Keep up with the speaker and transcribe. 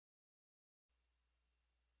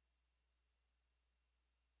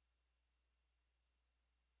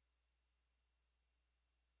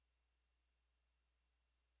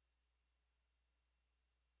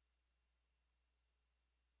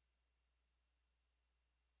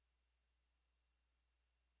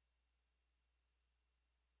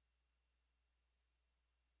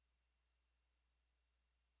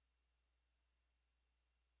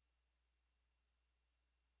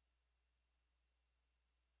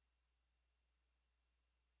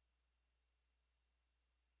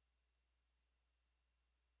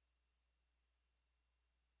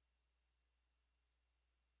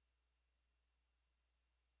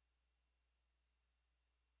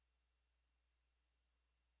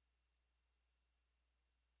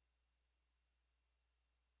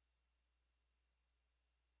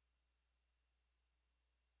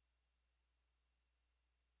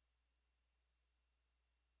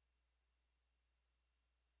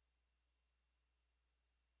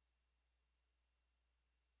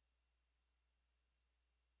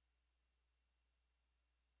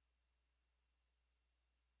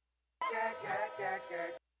We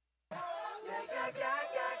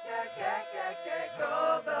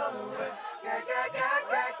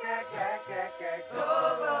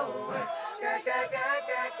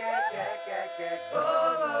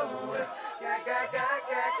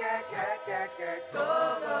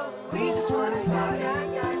just wanna party,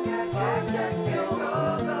 party just for you.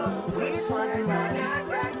 We just wanna party,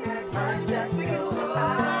 party just for you. I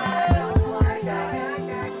wanna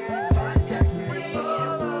party just for you.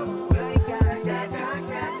 You ain't gotta dance,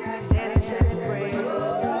 dance and shake your brain.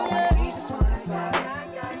 We just wanna party,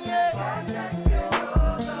 party just for you.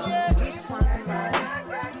 We just wanna party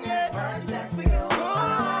just for you.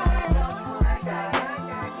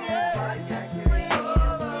 Party just for you.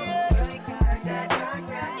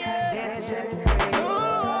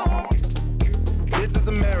 This is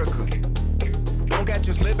America. Don't catch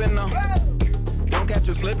you slipping now. Don't catch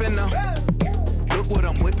you slipping now. Look what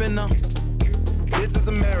I'm whipping now. This is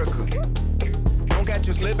America. Don't catch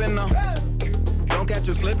you slipping now. Don't catch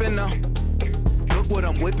you slipping now. Look what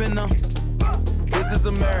I'm whipping now. This is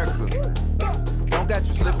America. Don't catch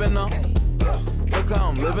you slipping now. Look how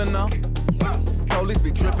I'm living now. Police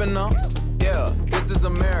be tripping now. Yeah, this is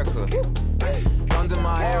America. Guns in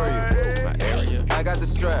my area. I got the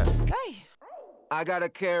strap. I gotta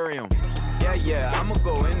carry him. Yeah, I'ma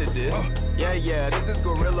go into this. Yeah, this is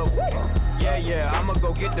gorilla. Yeah, I'ma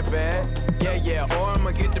go get the bag. Yeah, or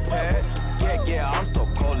I'ma get the pad. Yeah, I'm so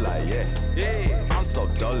cold like, yeah. I'm so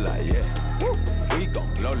dull like, yeah. We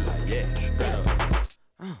gon' blow like, yeah.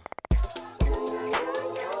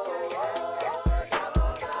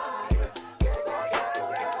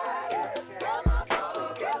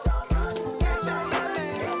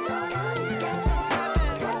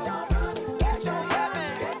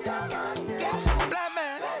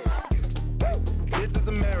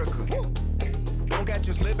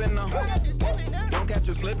 Slipping now. Don't catch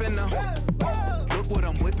you slipping now. Look what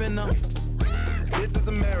I'm whipping now. This is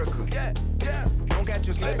America. Don't catch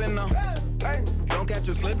you slipping now. Don't catch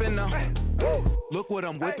you slipping now. Look what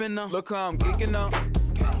I'm whipping now. Look how I'm geeking now.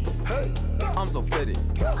 I'm so fitted.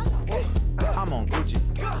 I'm on Gucci.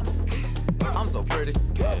 I'm so pretty.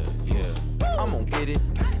 Yeah. I'm gonna get it.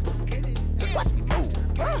 Watch me move.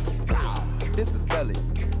 This is Sally.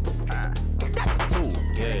 That's a tool.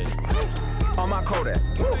 Yeah. On my Kodak,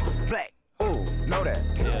 black, ooh, know that,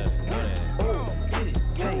 ooh, get it,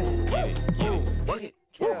 work it,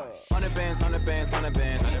 100 bands,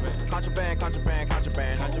 contraband,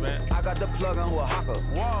 I got the plug on who a hawker,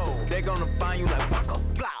 whoa, they gonna find you like Baka,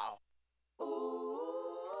 blah,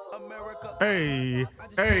 America, hey,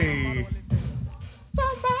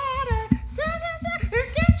 somebody,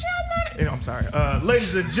 get your money, I'm sorry,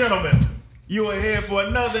 ladies and gentlemen, you are here for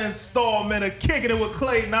another installment of Kicking It with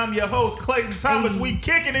Clayton. I'm your host, Clayton Thomas. We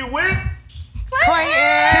kicking it with Clayton.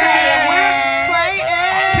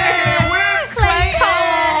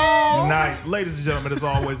 Nice. Ladies and gentlemen, it's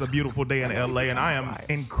always a beautiful day in LA, and I am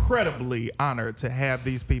incredibly honored to have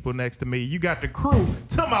these people next to me. You got the crew.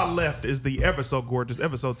 To my left is the ever so gorgeous,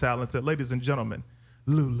 ever so talented, ladies and gentlemen,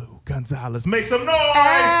 Lulu Gonzalez. Make some noise!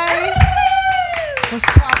 Hey. What's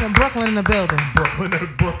poppin'? Brooklyn in the building.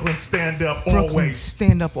 Brooklyn stand up Brooklyn always.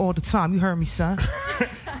 Stand up all the time. You heard me, son.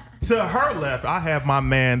 To her left, I have my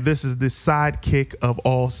man. This is the sidekick of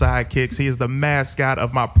all sidekicks. He is the mascot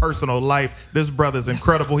of my personal life. This brother's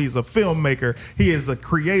incredible. He's a filmmaker. He is a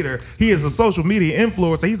creator. He is a social media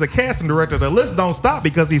influencer. He's a casting director. The list don't stop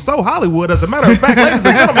because he's so Hollywood. As a matter of fact, ladies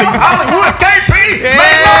and gentlemen, he's Hollywood KP. Yeah.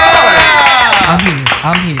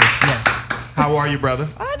 I'm here. Yes. How are you, brother?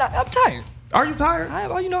 I'm tired. Are you tired?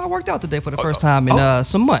 I worked out today for the first time in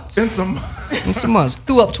some months. In some months.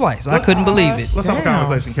 Threw up twice. I couldn't believe it. Let's have a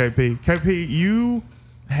conversation, KP. KP, you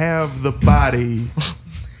have the body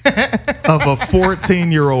of a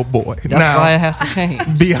 14-year-old boy. That's why it has to change.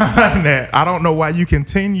 Beyond that, I don't know why you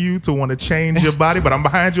continue to want to change your body, but I'm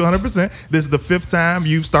behind you 100%. This is the 5th time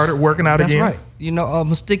you've started working out again. That's right. You know, I'm going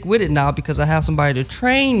to stick with it now because I have somebody to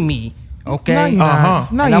train me. Okay. No, you're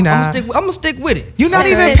not. No, you're not. I'm gonna stick with it. You're not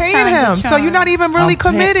even paying him, so you're not even really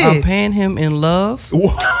committed. I'm paying him in love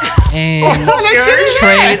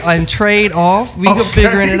and trade off. We can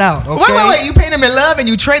figuring it out. Okay? Wait. You paying him in love and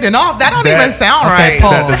you trading off? That don't even sound right.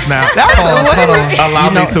 Pause. That does not.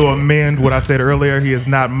 Allow me to amend what I said earlier. He is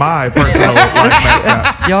not my personal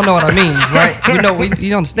mascot. Y'all know what I mean, right?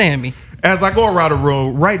 You understand me. As I go around the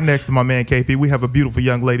room, right next to my man KP, we have a beautiful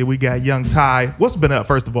young lady. We got young Ty. What's been up,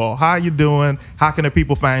 first of all? How you doing? How can the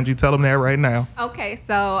people find you? Tell them that right now. Okay,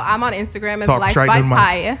 so I'm on Instagram as Talk Life straight by to the mic.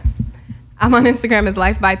 Ty. I'm on Instagram as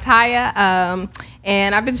Life by Taya.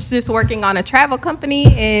 And I've been just working on a travel company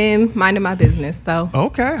and minding my business. So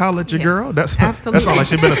Okay, holla at your girl. That Absolutely. sounds like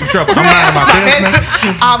she been in some trouble. I'm minding my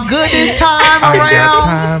business. I'm good this time I ain't got around.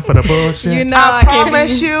 time for the bullshit. you know, I can't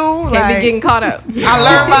promise be, you, can't like, be getting caught up. I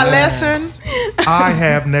learned my lesson. I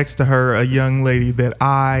have next to her a young lady that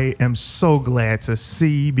I am so glad to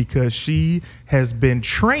see because she has been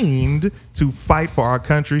trained to fight for our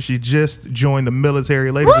country. She just joined the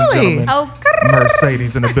military, ladies and Really? gentlemen. Oh,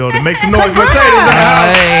 Mercedes in the building. Make some noise, Mercedes in the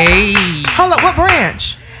house. Hey. Hold up, what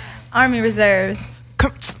branch? Army Reserves.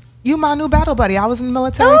 Come, you my new battle buddy. I was in the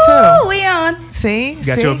military Oh, too. we on. See?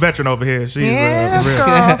 Got See? you a veteran over here. She's Yes, real.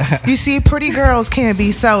 girl. You see, pretty girls can't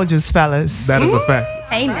be soldiers, fellas. That is a fact.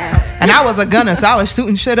 Hey now. And I was a gunner, so I was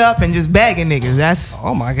shooting shit up and just bagging niggas. That's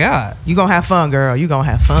Oh my God. you gonna have fun, girl. You gonna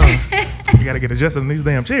have fun. You got to get adjusted in these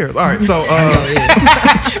damn chairs. All right, so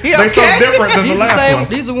You they so okay? different than the These the last same. ones.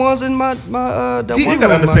 These are ones in my the You one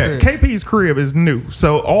gotta room in my understand, crib. KP's crib is new,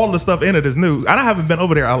 so all the stuff in it is new. I haven't been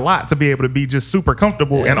over there a lot to be able to be just super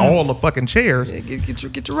comfortable in all the fucking chairs. Yeah,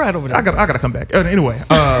 get your right over there. I gotta come back. Anyway,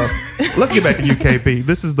 let's get back to you, KP.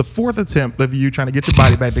 This is the fourth attempt of you trying to get your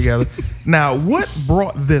body back together. Now, what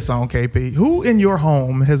brought this on, KP? Who in your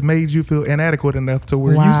home has made you feel inadequate enough to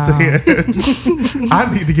where you Wow. said, "I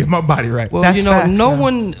need to get my body right"? Well, That's you know, facts, no yeah.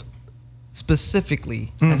 one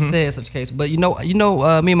specifically has said such a case, but me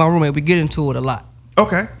and my roommate, we get into it a lot.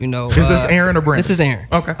 Okay. You know, is this Aaron or Brandon? This is Aaron.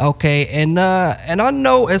 Okay. Okay, and I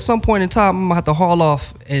know at some point in time I'm gonna have to haul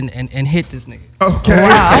off and hit this nigga. Okay.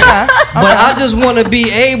 But I just want to be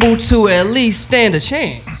able to at least stand a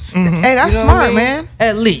chance. Hey, that's You know what I smart, mean? man.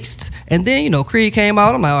 At least. And then Creed came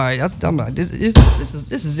out. I'm like, all right, I'm like, this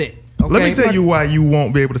is it. Okay? Let me tell you why you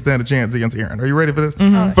won't be able to stand a chance against Aaron. Are you ready for this?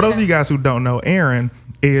 For those of you guys who don't know, Aaron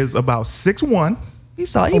is about 6'1". He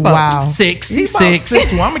about Wow. six. He's He's about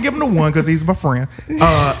six. 6'1". I'm gonna give him the one because he's my friend.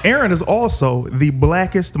 Aaron is also the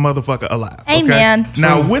blackest motherfucker alive. Okay? Amen.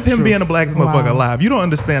 Now, with him being the blackest motherfucker Wow. alive, you don't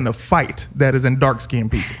understand the fight that is in dark skinned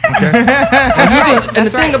people. Okay. And the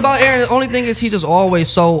thing about Aaron, the only thing is he's just always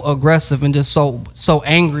so aggressive and just so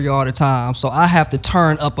angry all the time. So I have to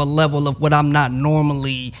turn up a level of what I'm not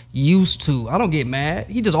normally used to. I don't get mad.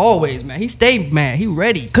 He just always mad. He stay mad. He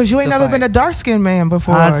ready. Cause you ain't to never fight. been a dark skinned man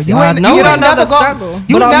before. I You ain't know you it. ain't never Another go. struggle.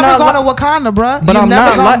 You But I'm never not gone to Wakanda, bruh. But You I'm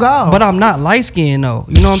never not gonna go. But I'm not light skinned though.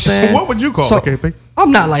 You know what I'm saying? What would you call it, KP?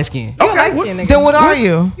 I'm not light skinned. You a Okay, light-skinned nigga. Then what are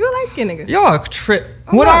you? You a light-skinned nigga. Y'all a trip.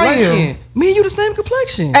 I'm What not are you? light-skinned. Me and you the same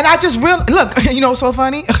complexion. And I just look, you know what's so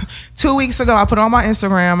funny? 2 weeks ago, I put it on my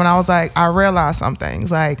Instagram and I was like, I realized some things.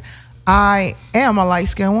 Like, I am a light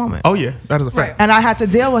skinned woman. Oh yeah, that is a fact. And I had to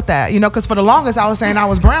deal with that, because for the longest I was saying I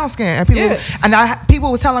was brown skinned, and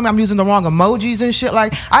people were telling me I'm using the wrong emojis and shit.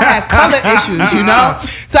 Like I had color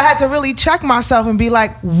issues, So I had to really check myself and be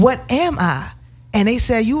like, what am I? And they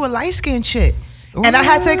said you a light skinned chick, and I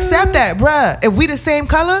had to accept that, bruh. If we the same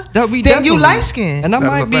color, That we then you definitely- light skinned. And I That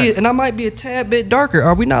is might a be fact. and I might be a tad bit darker.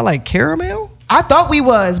 Are we not like caramel? I thought we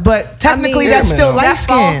was, but technically that's still caramel. light That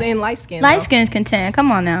falls skinned. in light skin. Light skins can tan.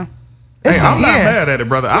 Come on now. Hey, I'm not Yeah. mad at it,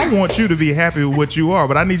 brother. I want you to be happy with what you are,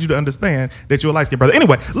 but I need you to understand that you're a light skinned brother.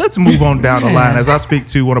 Anyway, let's move on down the line as I speak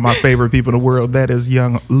to one of my favorite people in the world. That is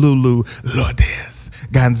young Lulu Lourdes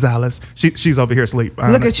Gonzalez. She's over here asleep.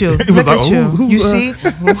 Look at you. It was Look like, at you. who's, You see?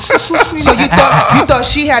 So you thought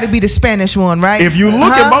she had to be the Spanish one, right? If you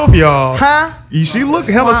look at both y'all, Huh? she look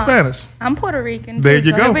hella Spanish. I'm Puerto Rican. There too,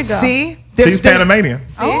 you so go. There we go. See? She's Panamanian.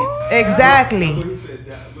 Exactly.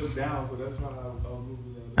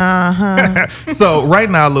 So right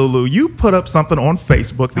now, Lulu, you put up something on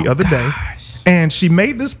Facebook the other day, and she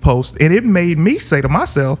made this post, and it made me say to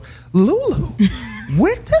myself, Lulu,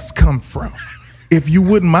 where'd this come from? If you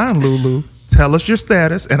wouldn't mind, Lulu, tell us your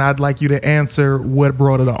status, and I'd like you to answer what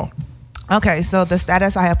brought it on. Okay, so the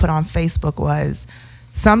status I had put on Facebook was,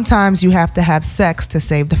 sometimes you have to have sex to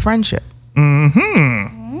save the friendship.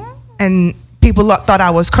 And people thought I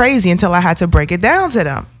was crazy until I had to break it down to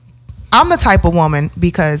them. I'm the type of woman,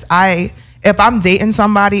 because if I'm dating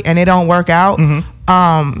somebody and it don't work out,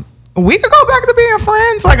 we could go back to being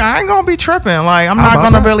friends. Like, I ain't gonna be tripping. Like, I'm not about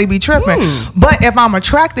gonna that? really be tripping. But if I'm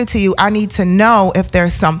attracted to you, I need to know if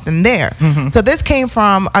there's something there. So this came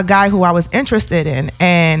from a guy who I was interested in,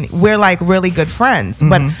 and we're like really good friends.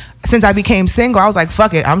 But since I became single, I was like,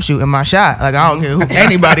 fuck it, I'm shooting my shot. Like, I don't care who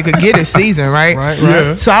anybody could get this season, right? Right.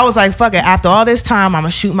 Yeah. So I was like, fuck it. After all this time, I'm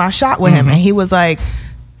gonna shoot my shot with him. And he was like,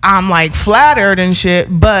 I'm like flattered and shit,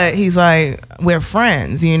 but he's like, we're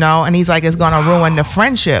friends, you know. And he's like, it's gonna ruin the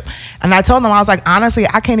friendship. And I told him, I was like, honestly,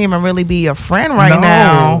 I can't even really be a friend right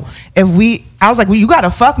now. I was like, well, you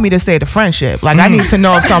gotta fuck me to say the friendship. Like, I need to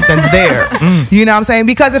know if something's there. You know what I'm saying?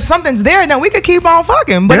 Because if something's there, then we could keep on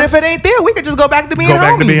fucking. But if it ain't there, we could just go back to being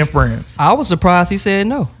homies. Friends. I was surprised he said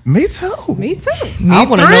no. Me too. Me too. I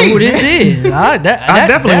want to know who this is. I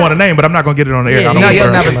definitely want a name, but I'm not gonna get it on the air. Yeah, I don't No, want you'll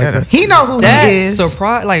to never like get that. it. He know who he is.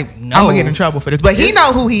 Surprise, like no. I'm gonna get in trouble for this, but he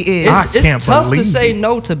know who he is. It's tough to believe say you.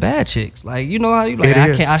 no to bad chicks. Like, you know how you like, It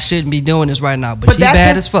is. I shouldn't be doing this right now, but she that's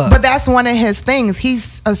bad his- as fuck. But that's one of his things.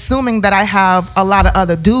 He's assuming that I have a lot of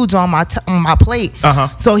other dudes on my plate.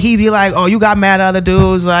 So he be like, "Oh, you got mad at other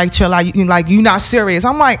dudes? Like, chill out. You not serious?"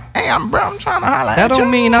 I'm like, "Hey, I'm trying to holler that at you."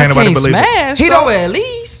 don't mean I Can't nobody can't believe it. smash. He though, don't- at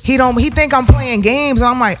least. He think I'm playing games, and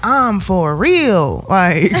I'm like, I'm for real.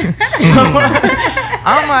 Like,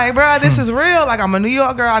 I'm like, bro, this is real. Like, I'm a New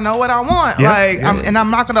York girl. I know what I want. Yeah, Like, yeah. I'm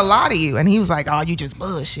not gonna lie to you. And he was like, oh, you just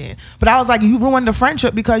bullshit. But I was like, you ruined the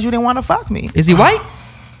friendship because you didn't want to fuck me. Is he white?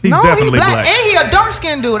 He's no, definitely he black, black. and he a dark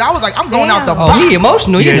skinned dude. I was like, I'm going out the box. Oh, he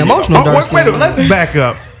emotional. He an emotional dark Wait a skin. minute, let's back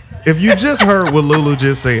up. If you just heard what Lulu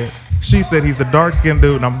just said, she said he's a dark skinned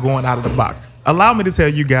dude and I'm going out of the box. Allow me to tell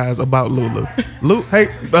you guys about Lulu. Hey,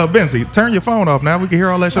 Benzie, turn your phone off now. We can hear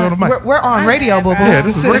all that shit on the mic. We're on radio, boo boo. Yeah,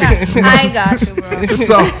 this is radio. I got you, bro.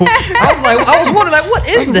 So I was wondering, like, what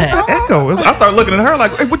is what's that? that echo? I started looking at her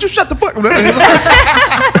like, hey, would you shut the fuck up?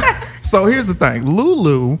 So here's the thing.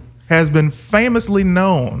 Lulu has been famously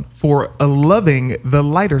known for loving the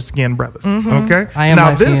lighter skinned brothers. Okay? I am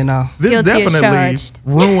light-skinned now. This Guilty as definitely charged.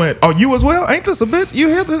 ruined. Oh, you as well? Ain't this a bitch? You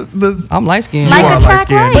hear the I'm light skinned. Like You a are track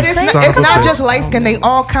light-skinned. light. But it's Son not, it's of a not bitch. just light skin. They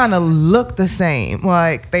all kind of look the same.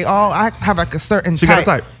 Like they all, I have like a certain She type.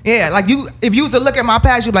 got a type. Yeah, like if you was to look at my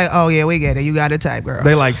past, you'd be like, oh yeah, we get it. You got a type, girl.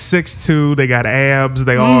 They like 6'2", they got abs,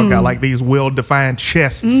 they all got like these well-defined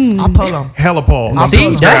chests. I pull them. Hella pause. I'm See,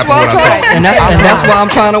 just that's grabbing why I'm what I trying, saw. and that's why I'm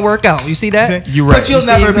trying to work out. You see that? You right. But you'll see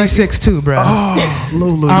never be exactly- 6'2", bro. Oh,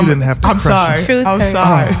 Lulu, you didn't have to I'm crush sorry. her. Truth I'm hurts.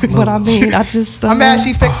 sorry. But I mean, I just. I'm mad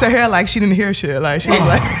she fixed her hair like she didn't hear shit. Like she was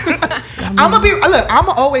like, I'm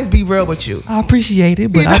gonna always be real with you. I appreciate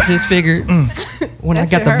it, but I just figured when I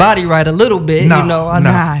That got shit the hurt. body right a little bit, No, you know, I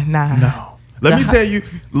Nah. No. Let me tell you,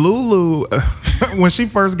 Lulu, when she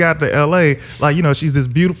first got to LA, like, you know, she's this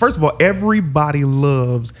beautiful. First of all, everybody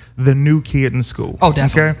loves the new kid in school. Oh,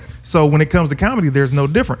 definitely. Okay. So when it comes to comedy, there's no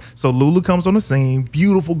different. So Lulu comes on the scene,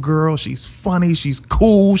 beautiful girl. She's funny. She's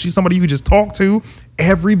cool. She's somebody you can just talk to.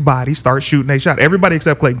 Everybody starts shooting a shot. Everybody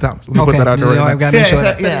except Clayton Thomas. Let me put that out there right now. Gotta make sure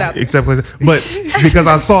that. Yeah. Except Clayton. But because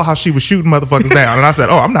I saw how she was shooting motherfuckers down, and I said,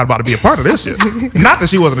 "Oh, I'm not about to be a part of this shit." Not that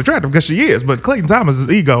she wasn't attractive, because she is, but Clayton Thomas's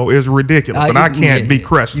ego is ridiculous, and I can't be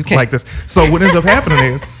crushed you can't. like this. So what ends up happening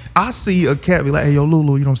is I see a cat be like, "Hey, yo,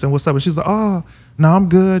 Lulu, you know what I'm saying? What's up?" And she's like, "Oh, no, I'm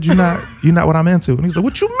good. You're not what I'm into." And he's like,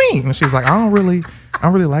 "What you mean?" And she's like, I don't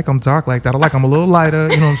really like them dark like that. I like them a little lighter.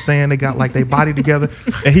 You know what I'm saying? They got like they body together.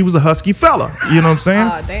 And he was a husky fella. You know what I'm saying?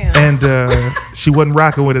 Aw, damn. And she wasn't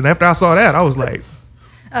rocking with it. And after I saw that, I was like,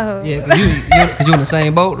 Oh. Yeah, cause you in the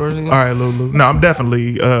same boat or something. all right, Lulu. No, I'm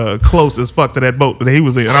definitely close as fuck to that boat that he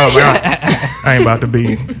was in. And I was like, I ain't about to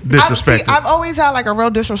be disrespected. I've always had like a real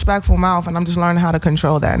disrespectful mouth, and I'm just learning how to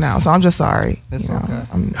control that now. So I'm just sorry. It's you know, okay.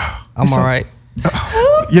 I'm- I'm all right.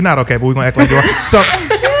 You're not okay, but we're gonna act like you are. So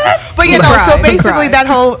But you know, Cry, so he basically cried. that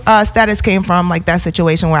whole status came from like that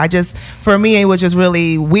situation where for me, it was just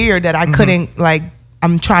really weird that I couldn't like.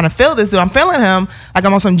 I'm trying to feel this dude. I'm feeling him like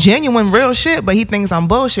I'm on some genuine real shit, but he thinks I'm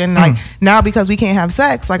bullshit. And like now because we can't have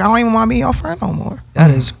sex, like I don't even want to be your friend no more. That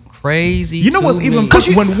is crazy. you know to what's me. even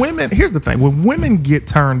when women, here's the thing, when women get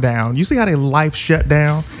turned down, you see how their life shut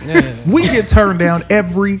down? Yeah. We get turned down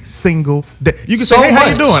every single day. You can So say, hey, how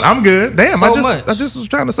you much. doing? I'm good. Damn, So I much. just was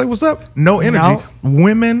trying to say what's up. No energy. No.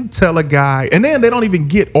 Women tell a guy, and then they don't even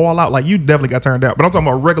get all out. Like you definitely got turned out. But I'm talking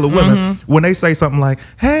about regular women. When they say something like,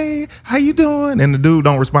 hey, how you doing? And the dude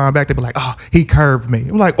don't respond back, they be like, oh, he curbed me.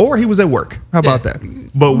 I'm like, or he was at work. How about Yeah.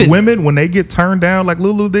 that? But Busy. women, when they get turned down like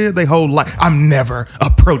Lulu did, they whole life, I'm never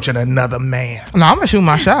approaching another man. No, I'm gonna shoot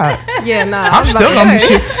my shot. Yeah, nah. I'm still gonna be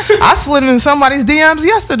shit. I slid in somebody's DMs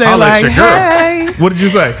yesterday. I'll let Like, your girl. hey, What did you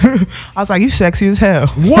say? I was like, you sexy as hell.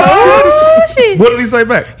 What? What did he say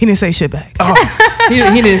back? He didn't say shit back. he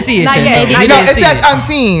didn't see it. Not yet. yet. He Not didn't No, yet. it see says it.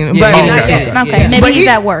 unseen. Yeah, but he didn't Not see yet. it. Okay, Yeah. maybe but he's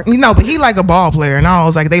at work. You know, but he like a ball player, and I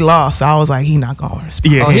was like, they lost. So I was like, he not gonna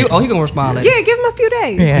respond. Yeah. He gonna respond later. Yeah, give him a few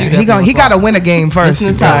days. Yeah, You he definitely got to win a game first.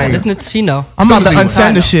 Listen to Ty. Listen to she know. I'm about to Susie,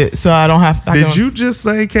 unsend the shit, so I don't have. Did you just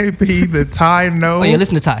say, KP, that Ty knows? Oh yeah,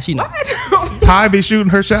 listen to Ty. She know. Ty be shooting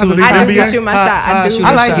her shots at these I do NBA? just shoot my shot. I do. shoot I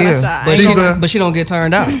her like shoot my you. shot. But She's she, a- but she don't get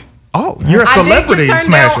turned out. Oh, you're a I did get celebrity turned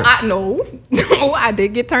smasher. down. No, I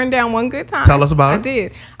did get turned down one good time. Tell us about I it.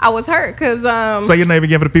 did. I was hurt because Say your name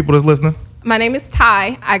again for the people that's listening. my name is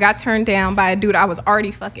Ty. I got turned down by a dude I was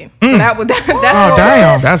already fucking. So that's Oh, what,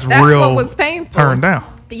 damn. That's that's real. what was painful. Turned down.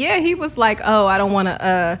 Yeah, he was like, "Oh, I don't want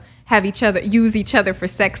to use each other for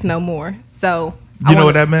sex no more." So You know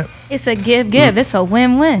what that meant? It's a give. It's a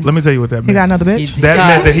win-win. Let me tell you what that meant. He got another bitch. That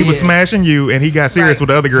meant that he was smashing you, and he got serious with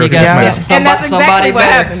the other girl He he was got smashing. And that's exactly what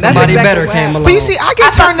happened. That's Somebody exactly better what came happened. along. But you see, I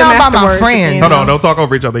get turned down by my afterwards friends. again. Hold on, don't talk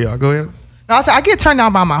over each other, y'all. Go ahead. No, I get turned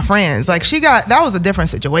down by my friends. Like that was a different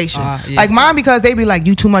situation. Yeah. Like mine, because they be like,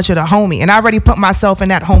 you too much of the homie. And I already put myself in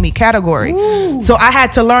that homie category. So I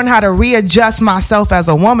had to learn how to readjust myself as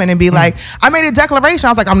a woman and be like, I made a declaration.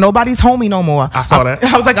 I was like, I'm nobody's homie no more. I saw that.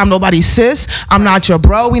 I was like, I'm nobody's sis. I'm not your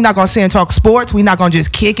bro. We not gonna sit and talk sports. We not gonna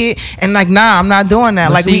just kick it. And like, nah, I'm not doing that.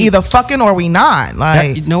 But Like we see- either fucking or we not.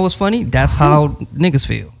 Like You know what's funny? That's how niggas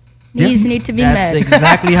feel. Needs need to be That's met.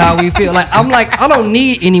 exactly how we feel. Like I don't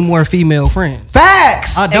need any more female friends.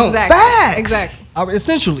 facts. I don't. Exactly. Facts. Exactly.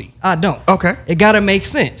 Essentially, I don't. Okay. It gotta make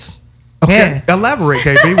sense. Okay. Elaborate,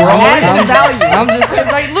 KB. We're all Add in. the value. I'm just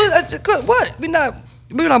like, look, what? We're not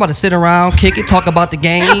about to sit around, kick it, talk about the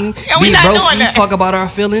game, we be not doing broskies, that. talk about our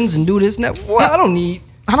feelings, and do this and that. Well, I don't need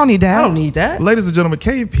that. I don't need that. Ladies and gentlemen,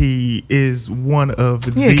 KP is one of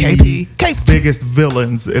Yeah, the KP. biggest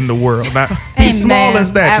villains in the world. Now, he's Amen. small in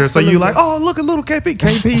stature, so Absolutely. you like, oh, look at little KP.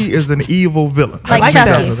 KP is an evil villain. I Like can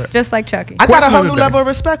tell Chucky. you that. Just like Chucky. I got a Question whole of the new day. level of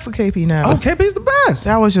respect for KP now. Oh, KP's the best.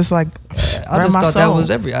 That was just like, I just thought that was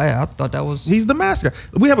I thought that was. He's the mascot.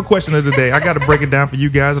 We have a question of the day. I got to break it down for you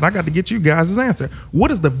guys, and I got to get you guys' answer.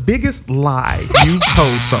 What is the biggest lie you've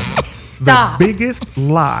told someone? Stop. The biggest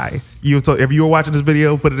lie you've told. If you were watching this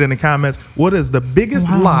video, put it in the comments. What is the biggest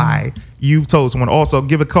lie you've told someone? Also,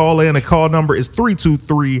 give a call in. The call number is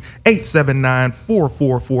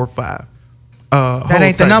 323-879-4445. That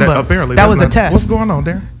ain't the number. Apparently, That that's was a not- test. What's going on,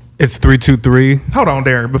 Darren? It's 323. Hold on,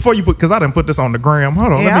 Darren. Before you put, because I didn't put this on the gram.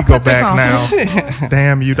 Hold on, Yeah, let I me go put this back on. now.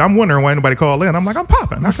 Damn you! I'm wondering why anybody called in. I'm like, I'm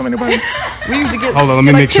popping. How come anybody? We used to get. Hold on, let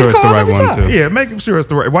me like make sure 10 it's the calls right every one, time. too. Yeah, make sure it's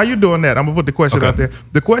the right. While you're doing that, I'm gonna put the question Okay. out there.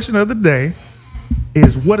 The question of the day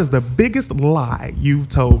is: what is the biggest lie you've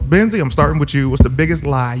told? Benzie, I'm starting with you. What's the biggest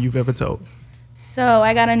lie you've ever told? So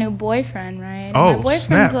I got a new boyfriend, right? And Oh, my boyfriend's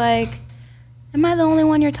snap. like, am I the only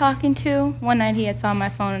one you're talking to? One night he had saw my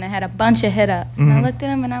phone and I had a bunch of hit ups. And I looked at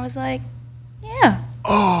him and I was like, yeah.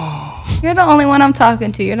 Oh. You're the only one I'm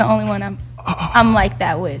talking to. You're the only one I'm like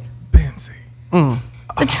that with. Benzie.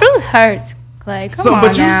 The truth hurts, Clay. Come So, on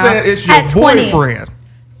but you now. said it's your At 20. boyfriend.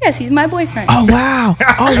 Yes, he's my boyfriend. Oh wow!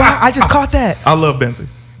 Oh wow! I just caught that. I love Benzie.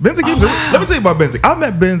 Benzie keeps it. Let me tell you about Benzie. I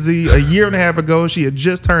met Benzie a year and a half ago. She had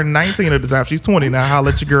just turned 19 at the time. She's 20 now. Holla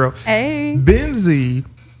at your girl. Hey. Benzie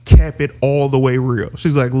kept it all the way real.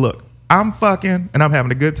 She's like, look, I'm fucking and I'm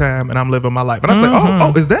having a good time and I'm living my life. And I said,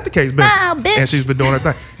 oh, is that the case, Benzie? Smile, bitch. And she's been doing her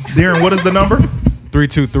thing. Darren, what is the number?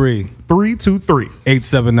 323 323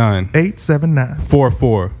 879 879.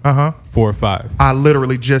 4445. I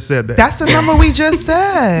literally just said that. That's the number we just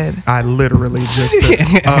said. I literally just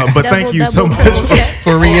said. But thank Double, you so double, much. double check.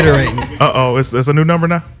 For reiterating. It's a new number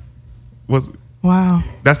now. Wow.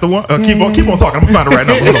 That's the one. Keep on talking. I'm gonna find the right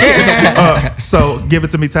number. Hold on. So give it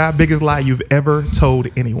to me, Ty. Biggest lie you've ever told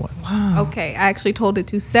anyone. Okay, I actually told it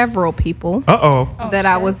to several people Oh. that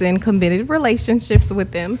I was in committed relationships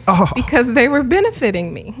with them Oh. because they were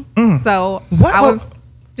benefiting me. So What- I what- was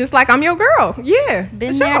just like, I'm your girl. Yeah.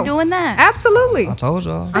 Been for there sure. doing that. Absolutely. I told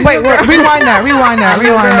y'all. Wait, rewind that. Rewind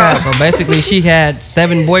that. So basically, she had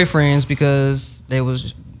 7 boyfriends because they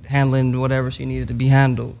was handling whatever she needed to be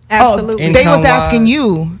handled. Absolutely. And They was Income-wise. asking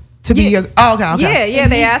you to be your. Oh, okay. Yeah.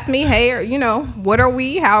 They asked me, hey, what are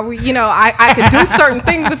we? How are we? I could do certain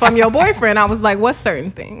things if I'm your boyfriend. I was like, what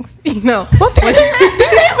certain things? Well,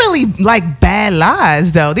 these ain't really like bad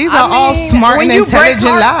lies, though. These are all mean, smart when and you break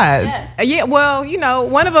intelligent hearts- lies. Yeah, well,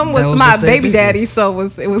 one of them That was was my just their baby business. daddy, so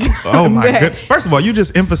it was. Oh my bad. goodness. First of all, you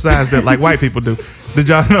just emphasized that like white people do. Did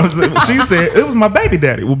y'all know? She said it was my baby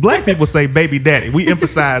daddy. Well, black people say baby daddy. We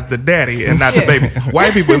emphasize the daddy and not the baby.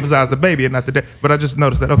 White people emphasize the baby and not the daddy. But I just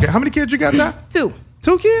noticed that. Okay, how many kids you got, Ty? 2.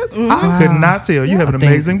 2 kids? I could not tell. You have an I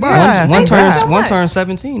think amazing body. Yeah. One Thank you so much. turns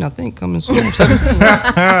 17, I think, coming soon. 17.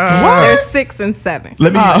 There's 6 and 7.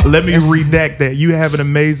 Let me redact that. You have an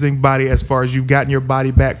amazing body as far as you've gotten your body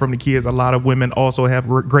back from the kids. A lot of women also have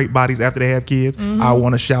great bodies after they have kids. I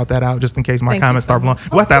want to shout that out just in case my Thank you comments so start blowing.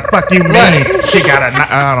 What the fuck you mean? She got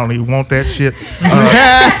a. I don't even want that shit.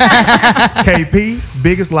 KP,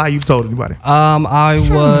 biggest lie you've told anybody?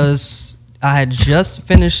 I had just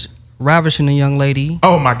finished ravishing a young lady.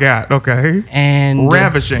 Oh my God. Okay. And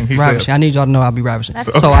ravishing. He says. I need y'all to know I'll be ravishing.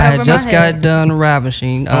 That's So I had over just my got head. done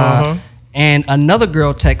ravishing, and another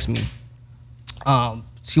girl texted me.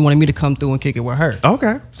 She wanted me to come through and kick it with her.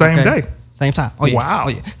 Okay. Same Okay? day. Same time. Oh yeah. Wow. Oh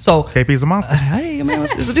yeah. So KP's a monster. hey man,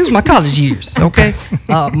 these was my college years. Okay.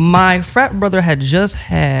 My frat brother had just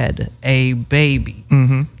had a baby.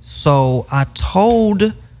 So I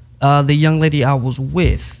told the young lady I was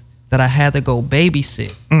with that I had to go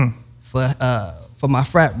babysit for my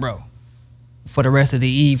frat bro for the rest of the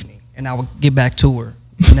evening, and I would get back to her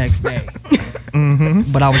the next day.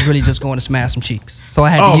 But I was really just going to smash some cheeks, so I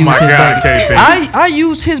had Oh to use my his God, baby. KP. I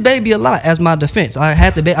used his baby a lot as my defense. I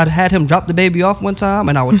had him drop the baby off one time,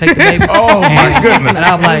 and I would take the baby. Oh, my and, goodness. And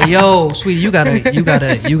I'm like, "Yo, sweetie, you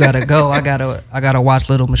gotta go. I gotta watch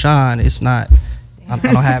Little Michonne. It's not. I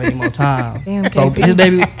don't have any more time." Damn, so KP. his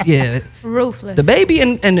baby, yeah, Ruthless. the baby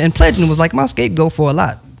and pledging was like my scapegoat for a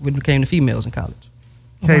lot when it came to females in college.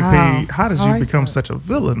 KP, Wow. how did you I like become that. such a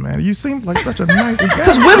villain, man? You seem like such a nice guy.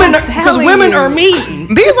 Because women are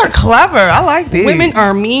mean. These are clever. I like these. Women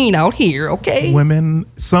are mean out here. Okay.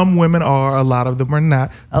 Some women are, a lot of them are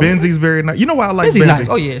not. Benzie's very nice. You know why I like Benzie's Benzie? nice.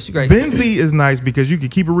 Oh, yeah, she's great. Benzie is nice because you can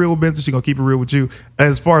keep it real with Benzie. She's going to keep it real with you.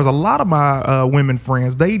 As far as a lot of my women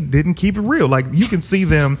friends, they didn't keep it real. Like, you can see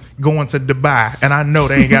them going to Dubai, and I know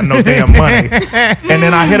they ain't got no damn money. And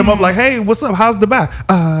then I hit them up like, hey, what's up? How's Dubai?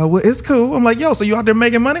 Well, it's cool. I'm like, yo, so you out there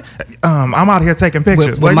making money? I'm out here taking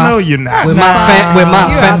pictures. No, you're not. With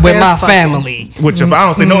my family. Which if I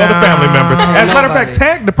don't see no other family members. As a matter of fact,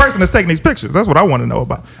 Nobody. tag the person that's taking these pictures. That's what I want to know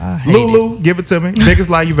about. hate Lulu, give it to me. Biggest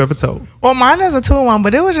lie you've ever told. Well, mine is a 2-in-1,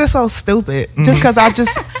 but it was just so stupid. Just because I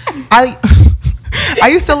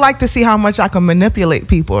used to like to see how much I could manipulate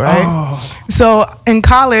people, right? So in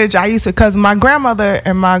college, I used to, because my grandmother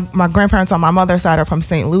and my grandparents on my mother's side are from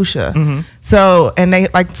St. Lucia. So, and they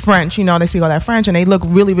like French, they speak all that French, and they look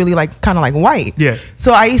really, really like kind of like white. Yeah.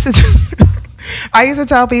 So I used to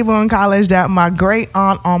tell people in college that my great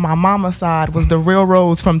aunt on my mama's side was the real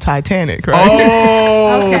Rose from Titanic, right?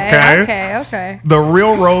 Oh, Okay. The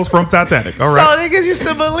real Rose from Titanic. All right. So niggas used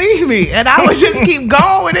to believe me, and I would just keep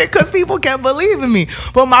going with it because people kept believing me.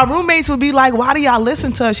 But my roommates would be like, "Why do y'all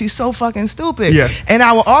listen to her? She's so fucking stupid." Yeah. And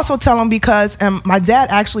I would also tell them because my dad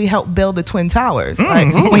actually helped build the Twin Towers.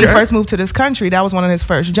 When he okay. first moved to this country, that was one of his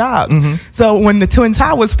first jobs. So when the Twin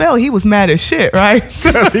Towers fell, he was mad as shit, right?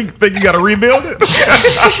 Does he think you got to rebuild it?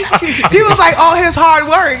 He was like, all his hard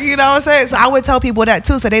work, you know what I'm saying? So I would tell people that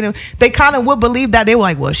too. So they kind of would believe that. They were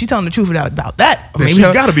like, well, she's telling the truth about that. Then Maybe she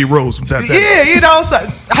her- got to be Rose from Titanic. Yeah, so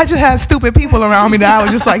I just had stupid people around me that I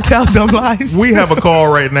would just like tell them lies. We have a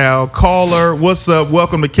call right now. Caller, what's up?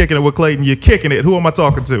 Welcome to Kicking It with Clayton. You're kicking it. Who am I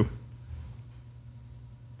talking to?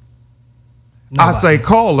 I say,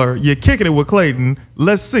 caller, you're kicking it with Clayton.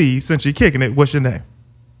 Let's see, since you're kicking it, what's your name?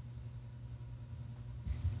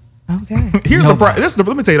 Okay. Here's the problem.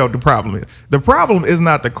 Let me tell you what the problem is. The problem is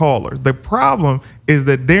not the caller. The problem is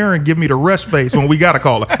that Darren give me the rush face when we got a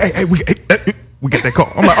caller. Hey, we get that call.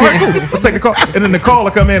 I'm like, all right, cool. Let's take the call. And then the caller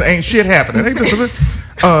come in, ain't shit happening. Ain't this a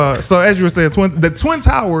bit? So as you were saying, the Twin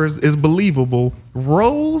Towers is believable.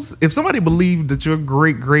 Rose, if somebody believed that your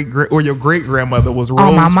great or your great grandmother was Rose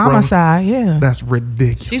On my mama's from, side, yeah. that's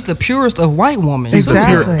ridiculous. She's the purest of white women. She's the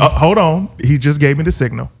pure- Exactly. hold on, he just gave me the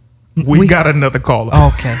signal. We got another caller.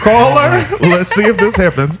 Okay. Caller, let's see if this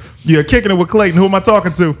happens. You're kicking it with Clayton. Who am I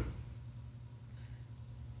talking to?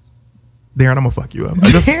 Darren, I'm gonna fuck you up.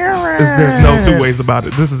 There's no two ways about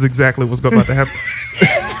it. This is exactly what's about to happen.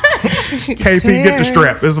 KP, get the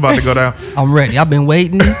strap. This is about to go down. I'm ready. I've been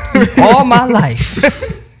waiting all my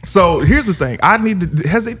life. So here's the thing. I need to.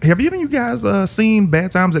 Have you guys seen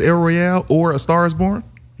Bad Times at El Royale or A Star Is Born?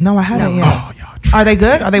 No, I haven't yet. Oh, y'all. Are they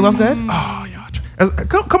good? Are they both good? Oh, y'all.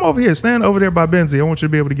 Come over here. Stand over there by Benzie. I want you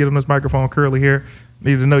to be able to get on this microphone. Curly hair.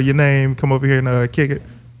 Need to know your name. Come over here and kick it.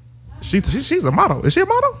 She's a model. Is she a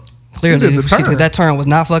model? Clearly, She did the turn. that turn was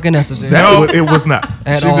not fucking necessary. It was not.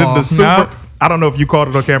 At She did all. the super. I don't know if you caught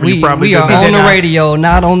it on camera. You probably we did are not. on the radio,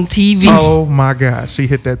 not on TV. Oh my gosh, she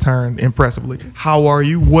hit that turn impressively. How are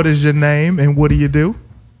you? What is your name and what do you do?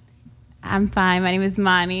 I'm fine. My name is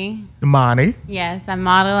Mani. Monty. Yes, I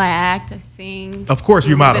model, I act, I sing. Of course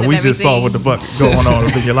you a little model. bit We of just saw what the everything. fuck going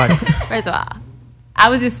on in your life. First of all, I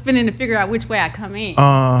was just spinning to figure out which way I come in.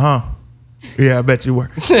 Yeah, I bet you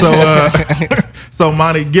were. So, so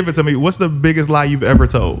Monty, give it to me. What's the biggest lie you've ever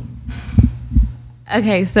told?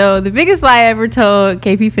 Okay, so the biggest lie I ever told,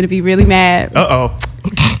 KP finna be really mad.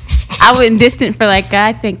 I went distant for like,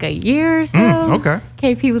 I think a year or so. Okay.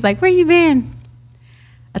 KP was like, where you been?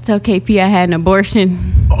 I told KP I had an abortion.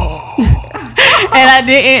 And I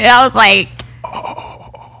didn't. I was like,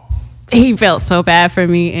 he felt so bad for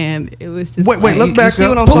me, and it was just Wait, like, let's back see up.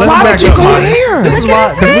 what I'm Let's talking Why back did you up, go Monty. there? This is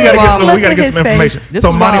why. Because we gotta Look get at some his information. This So,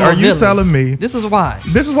 is why Monty, I'm a are you villain. telling me This is why.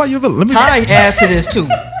 this is why you're a villain? Let me Ty asked to this too.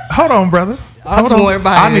 hold on, brother. I Hold just on. want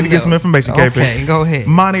everybody I to need to get know. some information, KP. Okay, go ahead.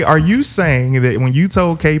 Monty, are you saying that when you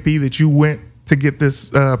told KP that you went to get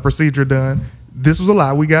this procedure done, this was a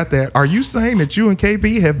lie? We got that. Are you saying that you and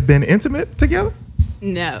KP have been intimate together?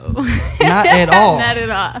 no, Not at all. not at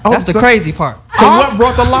all. Oh, That's the so- crazy part. So what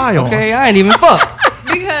brought the lie on? Okay, I ain't even fuck.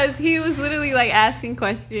 Because he was literally like asking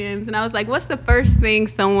questions, and I was like, "What's the first thing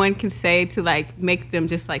someone can say to like make them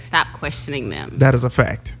just like stop questioning them?" That is a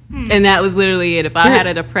fact. And that was literally it. If I had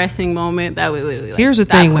a depressing moment, that would literally. Like, Here's the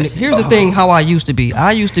stop thing. questioning. Here's the thing. How I used to be.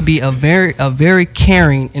 I used to be a very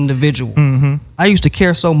caring individual. I used to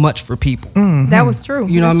care so much for people. That was true.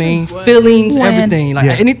 You know what I mean? That's true. Feelings, When- everything. Like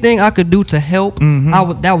Yeah. anything I could do to help,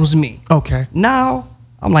 that was me. Okay. Now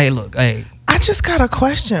I'm like, look, hey, I just got a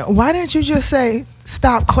question. Why didn't you just say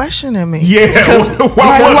stop questioning me? Yeah.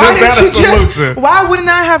 Why wasn't that a solution? Why wouldn't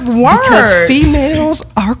I have because words? females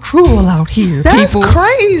are cruel out here. That's people.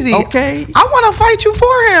 crazy. Okay. I want to fight you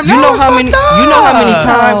for him. You That know was how many? fucked You know how many up.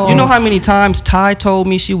 times? You know how many times Ty told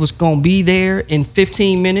me she was gonna be there in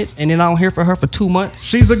 15 minutes, and then I don't hear from her for 2 months.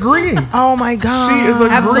 She's agreeing. Oh my God. She is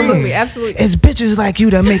agreeing. Absolutely, absolutely. It's bitches like you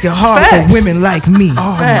that make it hard Facts. for women like me.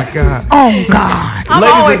 Oh my God. Oh God. I'm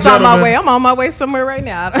Ladies and always on my gentlemen, way. I'm on my way somewhere right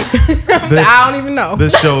now. This- I don't even know.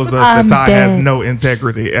 This shows us that I'm Ty has dead. no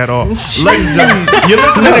integrity at all. Ladies and gentlemen, you're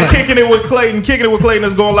listening to Kicking It with Clayton. Kicking It with Clayton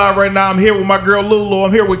is going live right now. I'm here with my girl Lulu.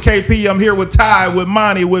 I'm here with KP. I'm here with Ty, with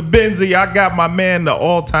Monty, with Benzie. I got my man, the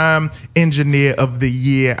all-time engineer of the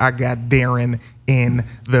year. I got Darren in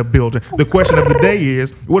the building. The question of the day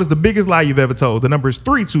is, what is the biggest lie you've ever told? The number is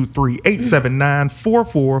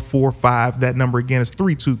 323-879-4445. That number again is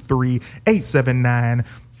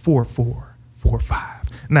 323-879-4445.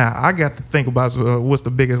 Now, I got to think about what's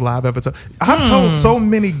the biggest lie I've ever told. I've told so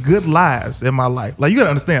many good lies in my life. Like, you got to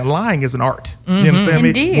understand, lying is an art. You understand me?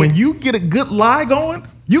 Indeed. When you get a good lie going,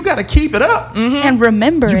 you got to keep it up. And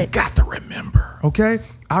remember You it. got to remember, okay?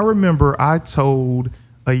 I remember I told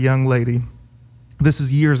a young lady, this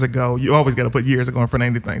is years ago. You always got to put years ago in front of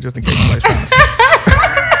anything, just in case somebody's trying to.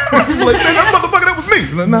 Like, man, that motherfucker, that was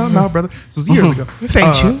me. Like, no, brother. This was years ago. This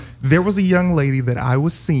ain't you. There was a young lady that I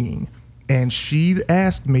was seeing, and she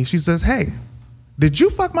asked me, she says, hey, did you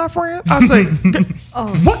fuck my friend? I say,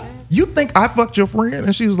 what? You think I fucked your friend?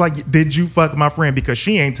 And she was like, did you fuck my friend? Because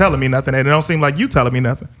she ain't telling me nothing, and it don't seem like you telling me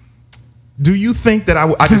nothing. Do you think that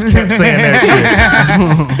I just kept saying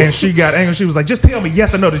that shit? And she got angry. She was like, just tell me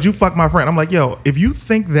yes or no. Did you fuck my friend? I'm like, yo, if you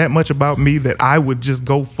think that much about me that I would just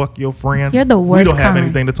go fuck your friend, You're the we worst don't have kind.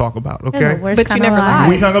 anything to talk about, You're okay? the worst But you kind of never lie. lied.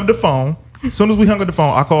 We hung up the phone. As soon as we hung up the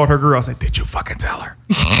phone, I called her girl. I said, did you fucking tell her?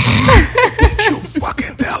 Did you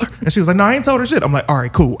fucking tell her? And she was like, no, I ain't told her shit. I'm like, all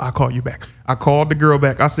right, cool. I'll call you back. I called the girl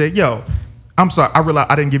back. I said, yo, I'm sorry. I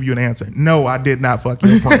realized I didn't give you an answer. No, I did not fuck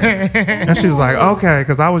your friend. And she was like, okay,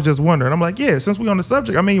 because I was just wondering. I'm like, yeah, since we on the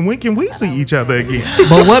subject, I mean, when can we see each other again?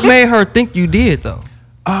 But what made her think you did though?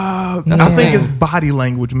 I the think thing. it's body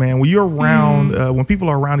language, man. When you're around, when people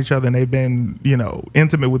are around each other and they've been,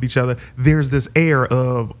 intimate with each other, there's this air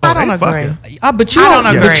of, I don't they agree. fucking. But you I don't.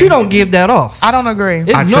 don't But agree. you don't give that off. I don't agree.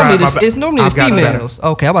 It's I tried normally my the, be- it's normally the I've gotten better. females.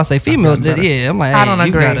 Okay, I'm about to say females. gotten better. Yeah, I'm like, I hey, don't you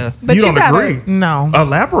agree. gotta. But you you don't gotta- agree? No.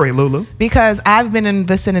 Elaborate, Lulu. Because I've been in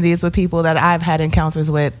vicinities with people that I've had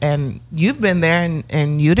encounters with, and you've been there,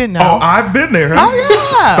 and you didn't know. Oh, I've been there.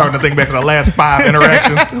 Oh, yeah. Starting to think back to the last 5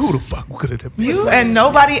 interactions. Who the fuck could it have been? You and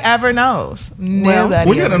nobody ever knows. Nobody. Well,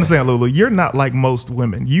 you gotta ever understand, Lulu. You're not like most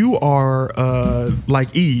women. You are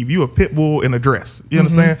like Eve. You a pit bull in a dress. You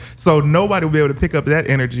understand? So nobody will be able to pick up that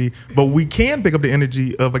energy, but we can pick up the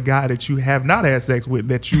energy of a guy that you have not had sex with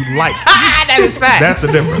that you like. That is fact. That's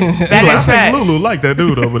the difference. That You're is like, I fact. think Lulu like that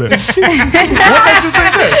dude over there. What makes you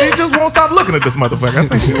think that? She just won't stop looking at this motherfucker. I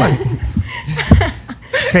think she like.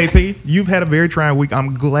 KP, you've had a very trying week.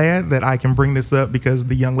 I'm glad that I can bring this up because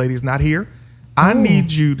the young lady's not here. I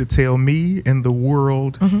need you to tell me and the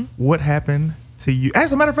world what happened to you.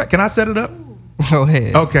 As a matter of fact, can I set it up? Go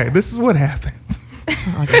ahead. Okay, this is what happened.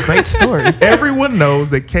 like a great story. Everyone knows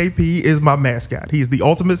that KP is my mascot. He's the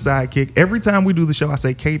ultimate sidekick. Every time we do the show, I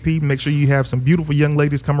say, KP, make sure you have some beautiful young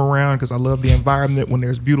ladies come around because I love the environment when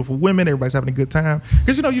there's beautiful women. Everybody's having a good time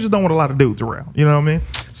because, you just don't want a lot of dudes around. You know what I mean?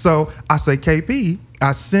 So I say, KP,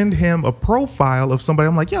 I send him a profile of somebody.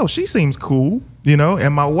 I'm like, yo, she seems cool.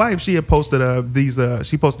 And my wife, she had posted these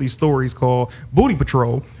stories called Booty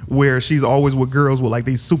Patrol, where she's always with girls with like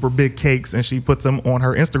these super big cakes, and she puts them on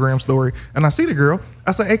her Instagram story. And I see the girl.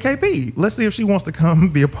 I say, hey, KP, let's see if she wants to come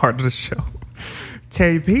be a part of the show.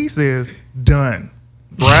 KP says, done.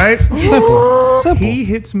 right? Simple. He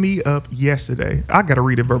hits me up yesterday. I gotta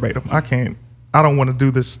read it verbatim. I don't want to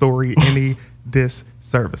do this story any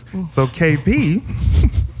disservice. So KP,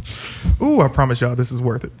 I promise y'all this is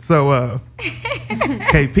worth it. So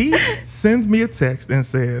KP sends me a text and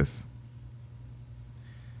says,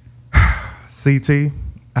 CT,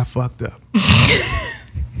 I fucked up.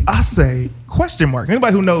 I say, question marks.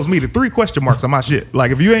 Anybody who knows me, the 3 question marks on my shit. Like,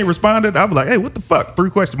 if you ain't responded, I'll be like, hey, what the fuck? 3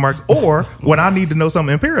 question marks. Or when I need to know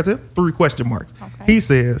something imperative, 3 question marks. Okay. He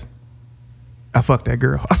says, I fucked that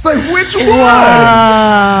girl. I say, which one?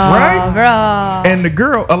 Right? Bro. And the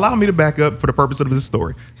girl, allow me to back up for the purpose of this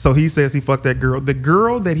story. So he says he fucked that girl. The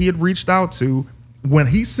girl that he had reached out to, when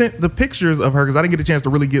he sent the pictures of her, because I didn't get a chance to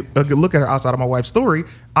really get a good look at her outside of my wife's story,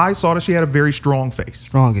 I saw that she had a very strong face.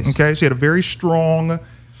 Strongest. Okay? She had a very strong...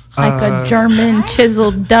 Like a German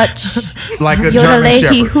chiseled Dutch. Like a German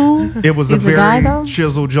shepherd. Who? It was He's a a guy, very though?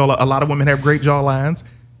 chiseled jawline. A lot of women have great jawlines.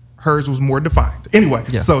 Hers was more defined. Anyway,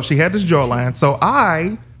 so she had this jawline. So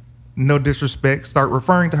I, no disrespect, start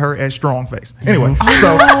referring to her as strong face. Anyway,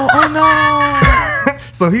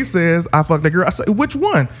 so he says, I fucked that girl. I say, which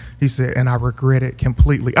one? He said, and I regret it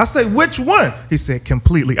completely. I say, which one? He said,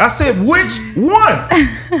 completely. I said, which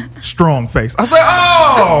one? Strong face. I said,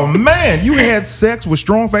 oh, man, you had sex with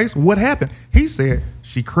strong face? What happened? He said,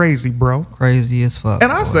 she crazy, bro. Crazy as fuck.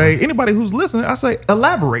 And I say, anybody who's listening, I say,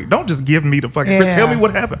 elaborate. Don't just give me the fucking, tell me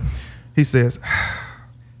what happened. He says,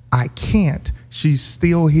 I can't. She's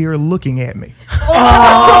still here looking at me.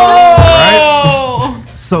 Right?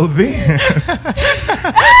 So then,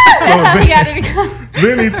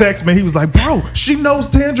 then he texts me. He was like, bro, she knows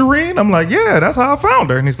Tangerine? I'm like, yeah, that's how I found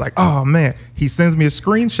her. And he's like, oh, man. He sends me a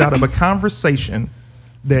screenshot of a conversation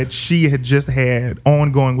that she had just had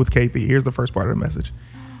ongoing with KP. Here's the first part of the message.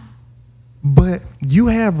 But you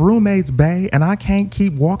have roommates, bae, and I can't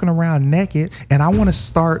keep walking around naked. And I want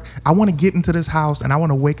to get into this house and I want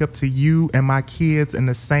to wake up to you and my kids in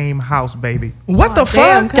the same house, baby. What the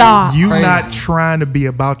fuck? Dog. You not trying to be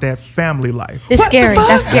about that family life. It's scary.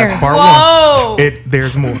 That's scary. That's part one.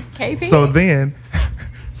 There's more. KP?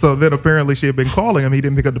 So then apparently she had been calling him. He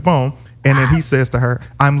didn't pick up the phone. And then he says to her,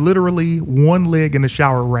 I'm literally one leg in the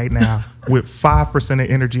shower right now with 5% of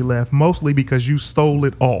energy left, mostly because you stole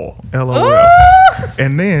it all. LOL.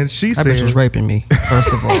 And then she That says, bitch was raping me,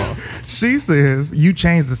 first of all. she says, you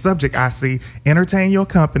changed the subject, I see. Entertain your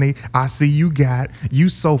company. I see you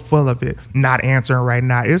so full of it. Not answering right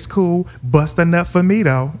now. It's cool. Bust a nut for me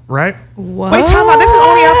though, right? What? Wait, time out. This is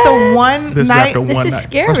only after one This is night. after This one is night.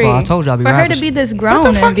 scary. First of all, I told you I'd be For her rapping. to be this What grown the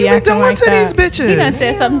and fuck be you been acting doing like to that. these bitches? He done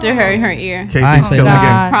said something to her in her ear. KP, I ain't say come nothing.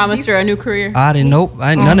 again. Promised her a new career. I didn't know.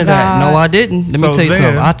 I ain't none of that. God. No, I didn't. Let So me tell you then-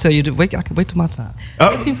 something. I'll tell you. I can wait till my time.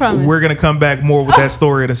 you promised? We're going to come back more with that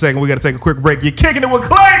story in a second. We got to take a quick break. You're kicking it with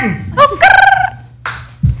Clayton. Well,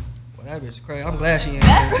 that bitch crazy. I'm glad she ain't.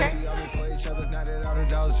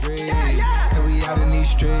 And we out in these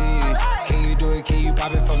streets. Can you do it? Can you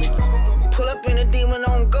pop it for me? Pull up in a demon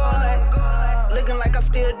on guard. Looking like I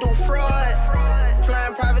still do fraud.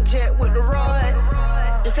 Flying private jet with the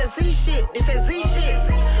rod. It's that Z shit. It's that Z shit.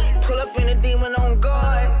 Pull up in a demon on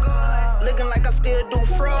guard. Looking like I still do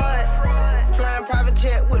fraud. Flying private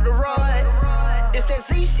jet with the rod. It's that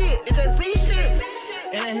Z shit. It's that Z shit.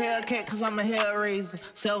 In a Hellcat, cause I'm a hell raiser.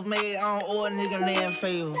 Self-made, I don't owe a nigga land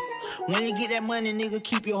favor. When you get that money, nigga,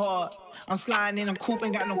 keep your heart. I'm sliding in a coupe,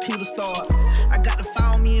 ain't got no key to start. I got to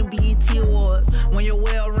follow me in BET Awards. When your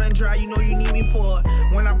well run dry, you know you need me for it.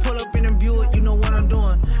 When I pull up in a Buick, you know what I'm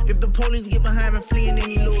doing. If the police get behind me, fleeing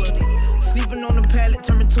any lure. Sleeping on the pallet,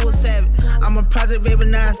 turn me to a savage. I'm a project baby,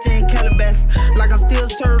 now I stay in Calabasas. Like I'm still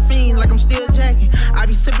surfing, like I'm still jacking. I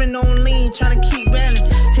be sipping on lean, trying to keep balance.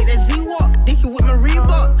 Hit that Z-Walk, dicky with my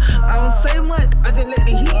Reebok. I don't say much, I just let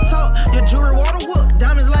the heat talk. Your jewelry water whoop,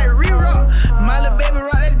 diamonds like re-rock. My little baby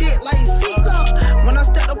rock that dick like seatlock. When I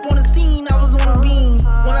stepped up on the scene, I was on a beam.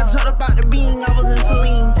 When I jumped up out the beam, I was in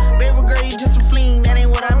saline. Baby girl, you just a fleen, that ain't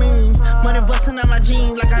what I mean. Money busting out my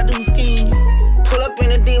jeans like I do scheme. Pull up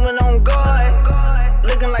in a demon on guard.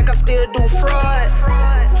 Looking like I still do fraud.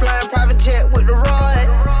 Flying private jet with the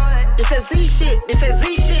rod. It's that Z shit, it's that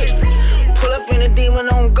Z shit. Pull up in a demon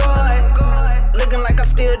on guard. Looking like I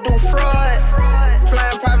still do fraud.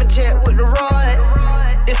 Flying private jet with the rod.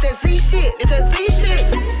 It's that Z shit, it's that Z shit.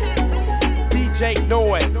 DJ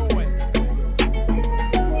Noise.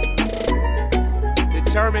 The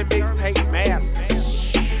German mixtape master.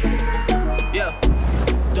 Yeah.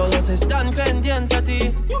 Todos están pendientes a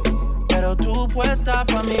ti, pero tú puesta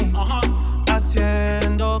pa' mí,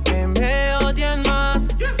 haciendo que me odien más,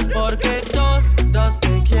 porque todos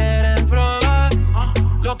te quieren probar.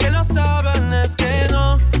 Lo que no saben es que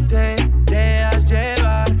no te dejas llevar.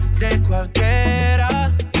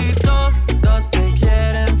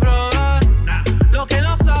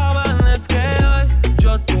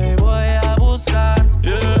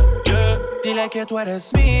 Dile que tú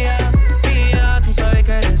eres mía, mía, tú sabes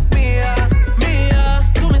que eres mía, mía.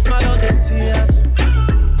 Tú misma lo decías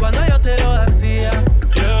cuando yo te lo hacía.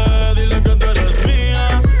 Yeah, dile que tú eres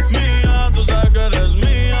mía, mía, tú sabes que eres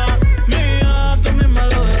mía, mía. Tú misma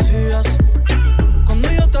lo decías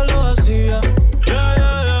cuando yo te lo hacía. Yeah,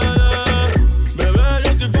 yeah, yeah, yeah. Bebé,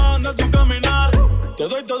 yo soy fan de tu caminar. Te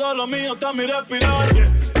doy todo lo mío hasta mi respirar.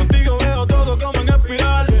 Contigo veo todo como en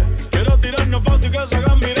espiral. Quiero tirarnos fotos y que se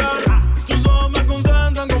hagan mirar. Tus ojos me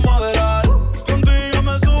concentran como adelar. Contigo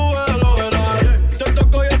me sube de lo veral. Te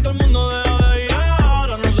toco y hasta el mundo deja de ir.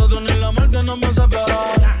 A nosotros ni la muerte nos va a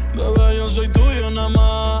separar. Bebé, yo soy tuyo nada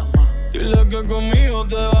más. Dile que conmigo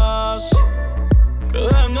te vas. Que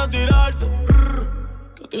dejen de tirarte.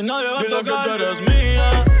 Que a ti nadie va a tocar. Dile que tú eres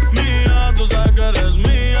mía, mía. Tú sabes que eres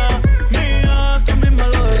mía, mía. Tú misma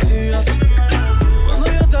lo decías cuando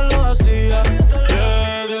yo te lo hacía.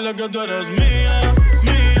 Yeah, dile que tú eres mía,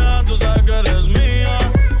 mía. Tú sabes que eres mía,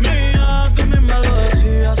 mía. Tú misma lo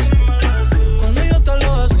decías cuando yo te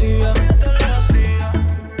lo hacía.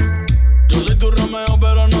 Yo soy tu Romeo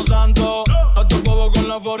pero no santo. A tu bobo con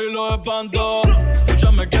la for y los espanto.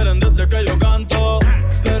 Muchas me quieren desde que yo canto,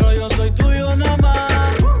 pero yo soy tuyo nada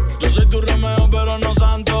más. Yo soy tu Romeo pero no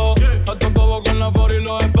santo. A tu bobo con la for y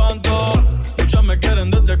los espanto. Muchas me quieren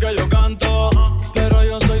desde que yo canto, pero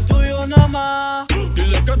yo soy tuyo nada más.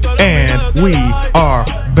 Dile que tú eres And we are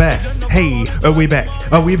back. Hey, are we back?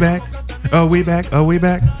 Are we back? Are we back? Are we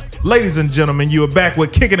back? Ladies and gentlemen, you are back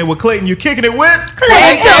with Kicking It with Clayton. You kicking it with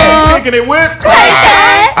Clayton. Kicking it with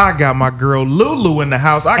Clayton. I got my girl Lulu in the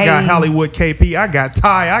house. I got Hollywood KP. I got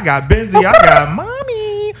Ty. I got Benzie. I got Mommy.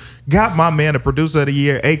 Got my man, the producer of the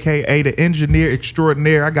year, aka the engineer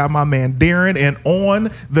extraordinaire. I got my man Darren, and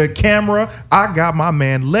on the camera, I got my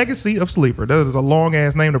man Legacy of Sleeper. That is a long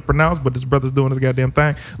ass name to pronounce, but this brother's doing his goddamn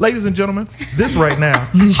thing. Ladies and gentlemen, this right now,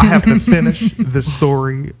 I have to finish the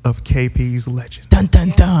story of KP's legend. Dun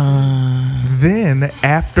dun dun. Then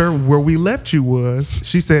after where we left you was,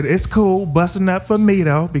 she said, it's cool, busting up for me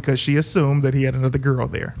though, because she assumed that he had another girl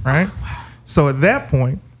there, right? So at that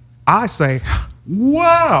point, I say,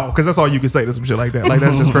 wow, because that's all you can say to some shit like that. Like,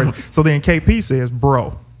 that's just crazy. So then KP says,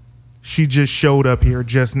 bro, she just showed up here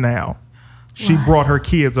just now. She brought her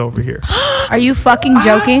kids over here. Are you fucking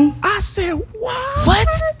joking? I said,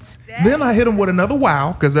 what? Then I hit him with another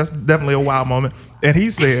wow, because that's definitely a wow moment. And he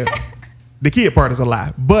said, the kid part is a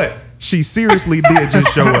lie, but she seriously did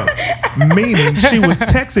just show up. Meaning she was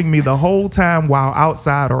texting me the whole time while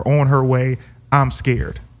outside or on her way. I'm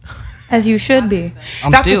scared. As you should be.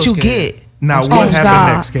 That's what you get. Now, what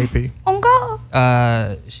happened next, KP? Oh,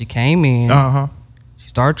 God. She came in. Uh-huh. She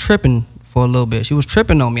started tripping for a little bit. She was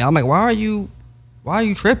tripping on me. I'm like, why are you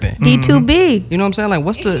tripping? D2B. You know what I'm saying?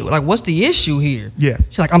 Like, what's the issue here? Yeah.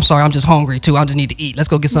 She's like, I'm sorry, I'm just hungry too. I just need to eat. Let's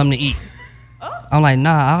go get something to eat. I'm like,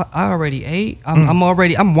 nah, I already ate.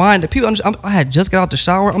 I'm winded. People, I had just got out the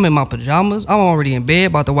shower. I'm in my pajamas. I'm already in bed,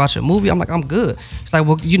 about to watch a movie. I'm like, I'm good. She's like,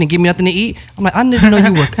 well, you didn't give me nothing to eat. I'm like, I didn't know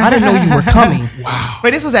you were coming. Wow.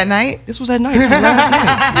 Wait, this was at night? This was at night. This was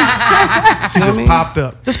last night. She just popped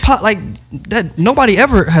up. Just pop like that. Nobody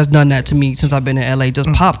ever has done that to me since I've been in LA. Just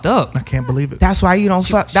popped up. I can't believe it. That's why you don't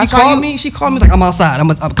fuck. She called me like, I'm outside.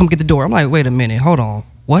 I'm come get the door. I'm like, wait a minute, hold on.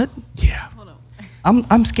 What? Yeah.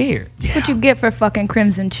 I'm scared. That's what you get for fucking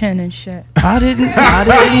Crimson Chin and shit. I didn't know.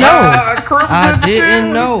 I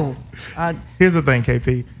didn't know. Here's the thing,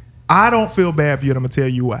 KP. I don't feel bad for you, and I'm going to tell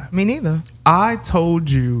you why. Me neither. I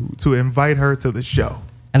told you to invite her to the show.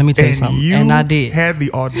 And let me tell you something. And I did. Had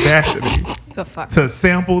the audacity to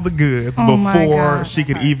sample the goods before she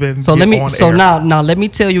could even get on air. Now let me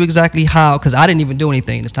tell you exactly how, because I didn't even do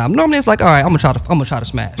anything this time. Normally it's like, all right, I'm gonna try to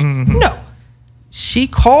smash. Mm-hmm. No. She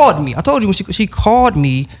called me. I told you when she called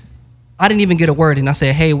me, I didn't even get a word in. I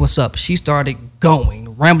said, hey, what's up? She started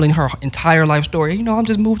rambling her entire life story. You know, I'm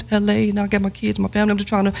just moved to LA and I got my kids, my family. I'm just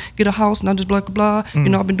trying to get a house and I'm just blah, blah, blah. You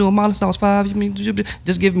know, I've been doing modeling since I was 5. You mean,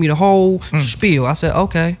 just giving me the whole spiel. I said,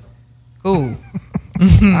 okay, cool. All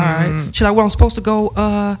right. She's like, well, I'm supposed to go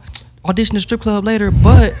audition at the strip club later,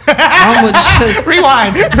 but I'm gonna just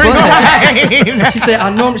rewind. She said I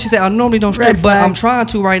normally don't strip, but I'm trying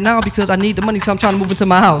to right now because I need the money because I'm trying to move into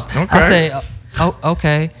my house. Okay. I said,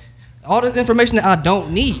 okay. All this information that I don't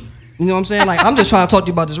need. You know what I'm saying? Like, I'm just trying to talk to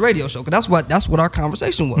you about this radio show because that's what our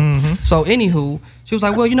conversation was. So anywho, she was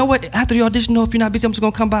like, well, you know what? After the audition, if you're not busy, I'm just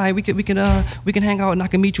gonna come by. We can hang out and I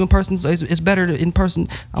can meet you in person. So it's better in person.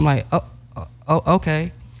 I'm like,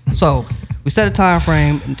 okay. So we set a time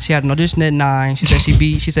frame. She had an audition at 9. She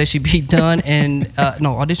said she'd be done, and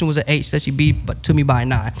no, audition was at 8. She said she'd be to me by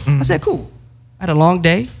 9. I said, cool. I had a long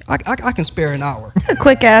day. I can spare an hour. It's a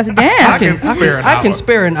quick ass dance. I can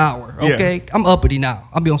spare an hour. Okay, Yeah. I'm uppity now.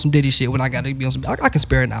 I'll be on some Diddy shit when I gotta be on some. I can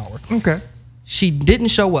spare an hour. Okay. She didn't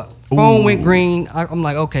show up. Phone went green. I'm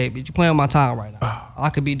like, okay, but you playing on my time right now. I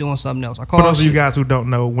could be doing something else. I For called. those of you guys who don't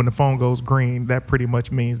know, when the phone goes green, that pretty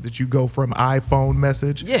much means that you go from iPhone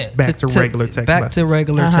message back to regular text back message. to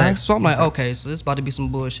regular text. So I'm like, okay, so this is about to be some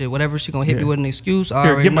bullshit. Whatever she gonna hit me with an excuse, I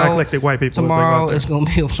Here, already get my know. eclectic white people. Tomorrow it's gonna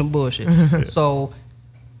be some bullshit. So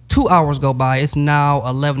 2 hours go by. It's now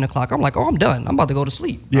 11 o'clock. I'm like, oh, I'm done. I'm about to go to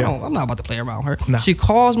sleep. Yeah. I'm not about to play around with her. Nah. She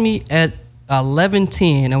calls me at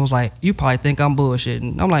 11:10 and was like, you probably think I'm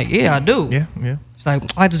bullshitting. I'm like, yeah, I do. Yeah. She's like,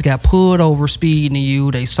 I just got pulled over speeding to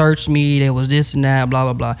you. They searched me. There was this and that, blah,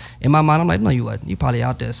 blah, blah. In my mind, I'm like, no, you wasn't. You probably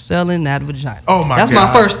out there selling that vagina. Oh, my That's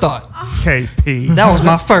God. my first thought. KP. That was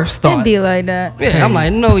my first thought. It'd be like that. Yeah, I'm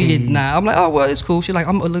like, no, you're not. I'm like, oh, well, it's cool. She's like,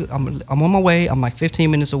 I'm on my way. I'm like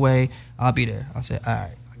 15 minutes away. I'll be there. I said, all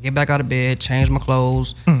right. I get back out of bed, change my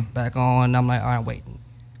clothes, back on. I'm like, all right, waiting.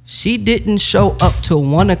 She didn't show up till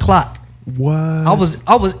 1 o'clock. What? I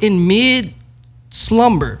was in mid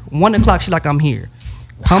slumber. 1 o'clock. She's like, I'm here.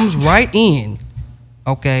 Comes right in.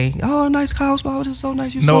 Okay. Oh, nice house. Wow, this is so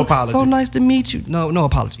nice. No apology. So nice to meet you. No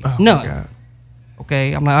apology. Oh, None. my God.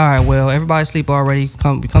 Okay. I'm like, all right. Well, everybody sleep already.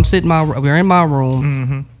 Come sit in my. We're in my room.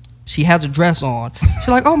 Mm-hmm. She has a dress on. She's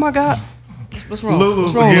like, oh my God. What's wrong? Lulu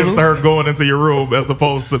What's wrong, hears Lulu? her going into your room as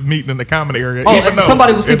opposed to meeting in the common area. Oh, even though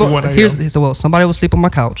somebody was it's sleep 1 on. a.m. Somebody was sleep on my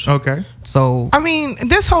couch. Okay. So I mean,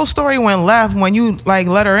 this whole story went left when you like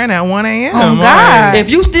let her in at 1 a.m. Oh, God. if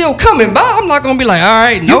you still coming by, I'm not gonna be like, all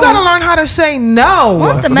right, no. You gotta learn how to say no.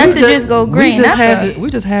 Once the messages go green, we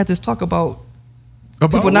just had this talk about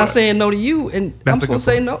people what? not saying no to you, and That's I'm a supposed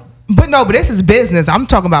to good say no. But this is business. I'm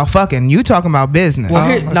talking about fucking. You talking about business. Well,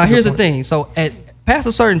 that's a good here's the point. thing. So at past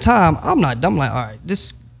a certain time, I'm like, all right,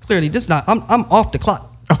 this not. I'm off the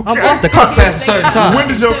clock. I'm off the clock past a certain time. When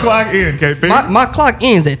does your clock end, KP? My clock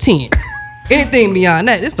ends at 10. Anything beyond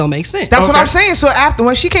that, this don't make sense. That's what I'm saying. So after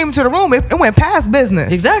when she came into the room, it went past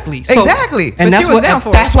business. Exactly. So- exactly. and But that's you was what- down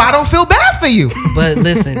for that's why I don't feel bad for you. But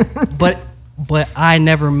listen, but I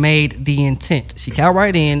never made the intent. She got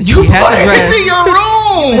right in. You she had put the it dress. into your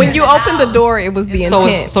room. When you opened the door, it was the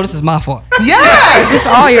intent. So this is my fault. Yes. It's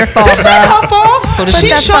all your fault, This ain't bro. her fault. So this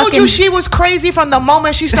She is- showed you she was crazy from the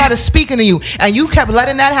moment she started speaking to you, and you kept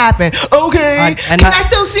letting that happen. Okay, can I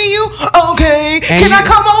still see you? Okay, And can I you-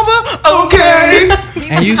 come over? Okay.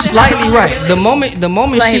 And you slightly right. The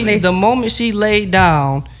moment she laid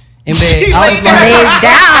down in bed, I was like,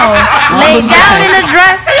 Laid down in a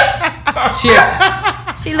dress. She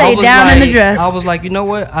I laid was down in the like- dress. I was like, you know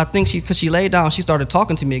what? I think because she laid down, she started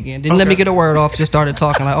talking to me again. Didn't let me get a word off. Just started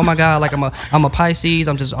talking like, oh my God, like I'm a Pisces.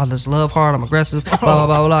 I just love hard. I'm aggressive. Blah blah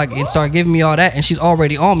blah blah. And started giving me all that, and she's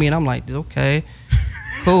already on me, and I'm like, okay,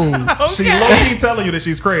 cool. She low-key telling you that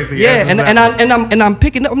she's crazy. Yeah, That's and I'm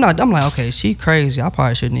picking up. I'm like, okay, she crazy. I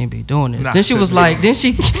probably shouldn't even be doing this. Nah, then she was shouldn't like, then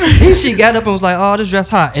she got up and was like, oh, this dress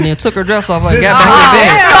hot, and then took her dress off and got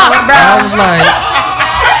back in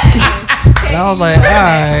bed. And I was like, all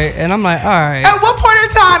right, and I'm like, all right. At what point in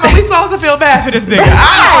time are we supposed to feel bad for this nigga?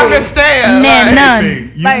 I don't understand. Man, Like, none.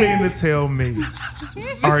 KP, you mean to tell me?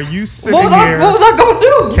 Are you sitting What here? was I gonna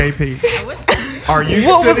do? KP, are you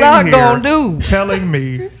What was sitting I here gonna do? telling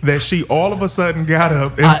me that she all of a sudden got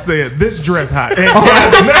up and said, "This dress hot"? And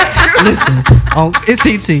Listen, it's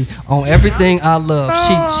ET on everything I love.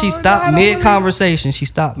 She stopped mid conversation. She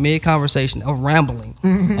stopped mid conversation of rambling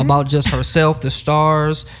about just herself, the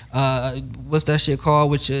stars, what's that shit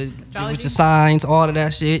called with your signs, all of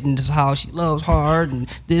that shit, and just how she loves hard and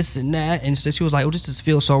this and that. And so she was like, "Oh, this just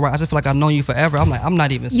feels so right." I just feel like I've known you forever. I'm like, I'm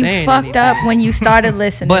not even You saying. fucked anything. up when you started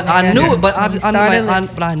listening. But I nigga. knew it. But When you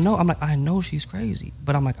started I know she's crazy.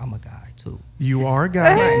 But I'm like, I'm a guy too. you are a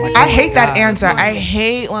guy. I hate that answer. I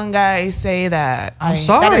hate when guys say that. I'm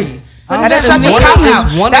sorry. That is It's such a one- cop it's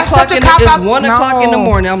out. 1 That's o'clock such a in cop the- out. It's 1 o'clock in the No.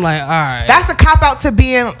 morning. I'm like, all right. That's a cop out to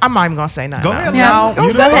being. I'm not even gonna say nothing. Go ahead, No, Lou.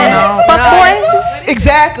 You no, just said no. Fuck boy.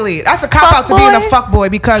 Exactly. That's a cop out to being a fuck boy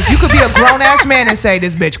because you could be a grown ass man and say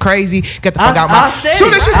this bitch crazy. Get the fuck out I my. said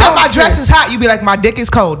Soon as it. she I said my said dress it. is hot, you be like my dick is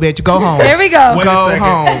cold, bitch. Go home. There we go. Wait Go a second.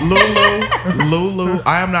 home. Lulu,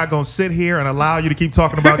 I am not going to sit here and allow you to keep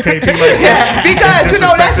talking about KP like Because, you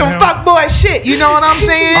know, that's some fuckboy shit. You know what I'm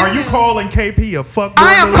saying? Are you calling KP a fuckboy?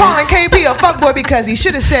 I am calling KP a fuckboy because he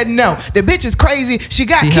should have said no. The bitch is crazy. She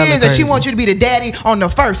got kids and she wants you to be the daddy on the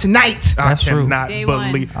first night. I cannot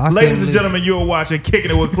believe. Ladies and gentlemen, you are watching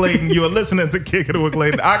Kicking It with Clayton. You are listening to Kicking It with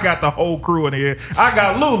Clayton. I got the whole crew in here. I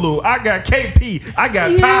got Lulu. I got KP. I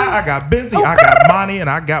got Ty. I got Benzie. I got Monty. And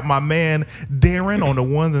I got my man Darren on the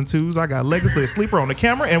ones and twos. I got Legacy Sleeper on the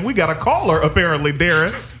camera. And we got a caller, apparently,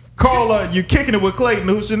 Darren. Caller, you Kicking It with Clayton.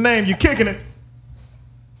 Who's your name? You Kicking It.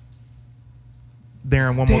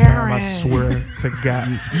 Darren, one more time, I swear to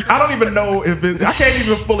God. I don't even know if it, I can't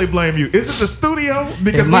even fully blame you. Is it the studio?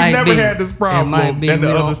 Because we never had this problem in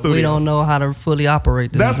the other studio. We don't know how to fully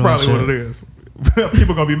operate this. That's probably what it is.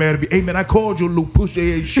 People gonna be mad at me. Hey man, I called your little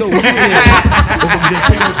pussy ass show.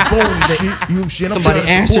 Somebody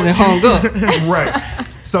answered and hung up. Right.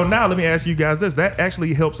 So now let me ask you guys this. That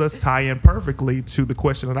actually helps us tie in perfectly to the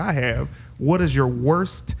question that I have. What is your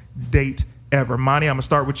worst date ever? Monty, I'm gonna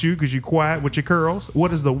start with you because you're quiet with your curls.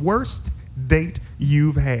 What is the worst date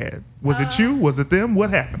you've had? Was it you? Was it them? What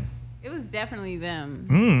happened? It was definitely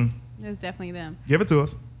them. It was definitely them. Give it to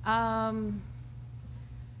us.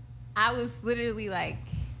 I was literally like,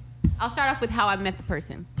 I'll start off with how I met the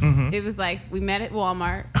person. It was like, we met at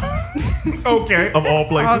Walmart. Okay, of all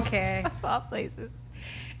places. Okay, of all places.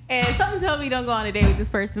 And something told me don't go on a date with this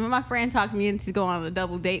person. But my friend talked me into going on a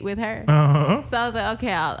double date with her. So I was like,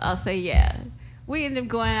 okay, I'll say yeah. We ended up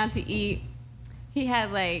going out to eat. He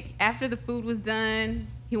had like, after the food was done,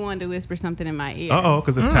 he wanted to whisper something in my ear.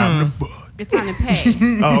 Because it's time to fuck. It's time to pay.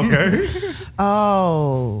 Okay.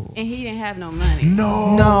 And he didn't have no money.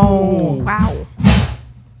 No. Wow.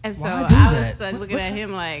 And so I was like looking at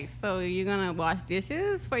him like, so you're gonna wash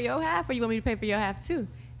dishes for your half, or you want me to pay for your half too?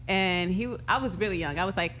 And I was really young. I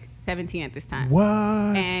was like 17 at this time. What?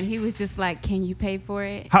 And he was just like, can you pay for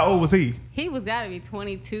it? How old was he? He was gotta be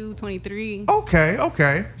 22, 23.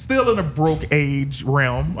 Okay. Still in the broke age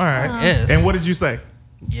realm. All right. Yes. And what did you say?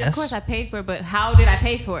 Yes. Of course I paid for it, but how did I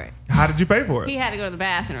pay for it? How did you pay for it? He had to go to the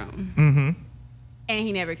bathroom. And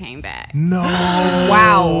he never came back. No.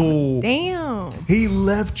 Wow. Damn. He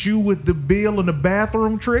left you with the bill in the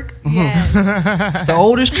bathroom trick? Yes. It's the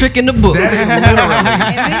oldest trick in the book. That is literally.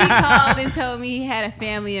 And then he called and told me he had a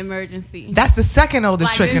family emergency. That's the second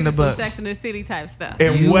oldest Like, trick in the this is some book. Sex in the City type stuff.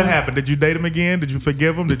 And what happened? Did you date him again? Did you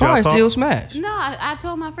forgive him? Did y'all Probably talk? still smash. No, I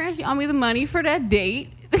told my friend she owed me the money for that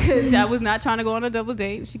date because I was not trying to go on a double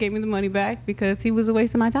date. She gave me the money back because he was a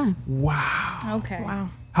waste of my time. Wow. Okay. Wow.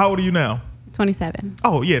 How old are you now? 27.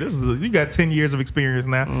 Oh yeah, you got 10 years of experience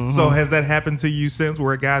now. So has that happened to you since,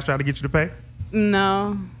 where a guy's trying to get you to pay?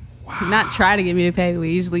 No. Wow. Not try to get me to pay.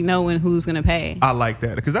 We usually know who's going to pay. I like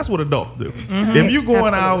that because that's what adults do. If you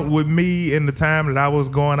going out with me in the time that I was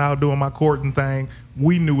going out doing my courting thing,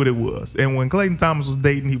 we knew what it was. And when Clayton Thomas was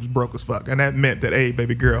dating, he was broke as fuck, and that meant that, hey,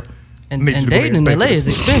 baby girl, and dating in LA is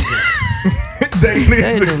expensive. Dating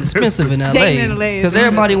is expensive in LA because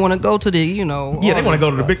everybody want to go to the, yeah, they want to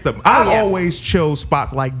go to the big stuff. I always chose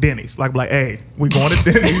spots like Denny's, like hey, we going to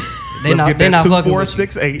Denny's. Let's get that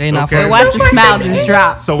 2468. Okay, watch the smile just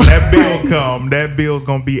drop. So when that bill come, that bill's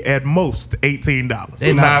gonna be at most $18.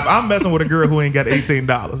 Now, if I'm messing with a girl who ain't got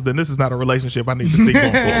 $18, then this is not a relationship I need to see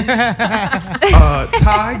going forward.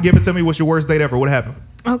 Ty, give it to me. What's your worst date ever? What happened?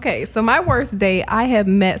 Okay, so my worst date, I had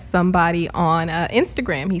met somebody on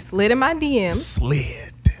Instagram. He slid in my DM.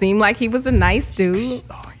 Seemed like he was a nice dude.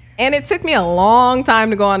 And it took me a long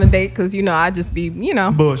time to go on a date because, I just be,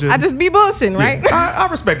 bullshit. I just be bullshitting, right? I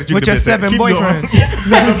respect that you with your 7 boyfriends.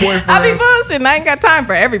 7 boyfriends. I be bullshitting. I ain't got time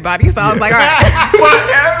for everybody. So I was like, all right.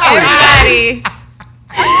 Everybody.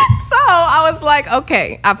 So I was like,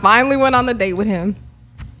 okay. I finally went on the date with him.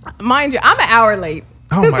 Mind you, I'm an hour late.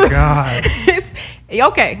 Oh my God.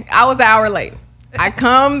 Okay, I was an hour late. I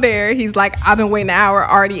come there. He's like, I've been waiting an hour,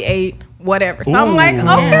 already ate, whatever. So I'm like,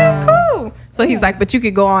 okay, cool. So he's like, but you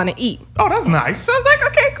could go on and eat. Oh, that's nice. So I was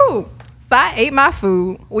like, okay, cool. So I ate my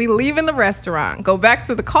food. We leave in the restaurant, go back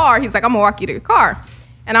to the car. He's like, I'm gonna walk you to your car.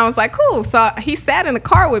 And I was like, cool. So he sat in the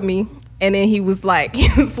car with me. And then he was like, he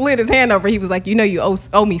slid his hand over. He was like, you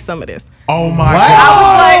owe me some of this. Oh my God.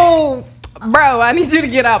 I was like, bro, I need you to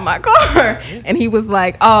get out my car. And he was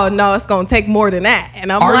like, oh, no, it's going to take more than that.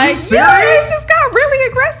 And I'm like, are you serious? Yeah, it just got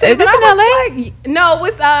really aggressive. Is this in LA? Like, no, it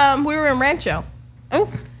was, we were in Rancho. Oh.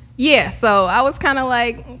 Yeah, so I was kind of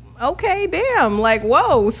like, okay, damn, like,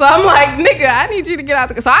 whoa. So I'm like, nigga, I need you to get out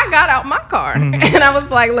the car. So I got out my car. And I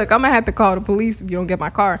was like, look, I'm going to have to call the police if you don't get my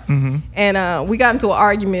car. And we got into an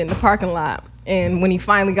argument in the parking lot. And when he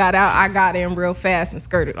finally got out, I got in real fast and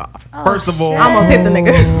skirted off. First of all, I almost hit the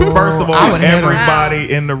nigga. First of all, I would've hit her.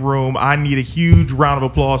 everybody in the room, I need a huge round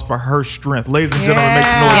of applause for her strength. Ladies and gentlemen, make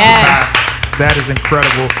some noise Yes. for Ty. That is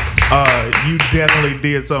incredible. You definitely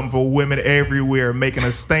did something for women everywhere, making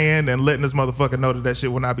a stand and letting this motherfucker know that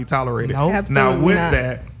shit will not be tolerated. Nope. Now, Absolutely with not.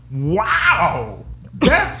 that, wow.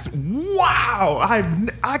 That's wow.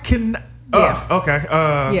 I can. Okay.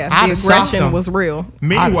 Yeah, I'd the have socked aggression him. was real.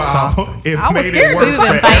 Meanwhile, it I was made scared it to worse do for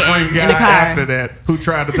them every fights guy in the car. after that who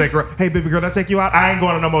tried to take her. Hey, baby girl, did I take you out? I ain't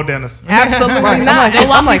going to no more dentists. Absolutely Right. not. Don't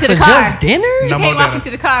walk I'm me like, to the for car. just dinner? No You more can't walk me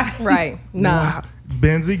dentists. to the car. Right. No. Wow.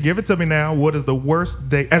 Benzie, give it to me now. What is the worst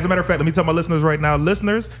date? As a matter of fact, let me tell my listeners right now.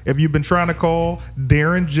 Listeners, if you've been trying to call,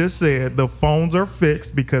 Darren just said the phones are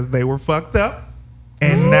fixed because they were fucked up.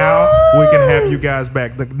 And now we can have you guys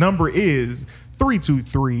back. The number is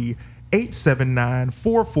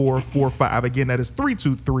 323-879-4445. Again, that is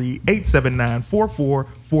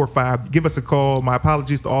 323-879-4445. Give us a call. My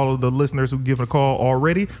apologies to all of the listeners who've given a call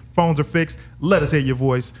already. Phones are fixed. Let us hear your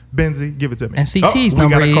voice. Benzie, give it to me. And CT's we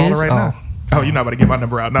number got a caller is- right now. Oh, you're not about to get my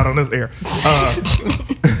number out. Not on this air.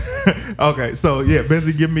 Okay, so yeah,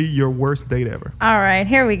 Benzie, give me your worst date ever. All right,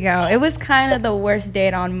 here we go. It was kind of the worst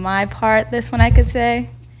date on my part, this one I could say.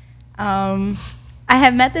 I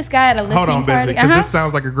had met this guy at a listening Hold on, Benzie, party. because this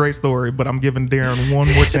sounds like a great story, but I'm giving Darren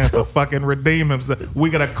one more chance to fucking redeem himself. We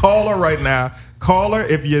got a caller right now. Caller,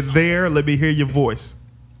 if you're there, let me hear your voice.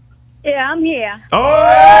 Yeah, I'm here. Oh!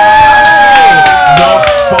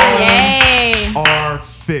 The phones Yay. are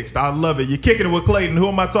fixed. I love it. You're kicking it with Clayton. Who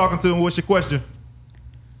am I talking to, and what's your question?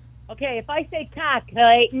 Okay, if I say cock,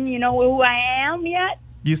 Clayton, you know who I am yet?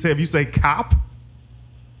 You say, if you say cop?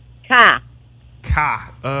 Cock.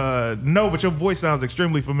 No, but your voice sounds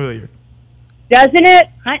extremely familiar. Doesn't it?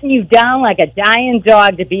 Hunting you down like a dying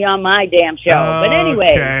dog to be on my damn show. But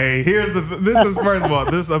anyway. Okay, here's this is first of all,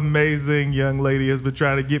 this amazing young lady has been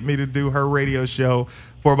trying to get me to do her radio show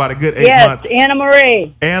for about a good 8 months. Yes, Anna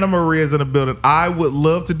Marie. Anna Marie is in the building. I would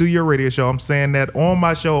love to do your radio show. I'm saying that on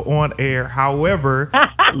my show on air. However,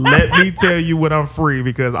 let me tell you when I'm free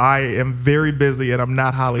because I am very busy and I'm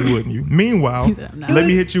not Hollywooding you. Meanwhile, let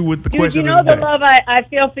me hit you with the Dude, question you know of the the day. love I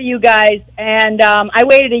feel for you guys. And I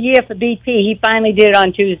waited a year for BT. He finally did it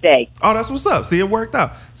on Tuesday. Oh, that's what's up. See, it worked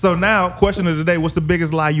out. So now, question of the day, what's the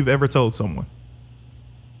biggest lie you've ever told someone?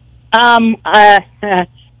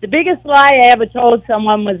 The biggest lie I ever told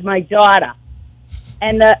someone was my daughter.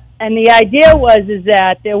 And the idea was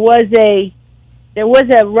that there was a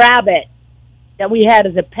rabbit that we had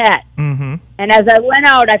as a pet. Mm-hmm. And as I went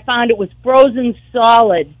out, I found it was frozen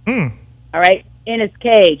solid. All right, in its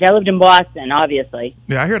cage. I lived in Boston, obviously.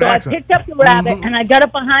 Yeah, I hear the So accent. I picked up the rabbit and I got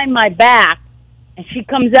it behind my back, and she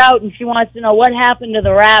comes out and she wants to know what happened to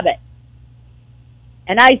the rabbit.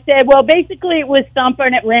 And I said, well, basically it was Thumper,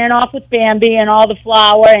 and it ran off with Bambi and all the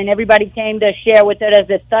flour, and everybody came to share with it as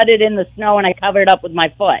it thudded in the snow, and I covered it up with my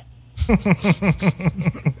foot.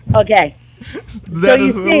 Okay. That you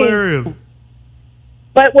is see- hilarious.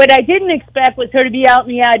 But what I didn't expect was her to be out in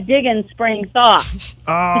the yard digging spring thaw.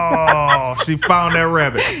 Oh, she found that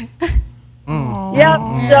rabbit. Yep.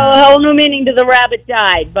 So a whole new meaning to the rabbit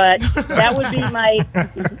died, but that would be my.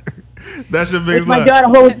 That's your It's biggest my lie. daughter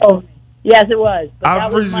who told me. Yes, it was. But I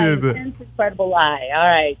that was my appreciate that. intense, incredible lie. All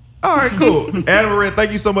right. All right, cool. Anna Maria,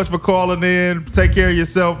 thank you so much for calling in. Take care of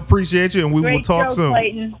yourself. Appreciate you, and we will Great talk show, soon.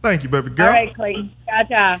 Clayton. Thank you, baby girl. All right, Clayton.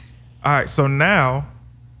 Ta-ta. All right, so now,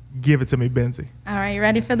 give it to me, Benzie. All right, you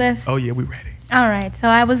ready for this? Oh, yeah, we ready. All right, so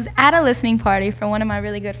I was at a listening party for one of my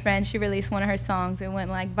really good friends. She released one of her songs. It went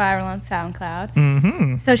like viral on SoundCloud.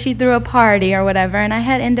 Mm-hmm. So she threw a party or whatever, and I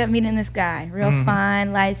had ended up meeting this guy, real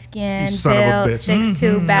fine, light skinned, You son of a built, bitch.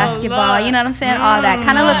 6'2", basketball. Lord. You know what I'm saying? All that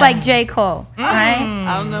kind of looked like J. Cole, right?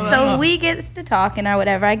 I don't know. So we get to talking or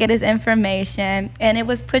whatever. I get his information, and it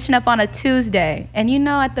was pushing up on a Tuesday. And you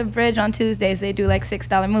know, at the Bridge on Tuesdays they do like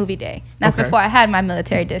 $6 movie day. That's Okay. before I had my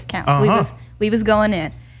military discounts. Uh-huh. We was going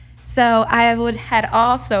in. So I had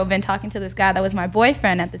also been talking to this guy that was my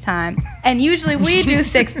boyfriend at the time, and usually we do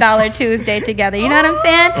 $6 Tuesday together. You know what I'm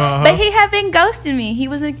saying? Uh-huh. But he had been ghosting me. He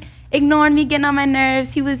was ignoring me, getting on my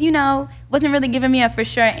nerves. He was, wasn't really giving me a for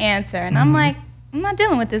sure answer. And I'm like, I'm not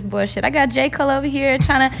dealing with this bullshit. I got J. Cole over here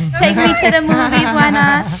trying to take me to the movies. Why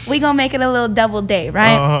not? We gonna make it a little double date,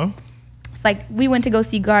 right? Uh-huh. It's like we went to go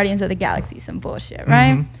see Guardians of the Galaxy, some bullshit,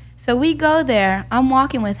 right? So we go there. I'm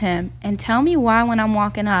walking with him, and tell me why when I'm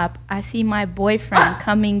walking up, I see my boyfriend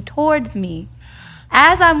coming towards me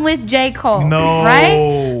as I'm with J. Cole, No.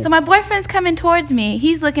 right? So my boyfriend's coming towards me.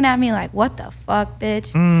 He's looking at me like, what the fuck,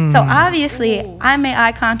 bitch? So obviously, I made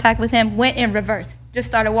eye contact with him, went in reverse. Just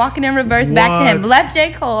started walking in reverse back to him. What? Left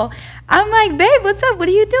J. Cole. I'm like, babe, what's up? What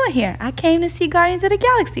are you doing here? I came to see Guardians of the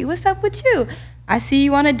Galaxy. What's up with you? I see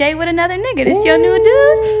you on a date with another nigga. This your new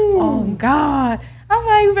dude? Oh, God. I'm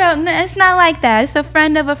like, bro, it's not like that. It's a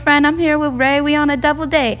friend of a friend. I'm here with Ray. We on a double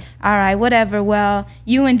date. All right, whatever. Well,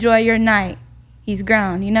 you enjoy your night. He's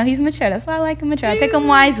grown. You know, he's mature. That's why I like him mature. I pick him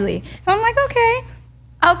wisely. So I'm like, okay,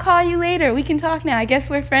 I'll call you later. We can talk now. I guess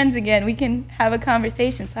we're friends again. We can have a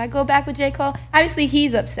conversation. So I go back with J. Cole. Obviously,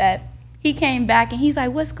 he's upset. He came back, and he's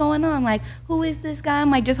like, what's going on? Like, who is this guy? I'm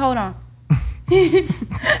like, just hold on.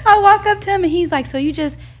 I walk up to him, and he's like, so you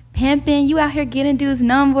just pimping? You out here getting dudes'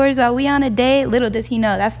 numbers? Are we on a date? Little does he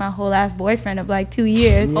know, that's my whole ass boyfriend of like 2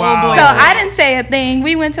 years. Wow. So I didn't say a thing.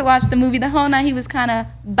 We went to watch the movie. The whole night he was kind of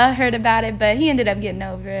butthurt about it, but he ended up getting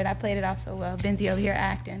over it. I played it off so well. Benzie over here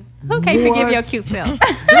acting. Who can't forgive your cute self?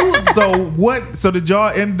 So what? So did y'all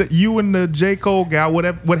end? You and the J. Cole guy? What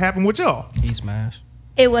happened with y'all? He smashed.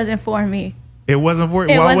 It wasn't for me. It wasn't for.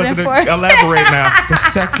 It Why wasn't wasn't for- it? Elaborate now. The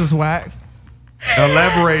sex was whack.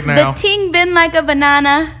 Elaborate now. The ting been like a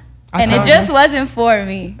banana, I and it told just you. wasn't for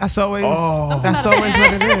me. That's always. Oh. That's always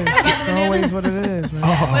what it is. That's always what it is,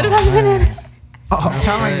 man. What about banana? I'm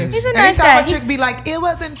telling you. He's a nice Anytime guy. a chick be like, it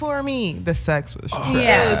wasn't for me, the sex was trash.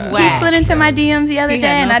 Yeah, It was he whack. slid into my DMs the other He day,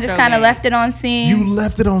 had and no I just stroke kind of game. left it on scene. You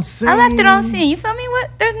left it on scene. I left it on scene. You feel me? What?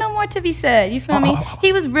 There's no more to be said. You feel me?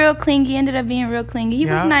 He was real clingy. Ended up being real clingy. He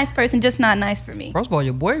was Yeah. a nice person, just not nice for me. First of all,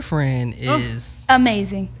 your boyfriend is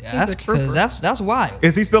Amazing. that's wild.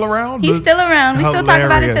 Is he still around? He's still around. We still talk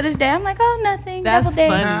about it to Hilarious. this day. I'm like, oh, nothing. That's double date.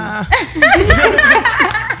 funny.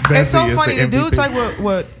 It's so Bessie is funny. The MVP. dudes like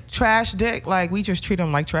with trash dick, like we just treat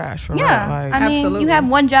them like trash for Yeah, real. Like, I mean, Absolutely. you have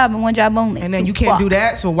one job and one job only. and then you can't do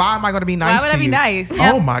that. So why am I going to be nice Why would to I be you? nice?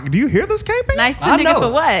 Oh my! Do you hear this, KP? Nice to I nigga know.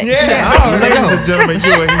 for what? Yeah. Ladies and gentlemen,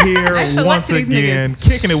 you are here Nice for once what to these again, niggas?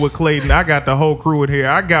 kicking it with Clayton. I got the whole crew in here.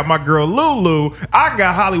 I got my girl Lulu. I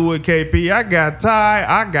got Hollywood KP. I got Ty.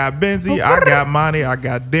 I got Benzie. I got Monty. I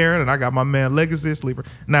got Darren. And I got my man Legacy Sleeper.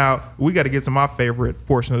 Now, we got to get to my favorite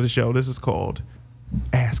portion of the show. This is called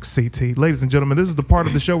Ask CT. Ladies and gentlemen, this is the part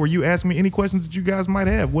of the show where you ask me any questions that you guys might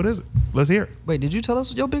have. What is it? Let's hear it. Wait, did you tell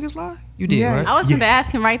us your biggest lie? You did, Yeah. right? I was going to ask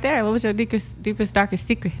him right there. What was your deepest, darkest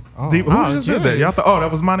secret? Who just did that? Y'all thought, oh, that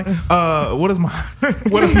was Monty. What is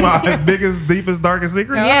my biggest, deepest, darkest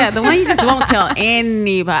secret? Yeah, the one you just won't tell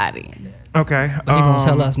anybody. Okay. But he gonna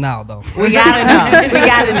tell us now though. We gotta know. We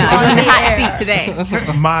gotta know. You're in the hot seat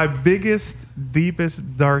today. My biggest,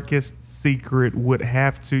 deepest, darkest secret would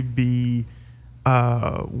have to be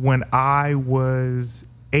when I was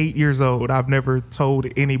 8 years old. I've never told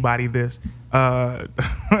anybody this, and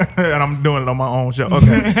I'm doing it on my own show.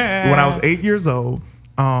 Okay. When I was 8 years old,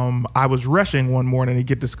 I was rushing one morning to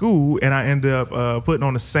get to school, and I ended up putting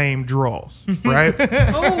on the same drawers, right?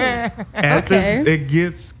 And Okay. it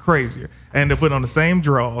gets crazier. I ended up putting on the same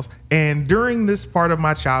drawers, and during this part of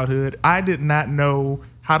my childhood, I did not know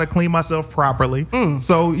how to clean myself properly.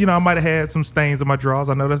 So, I might have had some stains in my drawers.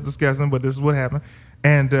 I know that's disgusting, but this is what happened.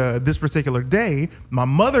 And this particular day, my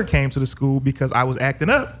mother came to the school because I was acting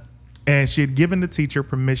up, and she had given the teacher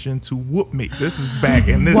permission to whoop me. This is back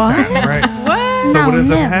in this time, right? What? So what No, ends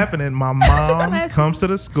up never. happening, my mom comes to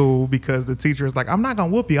the school because the teacher is like, I'm not going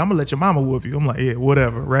to whoop you. I'm going to let your mama whoop you. I'm like, yeah,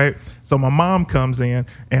 whatever, right? So my mom comes in,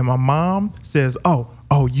 and my mom says, oh,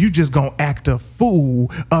 you just going to act a fool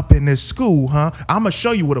up in this school, huh? I'm going to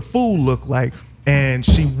show you what a fool look like. And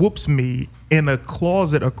she whoops me in a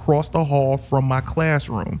closet across the hall from my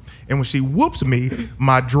classroom. And when she whoops me,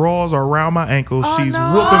 my drawers are around my ankles. She's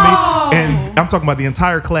whooping me. And I'm talking about the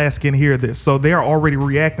entire class can hear this. So they're already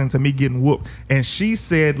reacting to me getting whooped. And she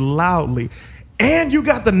said loudly, and you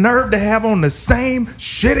got the nerve to have on the same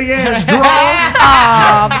shitty ass drawers?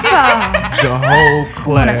 The whole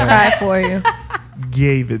Cry class for you.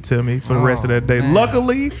 gave it to me for the rest of that day.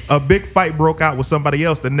 Luckily, a big fight broke out with somebody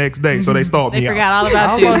else the next day, so they stalled They me forgot out. all about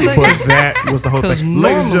I you. was But that was the whole 'Cause thing.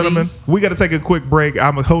 Ladies and normally- gentlemen, we got to take a quick break.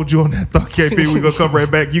 I'm going to hold you on that thought, KP. We're going to come right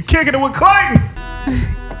back. You kicking it with Clayton.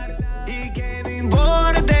 Y que no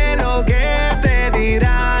importe lo que te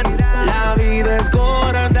dirán, la vida es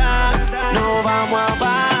corta, no vamos a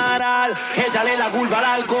parar, échale la culpa al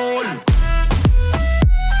alcohol.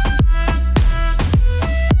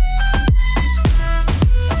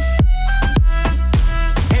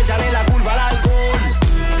 Échale la culpa al alcohol.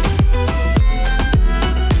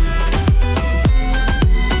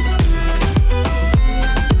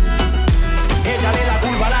 Échale la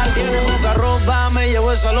culpa al alcohol. Tiene poca ropa, me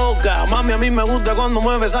llevo ese esa loca. Mami, a mí me gusta cuando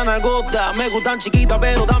mueve esa nalgota. Me gustan chiquitas,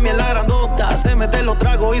 pero también la grandota. Se mete los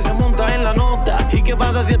tragos y se monta en la nota. ¿Y qué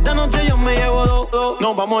pasa si esta noche yo me llevo dos?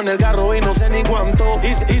 Nos vamos en el carro y no sé ni cuánto.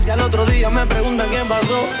 Y si al otro día me preguntan qué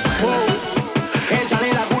pasó,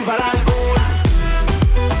 échale la culpa al alcohol.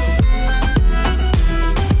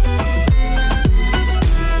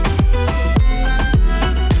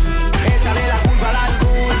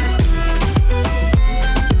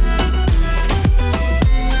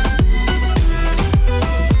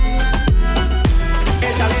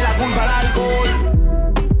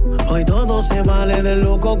 Hoy todo se vale del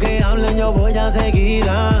loco que hablen, yo voy a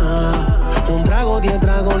seguirla. Un trago, 10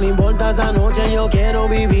 tragos, no importa esta noche, yo quiero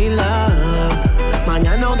vivirla.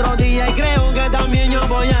 Mañana otro día y creo que también yo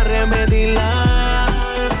voy a repetirla.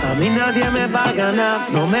 A mí nadie me paga nada,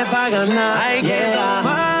 no me paga nada. Hay que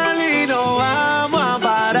tomar y no vamos a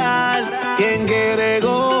parar. Quien quiere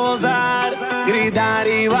gozar, gritar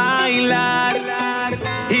y bailar.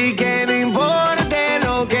 Y que no importe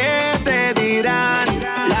lo que te dirán.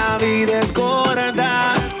 La vida es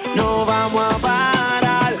corta, no vamos a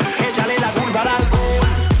parar. Échale la culpa al alcohol.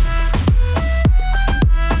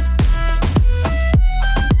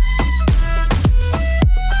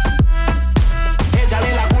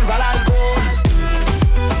 Échale la culpa al alcohol.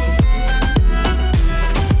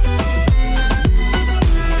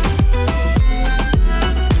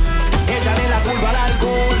 Échale la culpa al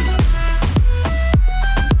alcohol.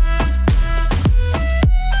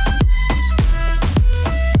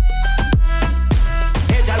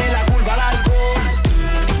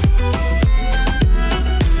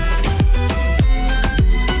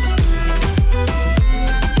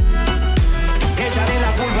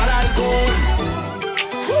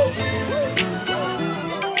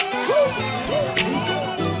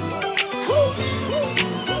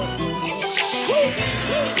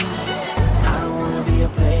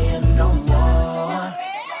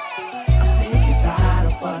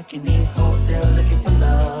 These hoes still looking for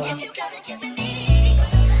love. If you gotta give me,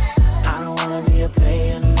 I don't wanna be a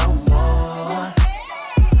player no more.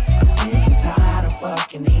 I'm sick and tired of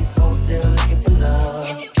fucking these hoes still looking for love.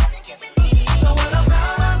 If you gotta give me, so what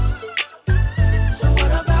about us? So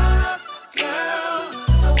what about us, girl?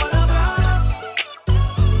 So what about us?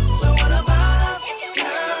 So what about us,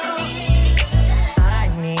 girl? I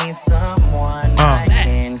need someone I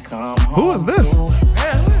can come home. Who is this?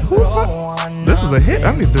 This is a hit.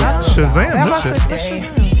 I need to Shazam this shit.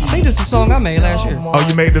 I think this is a song I made last year. Oh,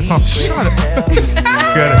 you made this song? Shut up.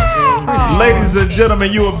 Got it. Ladies and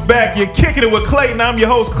gentlemen, you are back. You're kicking it with Clayton. I'm your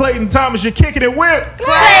host, Clayton Thomas. You're kicking it with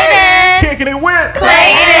Clayton. Kicking it with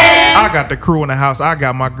Clayton. I got the crew in the house. I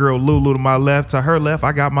got my girl Lulu to my left. To her left,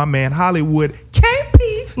 I got my man Hollywood KP.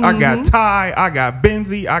 I got Ty, I got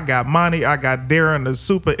Benzie, I got Monty, I got Darren, the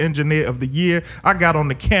super engineer of the year. I got on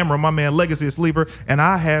the camera my man Legacy of Sleeper, and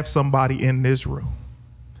I have somebody in this room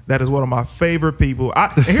that is one of my favorite people.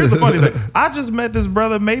 And here's the funny thing. I just met this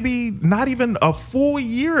brother maybe not even a full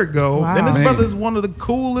year ago. Wow. And this brother is one of the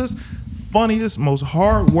coolest, funniest, most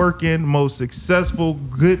hardworking, most successful,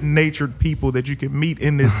 good-natured people that you can meet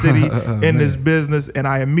in this city, in this business. And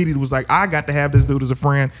I immediately was like, I got to have this dude as a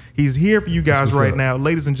friend. He's here for you guys right now.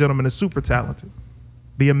 Ladies and gentlemen, the super talented,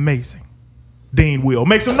 the amazing Dean Will.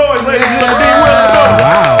 Make some noise, ladies and gentlemen. Dean Will.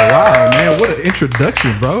 Wow, man. What an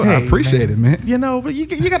introduction, bro. I appreciate it, man. You know, but you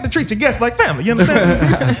got to treat your guests like family. You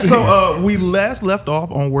understand? So we last left off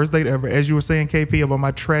on Worst Date Ever. As you were saying, KP, about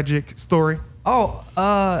my tragic story. Oh,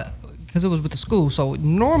 because it was with the school. So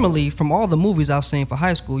normally, from all the movies I've seen for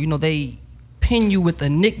high school, you know, they pin you with a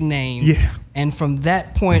nickname. Yeah. And from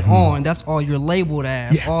that point on, that's all you're labeled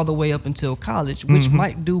as, all the way up until college, which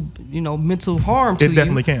might do, you know, mental harm to you. It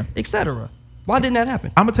definitely can. Etc. Why didn't that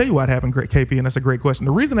happen? I'm gonna tell you why it happened, KP, and that's a great question.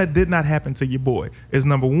 The reason that did not happen to your boy is,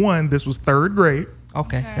 number one, this was third grade.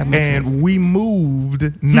 Okay, that makes sense. And we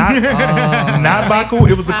moved not by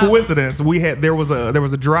it was a coincidence. There was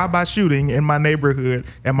a drive-by shooting in my neighborhood,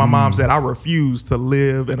 and my mom said I refuse to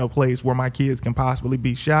live in a place where my kids can possibly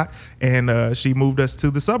be shot, and she moved us to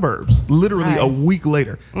the suburbs literally a week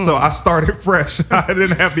later. So I started fresh. I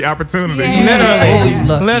didn't have the opportunity.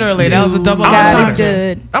 Literally, that was a double. God is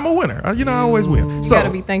good. I'm a winner. You know, I always win. You So gotta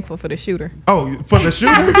be thankful for the shooter. oh, for the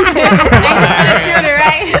shooter. The shooter,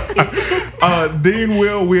 right? Dean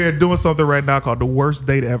Will, we're doing something right now called the worst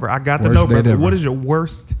date ever. I got to Worst know, date brother, ever. what is your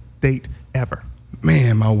worst date ever?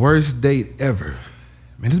 Man, my worst date ever.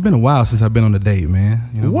 Man, it's been a while since I've been on a date, man.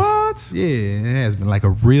 You know? What? Yeah, it has been like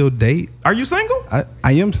a real date. Are you single?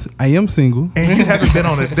 I am single. And you haven't been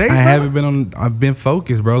on a date? I bro? haven't been on. I've been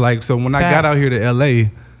focused, bro. Like, so when I got out here to LA,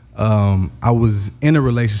 I was in a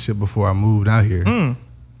relationship before I moved out here.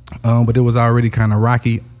 But it was already kind of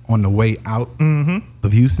rocky on the way out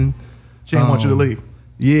of Houston. She didn't want you to leave.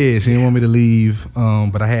 Yeah, she didn't want me to leave,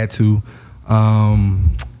 but I had to.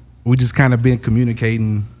 We just kind of been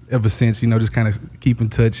communicating ever since, you know, just kind of keep in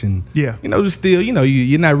touch and, yeah, you know, just still, you know,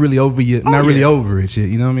 you're not really over really over it yet,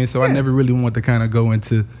 you know what I mean? So I never really want to kind of go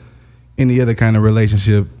into any other kind of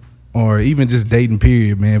relationship or even just dating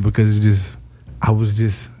period, man, because it's just, I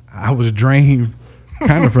was drained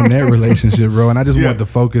kind of from that relationship, bro, and I just wanted to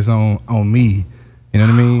focus on me, you know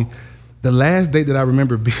what I mean? The last date that I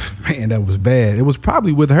remember being, man, that was bad. It was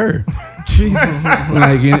probably with her. Jesus.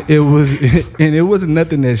 Like it wasn't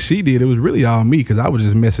nothing that she did. It was really all me because I was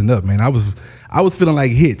just messing up, man. I was feeling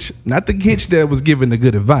like Hitch. Not the Hitch that was giving the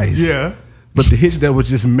good advice. Yeah. But the Hitch that was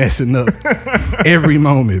just messing up every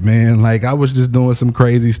moment, man. Like I was just doing some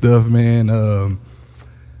crazy stuff, man.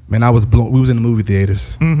 Man, we was in the movie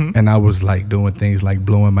theaters, and I was like doing things like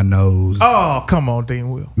blowing my nose. Oh, come on,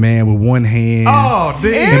 Dean Will. Man, with one hand. Oh,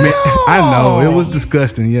 Dean. Man, I know, it was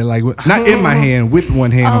disgusting. Yeah, like not in my hand, with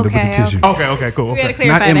one hand with the tissue. Okay, cool. Okay.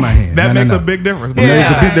 Not in my hand. That makes a big difference.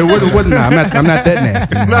 There wasn't. I'm not that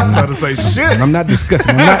nasty. I was about to say shit. I'm not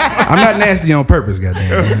disgusting. I'm not nasty on purpose,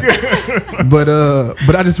 goddamn. But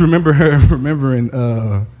I just remembering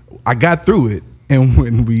I got through it. And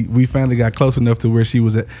when we finally got close enough to where she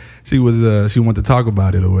wanted to talk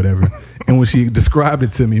about it or whatever. And when she described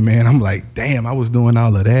it to me, man, I'm like, damn, I was doing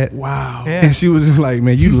all of that. Wow. Yeah. And she was just like,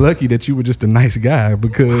 man, you lucky that you were just a nice guy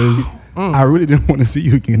because I really didn't want to see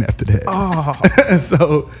you again after that. Oh.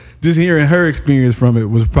 So just hearing her experience from it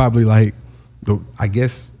was probably like, I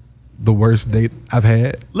guess, the worst date I've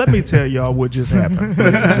had. Let me tell y'all what just happened.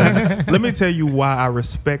 Let me tell you why I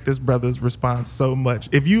respect this brother's response so much.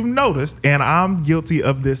 If you've noticed, and I'm guilty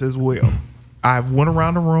of this as well, I went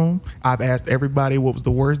around the room. I've asked everybody what was the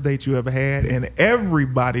worst date you ever had, and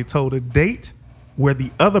everybody told a date where the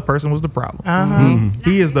other person was the problem.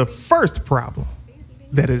 He is the first problem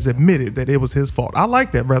that is admitted that it was his fault. I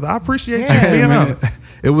like that, brother. I appreciate you being honest.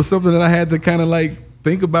 It was something that I had to kind of like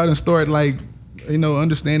think about and start like, you know,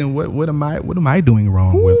 understanding what am I doing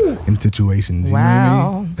wrong with in situations. You know what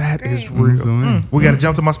I mean? That is real. We got to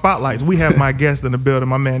jump to my spotlights. We have my guest in the building.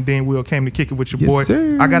 My man Dean Will came to kick it with your boy.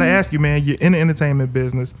 Sir. I got to ask you, man, you're in the entertainment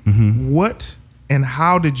business. What and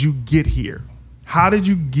how did you get here? How did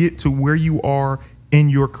you get to where you are in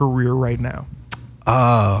your career right now?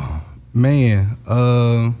 Man,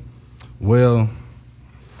 well,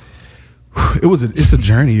 it's a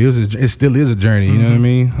journey. It still is a journey. You know what I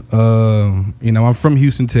mean? You know, I'm from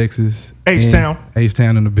Houston, Texas. H-Town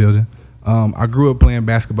in the building. I grew up playing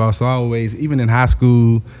basketball, so I always, even in high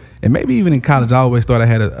school and maybe even in college, I always thought I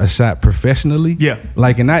had a shot professionally. Yeah,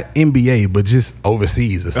 like and not NBA, but just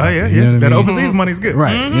overseas or something. Oh yeah, you know what that I mean? Overseas money's good,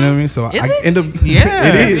 right? You know what I mean? So Is I it? end up, Yeah.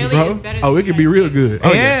 it is, Really bro. It could be real good.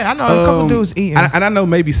 I know a couple dudes eating. And I know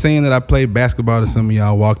maybe saying that I played basketball to some of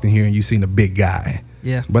y'all walked in here and you seen a big guy.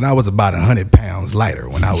 Yeah. But I was about 100 pounds lighter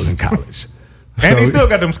when I was in college. And he still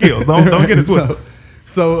got them skills. Don't get it twisted.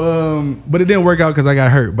 But it didn't work out because I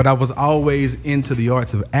got hurt. But I was always into the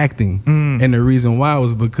arts of acting. And the reason why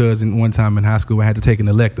was because in one time in high school, I had to take an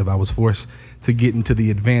elective. I was forced to get into the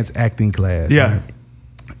advanced acting class. Yeah. Right?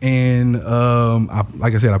 And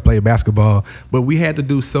like I said, I played basketball. But we had to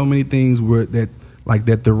do so many things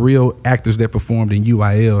that the real actors that performed in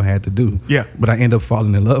UIL had to do. Yeah. But I ended up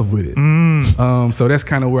falling in love with it. So that's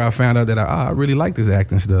kind of where I found out that I really like this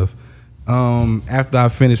acting stuff. After I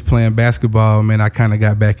finished playing basketball, man, I kind of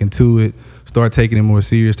got back into it, started taking it more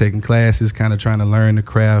serious, taking classes, kind of trying to learn the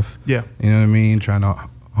craft. Yeah. You know what I mean? Trying to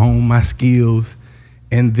hone my skills.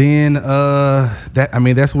 And then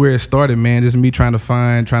that's where it started, man. Just me trying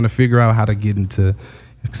to figure out how to get into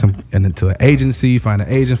an agency, find an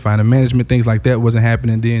agent, find a management, things like that wasn't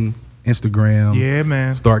happening. Then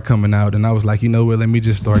Instagram start coming out, and I was like, you know what, let me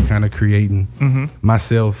just start kind of creating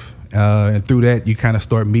myself, and through that you kind of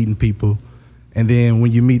start meeting people. And then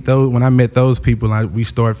when I met those people, we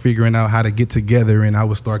start figuring out how to get together, and I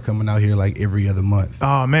would start coming out here like every other month.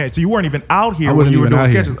 Oh man, so you weren't even out here when you were doing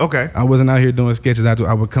sketches? Okay. I wasn't out here doing sketches.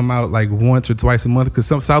 I would come out like once or twice a month because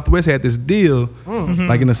Southwest had this deal,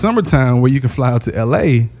 like in the summertime, where you can fly out to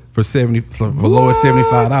LA for low as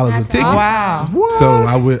 $75 a ticket. Wow. What?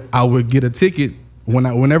 So I would get a ticket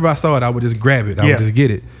whenever I saw it, I would just grab it. I would just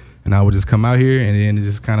get it, and I would just come out here and then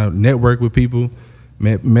just kind of network with people.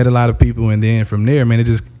 Met a lot of people, and then from there, man,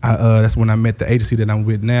 that's when I met the agency that I'm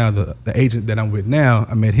with now, the agent that I'm with now.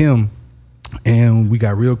 I met him, and we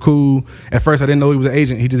got real cool. At first, I didn't know he was an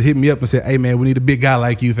agent. He just hit me up and said, "Hey, man, we need a big guy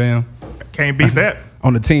like you, fam." Can't beat that.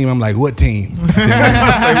 On the team, I'm like, "What team?" I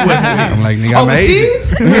say, "What team?" I'm like, "Nigga, I'm an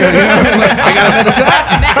Overseas? agent." I got another shot.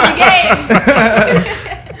 Back in the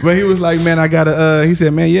game. But he was like, man, I got a. He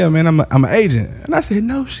said, man, yeah, man, I'm an agent, and I said,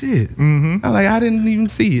 no shit. I'm like, I didn't even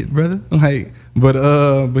see it, brother. Like, but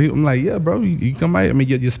I'm like, yeah, bro, you come out. I mean,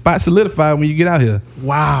 your spot solidified when you get out here.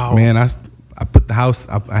 Wow, man, I put the house.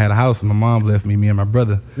 I had a house, and my mom left me and my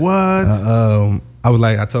brother. What? I was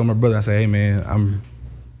like, I told my brother, I said, hey, man,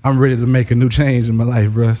 I'm ready to make a new change in my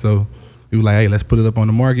life, bro. So he was like, hey, let's put it up on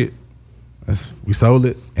the market. We sold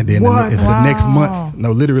it, and then the next month,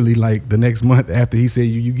 no, literally like the next month after he said,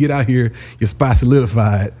 you get out here, your spot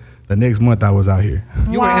solidified. The next month I was out here.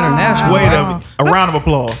 You were international. Wait a round of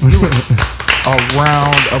applause. A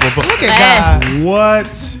round of applause. Look at God.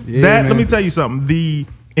 What? Yeah, Let man. me tell you something. The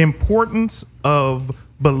importance of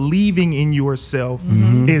believing in yourself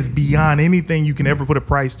is beyond anything you can ever put a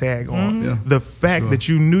price tag on. Yeah. The fact that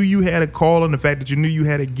you knew you had a call and the fact that you knew you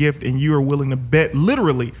had a gift and you are willing to bet,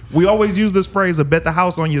 literally, we always use this phrase of bet the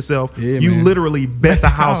house on yourself. Yeah, you man. literally bet the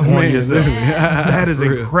house on man, yourself. literally. That is For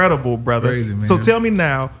real. incredible, brother. Crazy, man. So tell me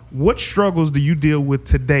now, what struggles do you deal with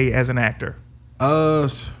today as an actor? Well,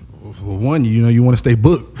 one, you want to stay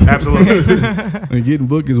booked. Absolutely. And getting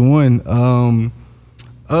booked is one.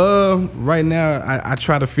 Right now, I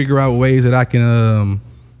try to figure out ways that I can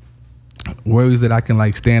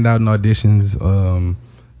like stand out in auditions.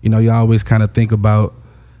 You always kind of think about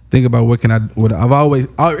what I've always,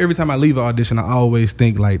 every time I leave an audition, I always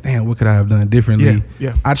think like, damn, what could I have done differently?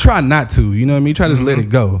 Yeah. I try not to, you know what I mean? Try to just let it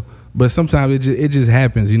go. But sometimes it just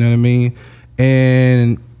happens, you know what I mean?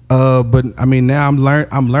 And but I mean, now I'm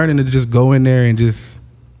learning to just go in there and just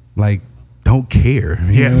like don't care.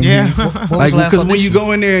 You know what I mean? What was Like, the last because when you audition?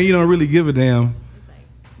 go in there and you don't really give a damn,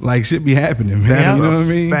 like shit be happening, man. That is you know a what I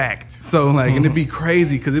mean? fact. So like, and it'd be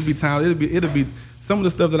crazy because it'll be some of the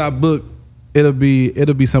stuff that I book. It'll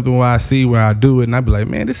be something where I see where I do it and I be like,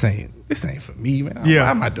 man, this ain't for me, man. Yeah.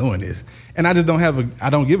 Why am I doing this? And I just I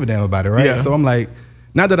don't give a damn about it, right? Yeah. So I'm like,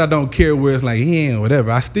 not that I don't care where it's like, yeah,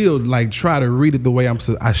 whatever. I still like try to read it the way I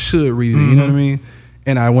should read it. You know what I mean?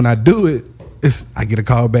 And when I do it, I get a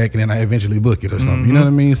call back and then I eventually book it or something. You know what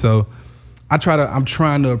I mean? So I'm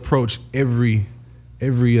trying to approach every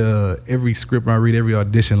script I read, every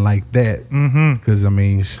audition like that. Because I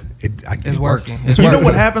mean, it works. You know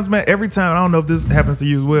what happens, man? Every time, I don't know if this happens to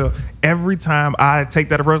you as well. Every time I take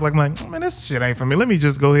that approach, like, I'm like, man, this shit ain't for me. Let me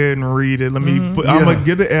just go ahead and read it. I'm gonna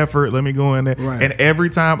get the effort. Let me go in there. Right. And every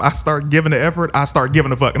time I start giving the effort, I start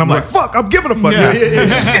giving a fuck. And I'm like, Right. fuck, I'm giving a fuck. Yeah.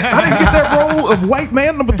 Shit, I didn't get that role of white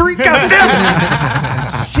man number 3. God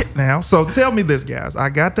damn it. Shit now. So tell me this, guys. I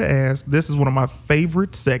got to ask, this is one of my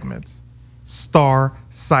favorite segments. Star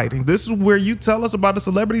sightings. This is where you tell us about the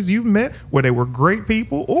celebrities you've met, where they were great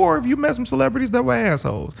people, or if you met some celebrities that were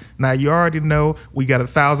assholes. Now, you already know we got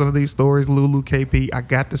 1,000 of these stories. Lulu, KP, I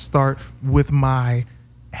got to start with my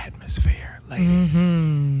atmosphere. Ladies,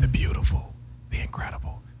 the beautiful, the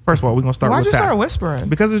incredible. First of all, we're going to start Why'd with you Ty. start whispering?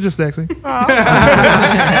 Because it's just sexy.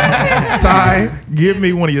 Ty, give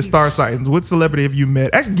me one of your star sightings. What celebrity have you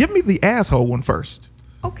met? Actually, give me the asshole one first.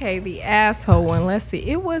 Okay, the asshole one. Let's see.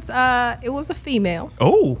 It was a female.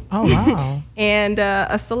 Oh wow. And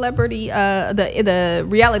a celebrity, the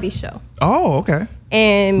reality show. Oh, okay.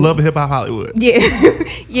 And Love and Hip Hop Hollywood. Yeah,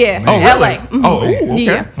 yeah. Oh, really? LA. Oh, ooh, okay.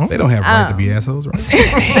 Yeah. They don't have right to be assholes, right?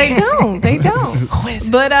 They don't.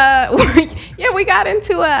 But yeah, we got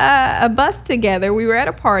into a bus together. We were at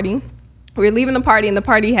a party. We were leaving the party, and the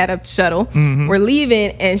party had a shuttle. We're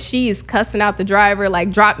leaving, and she's cussing out the driver, like,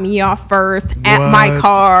 drop me off first at my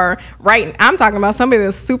car. Right, I'm talking about somebody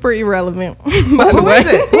that's super irrelevant. By the way,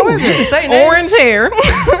 Who is it? Say name. orange hair,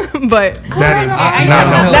 but That is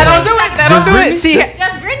that don't do it. That don't do it. She Just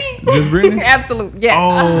Brittany. Just Brittany? absolute yes,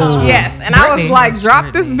 Oh. yes. And I was Brittany. like,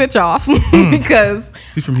 drop this bitch off because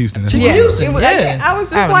She's from Houston. That's yeah, why. Houston, it was, yeah. I was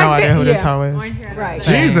just I have like, no idea who that. this hoe is. Right.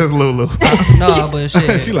 Jesus, Lulu. No, but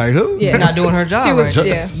shit. She like who? Yeah. not doing her job She was- right.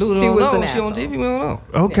 yeah. Lulu She don't was know. an She on asshole. TV. We don't know.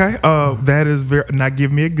 Okay, that is very. Now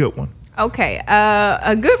give me a good one. Okay,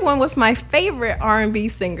 a good one was my favorite R&B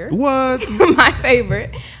singer. What? My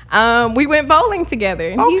favorite. We went bowling together,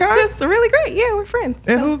 and he's Okay. just really great. Yeah, we're friends.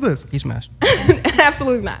 And who's this? He smashed.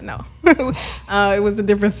 Absolutely not. No, it was a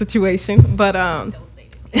different situation. But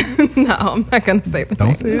no, I'm not gonna say that.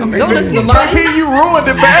 Don't say it. Don't listen to Monty. P, you ruined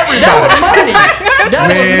it for everybody. Monty. That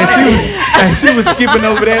Man, was Monty. she was skipping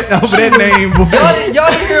over that name. Y'all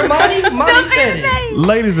didn't hear Monty? Monty said it.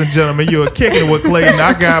 Ladies and gentlemen, you are kicking it with Clayton.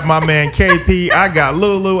 I got my man KP. I got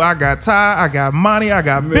Lulu. I got Ty. I got Monty. I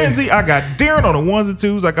got Benzie. I got Darren on the ones and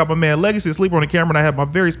twos. I got my man Legacy asleep on the camera. And I have my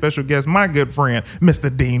very special guest, my good friend,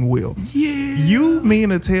 Mr. Dean Will. Yeah. You mean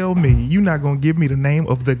to tell me you not going to give me the name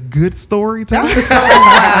of the good storyteller?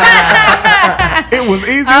 It was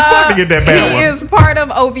easy as fuck to get that bad He one. is part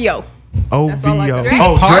of OVO. OVO. Drake.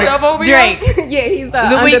 Oh, Part Drake's. of OVO? Drake. Yeah, he's The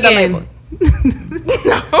under the Weeknd. label.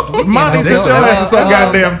 Monty, since your ass is so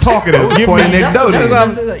goddamn talkative, give Party me next door.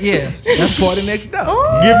 then. Yeah. That's party next door.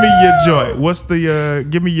 Give me your joint. What's the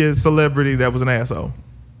give me your celebrity that was an asshole?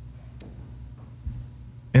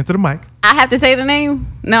 Into the mic. I have to say the name?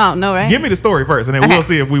 No, right? Give me the story first, and then Okay. we'll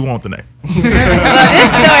see if we want the name. Well, this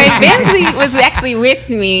story, Benzie was actually with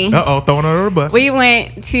me. Throwing her under the bus. We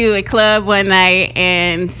went to a club one night,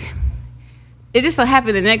 and it just so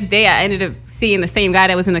happened the next day I ended up seeing the same guy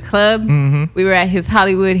that was in the club. Mm-hmm. We were at his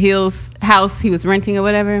Hollywood Hills house he was renting or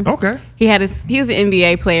whatever. Okay. He was an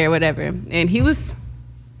NBA player or whatever, and he was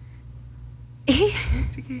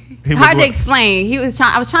hard to explain.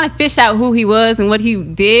 I was trying to fish out who he was and what he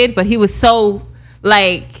did, but he was so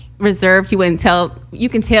like reserved. He wouldn't tell. You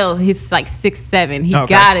can tell he's like 6'7". He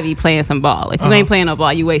gotta be playing some ball. If you ain't playing no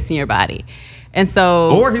ball, you wasting your body. And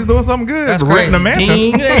so, or he's doing something good. That's renting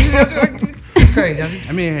crazy. a mansion. It's crazy.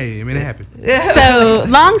 I mean, it happens. So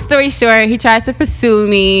long story short, he tries to pursue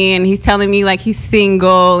me, and he's telling me like he's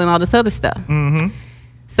single and all this other stuff. Mm-hmm.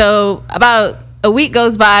 So about a week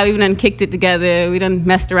goes by, we done kicked it together, we done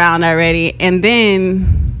messed around already, and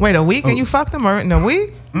then Wait, a week and you fucked him, or in a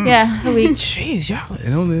week? yeah, a week. Jeez, y'all. It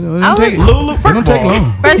don't I take was- Lulu, first of take all,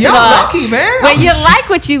 long. First Y'all of all, lucky, man. when you like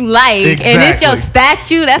what you like, and it's your Exactly.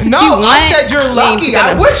 statue, that's what No, you want. I said you're means lucky. you I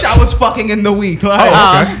gotta- wish I was fucking in the week. Like,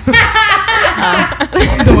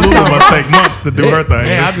 Lulu must take months to do her thing.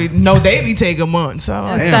 yeah, they be taking months. So,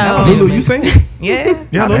 like, So- Lulu, you single? yeah.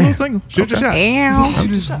 Yeah, Lulu's single. Shoot your shot.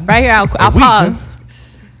 Damn. Right here, I'll week, pause.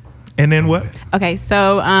 And then what? Okay,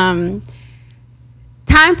 so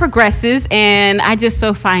time progresses, and I just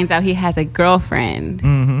so finds out he has a girlfriend,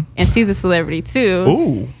 and she's a celebrity too.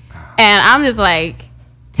 Ooh. And I'm just like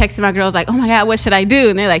texting my girls like, "Oh my god, what should I do?"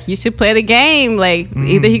 And they're like, "You should play the game. Like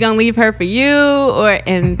either he gonna leave her for you, or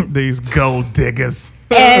and These gold diggers.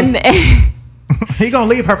 and." He gonna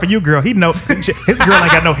leave her for you, girl. He know his girl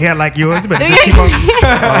ain't got no hair like yours. You better just keep on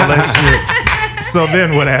all that shit. So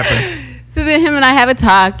then what happened? So then him and I have a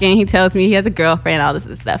talk, and he tells me he has a girlfriend, all this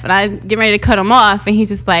and stuff. And I get ready to cut him off, and he's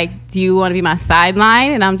just like, "Do you want to be my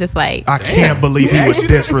sideline?" And I'm just like, I can't believe he would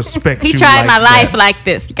disrespect he you. tried like my that. life like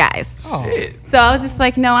this, guys. So I was just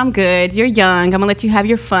like, "No, I'm good. You're young. I'm gonna let you have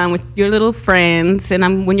your fun with your little friends,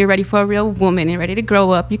 and when you're ready for a real woman and ready to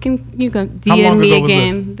grow up, you can How DM long me ago was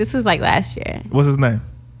again." This was like last year. What's his name?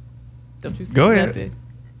 Don't you say Go ahead.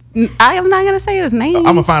 nothing. I am not gonna say his name. I'm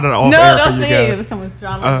gonna find it off No, air don't for you say it. guys. There's so much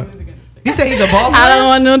drama. in the music industry. You said he's a ball I player? don't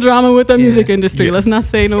want no drama with the music industry. Let's not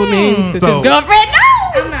say no names. It's So- his girlfriend.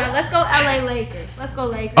 No. I'm not. Let's go LA Lakers. Let's go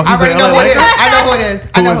Lakers. Oh, I he's already in know LA who it is. Lakers? I know who it is.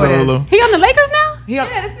 I Who know is who it, it is. Lulu? He on the Lakers now?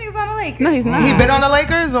 Yeah, this nigga's on the Lakers. No, he's not. He been on the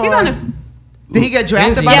Lakers, or He's on the. did he get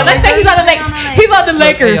drafted Benzie. by Yeah, the let's say he's Lakers? on the Lakers. He's on the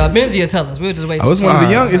Lakers. Benzie is hellas. We'll just wait. Oh, it's one of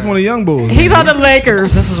the young. It's one of the young bulls. He's on the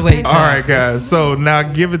Lakers. This is wait. All right, guys. So now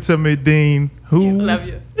give it to me, Dean. Who Love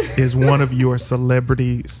you. is one of your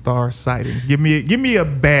celebrity star sightings? Give me a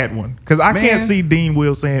bad one, because I Man. can't see Dean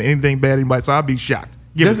Will saying anything bad to anybody, so I'll be shocked.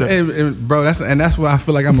 Give it to me. Bro, that's why I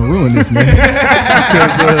feel like I'm gonna ruin this, man.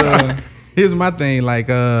 Because here's my thing, like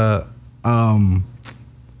I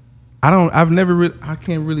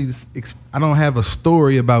don't have a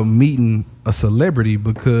story about meeting a celebrity,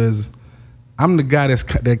 because I'm the guy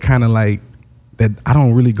that kind of like that. I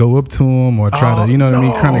don't really go up to him or try to, you know what I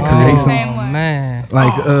mean, kind of create some. Same way. Man.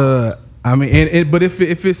 Like I mean, but if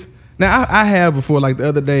it's now, I have before, like the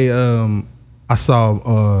other day, I saw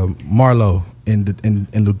Marlo in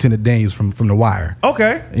Lieutenant Daniels from The Wire.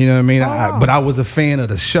 Okay. You know what I mean? But I was a fan of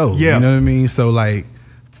the show. Yeah. You know what I mean? So like,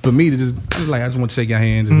 for me to just I just want to shake your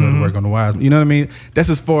hand, just let it work on The Wire. You know what I mean? That's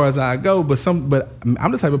as far as I go. But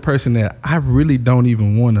I'm the type of person that I really don't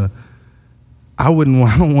even want to. I don't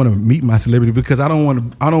want to meet my celebrity, because I don't want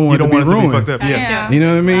to. I don't want You it don't to want be it to ruined. be fucked up. Yeah. You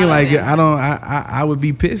know what I mean? Like I would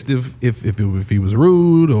be pissed if he was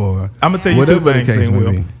rude, or I'm gonna tell you whatever two the things, case Dean may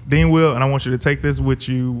Will. be. Dean Will, and I want you to take this with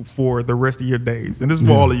you for the rest of your days. And this is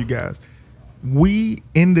for all of you guys. We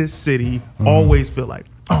in this city always feel like,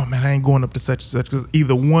 oh man, I ain't going up to such and such, because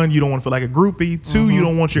either one, you don't want to feel like a groupie. Two, you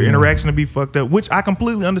don't want your interaction to be fucked up, which I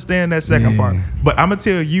completely understand that second part. But I'm gonna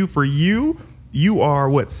tell you, for you are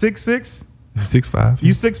what, 6'6"? 6'5".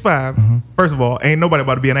 You 6'5". First of all, ain't nobody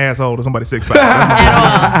about to be an asshole to somebody 6'5".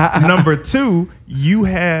 That's number two, you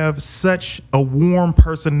have such a warm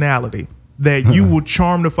personality that you will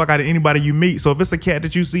charm the fuck out of anybody you meet. So if it's a cat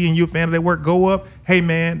that you see and you're a fan of their work, go up. Hey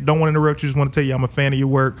man, don't want to interrupt you. Just want to tell you I'm a fan of your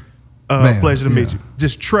work. Pleasure to meet you.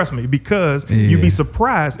 Just trust me, because you'd be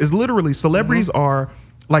surprised. It's literally celebrities are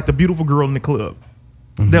like the beautiful girl in the club.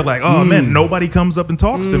 They're like, oh man, nobody comes up and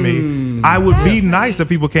talks to me. I would be nice if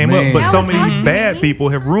people came up, but so many bad people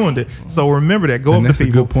have ruined it. So remember that. Go up to That's a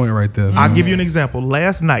people. good point right there. I'll give you an example.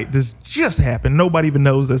 Last night, this just happened. Nobody even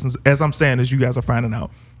knows this. As I'm saying this, you guys are finding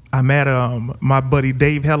out. I'm at my buddy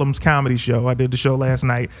Dave Hellam's comedy show. I did the show last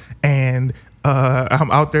night, and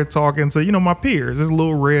I'm out there talking to my peers. There's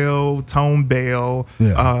Lil Rel, Tone Bell,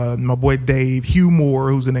 my boy Dave, Hugh Moore,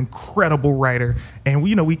 who's an incredible writer, and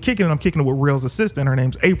we kicking it. I'm kicking it with Rel's assistant. Her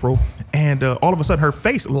name's April, and all of a sudden her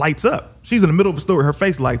face lights up. She's in the middle of a story. Her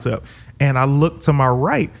face lights up, and I look to my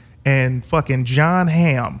right, and fucking John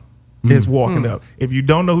Hamm is walking up. If you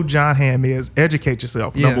don't know who John Hamm is, educate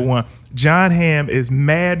yourself. Number one, John Hamm is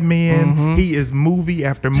Mad Men. He is movie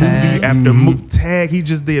after movie after movie. Tag. He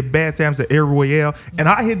just did Bad Times at El Royale, and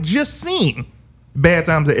I had just seen Bad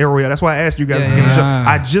Times at El Royale. That's why I asked you guys to begin the show.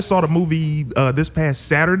 I just saw the movie this past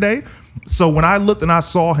Saturday. So when I looked and I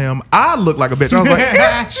saw him, I looked like a bitch. I was like,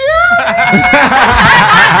 it's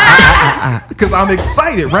John! Because I'm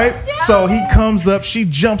excited, right? So he comes up, she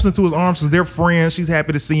jumps into his arms because they're friends. She's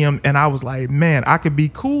happy to see him. And I was like, man, I could be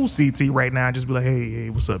cool CT right now and just be like, hey,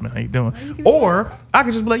 what's up, man? How you doing? Or I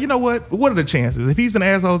could just be like, you know what? What are the chances? If he's an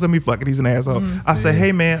asshole, tell me fuck it, he's an asshole. I say,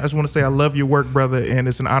 hey, man, I just want to say I love your work, brother, and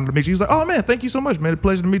it's an honor to meet you. He's like, oh, man, thank you so much, man. A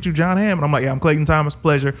pleasure to meet you, John Hamm. And I'm like, yeah, I'm Clayton Thomas,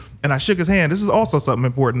 pleasure. And I shook his hand. This is also something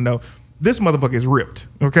important, though. This motherfucker is ripped,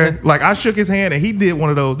 okay? Like, I shook his hand, and he did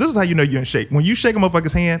one of those. This is how you know you're in shape. When you shake a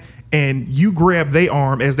motherfucker's hand, and you grab their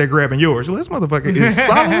arm as they're grabbing yours. Well, this motherfucker is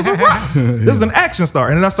solid as a rock. This is an action star.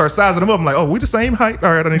 And then I start sizing him up. I'm like, oh, we the same height?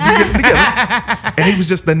 All right, I need to get it together. And he was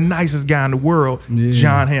just the nicest guy in the world,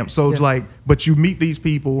 John Hamm. So, like, but you meet these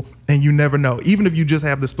people, and you never know. Even if you just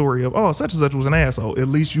have the story of, oh, such and such was an asshole, at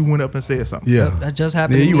least you went up and said something. Yeah. That just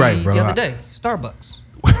happened to me the other day. Starbucks.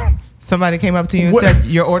 Somebody came up to you and said,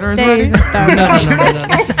 your order is ready? No.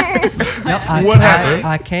 What happened?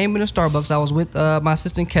 I came into Starbucks. I was with my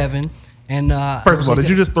assistant Kevin. And first of all, did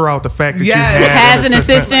you just throw out the fact that you has an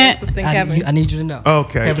assistant? I need you to know.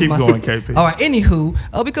 Okay, Kevin's keep my going, assistant. KP. All right,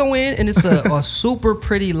 anywho, we go in, and it's a super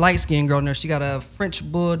pretty light-skinned girl in there. She got a French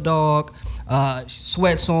bulldog,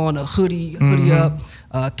 sweats on, a hoodie up.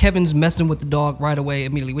 Kevin's messing with the dog right away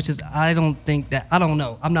immediately, which is, I don't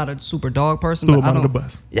know. I'm not a super dog person. Threw but him I under don't, the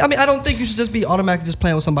bus. Yeah, I mean, I don't think you should just be automatically just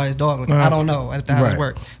playing with somebody's dog. Like, I don't know how it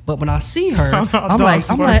works. But when I see her, I'm like,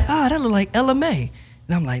 that look like Ella May.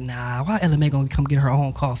 And I'm like, nah, why Ella May gonna come get her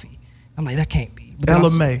own coffee? I'm like, that can't be. But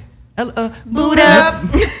Ella May. Boot up.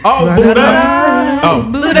 Oh, boot up. Oh,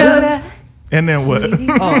 boot up. And then what?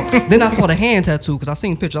 Then I saw the hand tattoo because I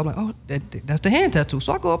seen pictures. I'm like, oh, that's the hand tattoo.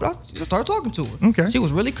 So I go up and I just start talking to her. Okay. She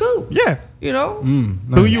was really cool. Yeah. You know?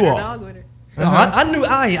 Who you are? No, I knew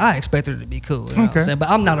I expected her to be cool. You know what I'm saying? But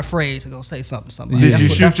I'm not afraid to go say something to somebody. Did you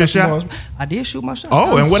shoot your shot? I did shoot my shot.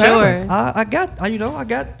 Oh, and what happened? I got.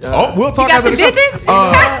 We'll talk after the show. You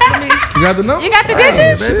got the number? You got the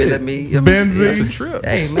digits? Baby, let me Benzie, see. That's a trip.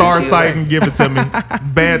 Hey, man, Star she Sight like- and give it to me.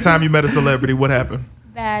 Bad time you met a celebrity. What happened?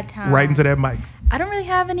 Bad time. Right into that mic. I don't really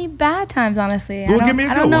have any bad times, honestly. Well, give me a I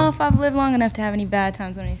good don't know one. if I've lived long enough to have any bad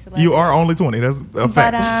times with any celebrity. You are only 20. That's a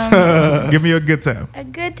fact. Give me a good time. A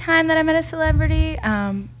good time that I met a celebrity.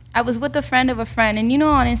 I was with a friend of a friend, and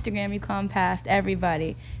on Instagram you come past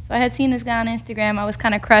everybody. So I had seen this guy on Instagram. I was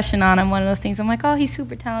kind of crushing on him. One of those things. I'm like, oh, he's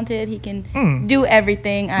super talented. He can do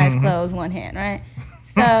everything. Eyes closed, one hand, right?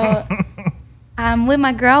 So I'm with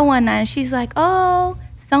my girl one night, and she's like, oh,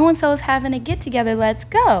 so-and-so's having a get-together. Let's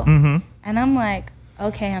go. And I'm like,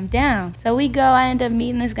 okay, I'm down. So we go. I end up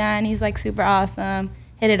meeting this guy, and he's like super awesome.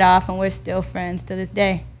 Hit it off, and we're still friends to this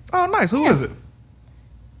day. Oh, nice. Who is it?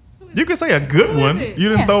 You can say a good one. You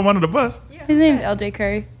didn't throw him under the bus. His name is LJ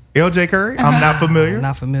Curry. LJ Curry? I'm not familiar.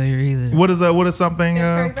 Not familiar either. What is something?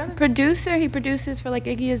 Producer. He produces for like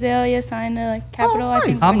Iggy Azalea, signed to like Capitol. Oh,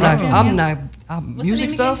 nice. I'm not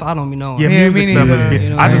music stuff. I don't be knowing. Yeah, music stuff is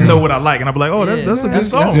good. I just know what I like, and I'll be like, oh, that's a good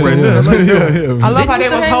song right there. That's pretty good. I love how they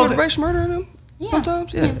was holding. Ray Schmurder in them.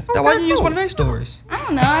 Sometimes, yeah. Now, why you use one of their stories? I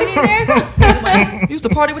don't know. I mean, Used to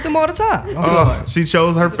party with them all the time. She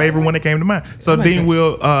chose her favorite one that came to mind. So, Dean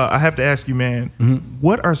Will, I have to ask you, man,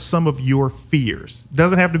 what are some of your fears?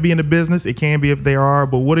 Doesn't have to be in the business. It can be if they are,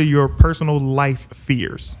 but what are your personal life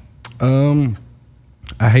fears? I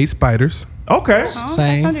hate spiders. Okay. that's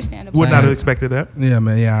Same. understandable. Would not have expected that. Yeah,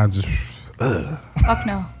 man. Yeah, I just. Fuck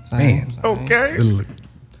no. Man. Okay.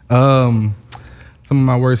 Some of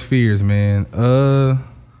my worst fears, man.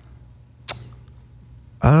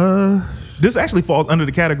 This actually falls under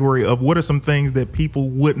the category of what are some things that people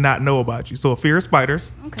would not know about you. So, a fear of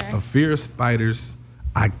spiders. Okay. A fear of spiders.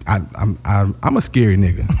 I'm a scary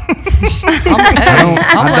nigga.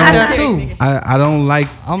 I'm like that too. I don't like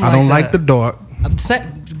I'm I don't like like the dark.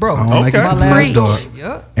 Bro, I don't like my last dog,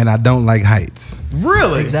 Yep. and I don't like heights.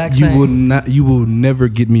 Really? Exact You same. will not. You will never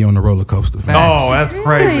get me on the roller coaster. Oh, that's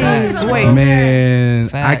crazy. Wait. Man, I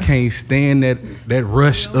Facts. can't stand that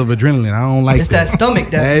rush of adrenaline. I don't like It's that stomach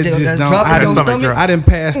that just that don't- drop I in your done- stomach. I done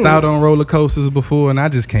passed out on roller coasters before, and I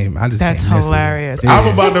just can't. That's can't mess with it. hilarious. Yeah. I'm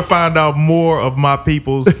about to find out more of my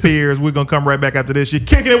people's fears. We're gonna come right back after this. You're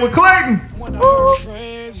kicking it with Clayton.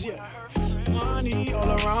 Friends, yeah. Money all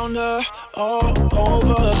around her, all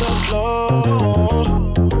over the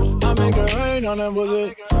floor. I make it rain on that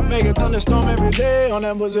pussy, make a thunderstorm every day on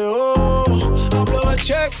that pussy. Oh, I blow a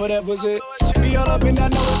check for that pussy, be all up in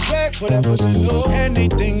that, no respect for that pussy. No,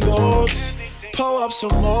 anything goes. Pull up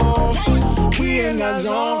some more. We in that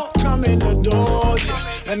zone, come in the door,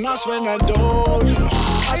 yeah. And I spend that dough, yeah.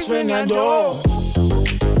 I spend that dough.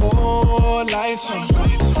 Oh, lights on.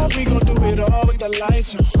 We gon' do it all with the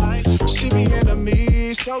lights on. She be into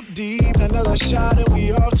me so deep. Another shot and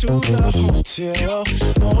we off to the hotel.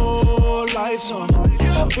 Oh, lights on.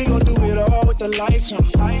 We gon' do it all with the lights on.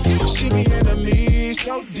 She be into me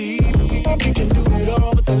so deep. We can do it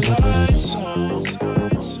all with the lights on.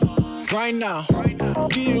 Right now,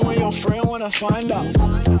 do you and your friend wanna find out?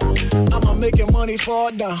 I'ma make your money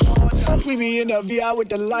fall down. We be in the VI with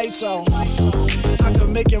the lights on. I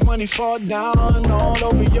can make your money fall down all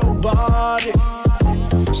over your body.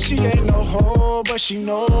 She ain't no hoe, but she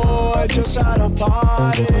know I just had a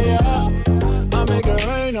party. Yeah. I make it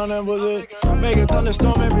rain on that pussy, make a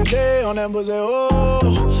thunderstorm every day on that pussy.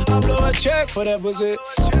 Oh, I blow a check for that pussy,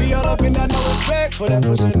 be all up in that, no respect for that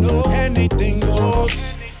pussy. No, anything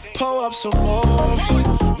goes. Pull up some more.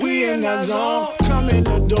 We in that zone, come in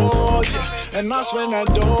the door, yeah. And I spend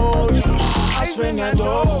that dough, yeah. I spend that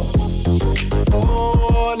dough.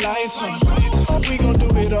 Oh, lights on. We gon' do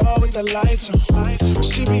it all with the lights on.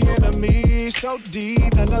 She be into me so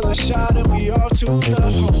deep. Another shot and we off to the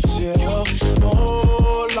hotel.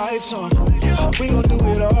 Oh, lights on. We gon' do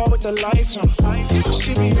it all with the lights on.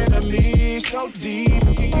 She be into me so deep.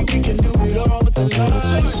 We can do it all with the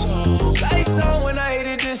lights on. Lights on when I hit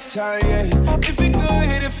it this time, yeah. If it good,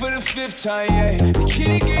 hit it for the 5th time, yeah. The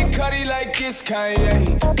kid get cutty like this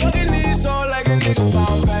Kanye. Plugging these on like a nigga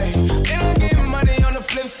Bombay. And I'm getting money on the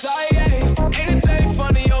flip side, yeah. Anything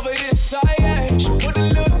funny over this side, yeah. She put a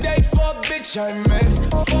little day for a bitch, I man.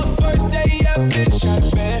 For first day, yeah, bitch, I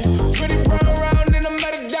man. Pretty brown round and I'm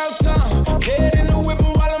at it downtown. Head in the whip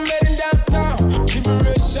while I'm heading downtown. Keep it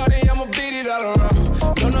real shawty, I'ma beat it all around.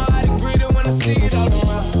 Don't know how to greet it when I see it all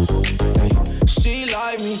around. Hey, she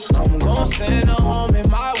like me, I'm gon' send her home in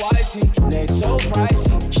my wifey. Neck so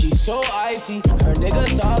pricey, she so icy. Her nigga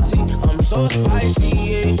salty, I'm so spicy,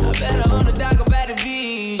 yeah. I bet her on the dock up at the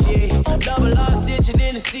beach, yeah. Double R stitching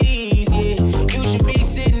in the seas, yeah. You should be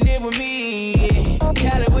sitting there with me, yeah.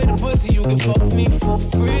 Cali with the pussy, you can fuck me for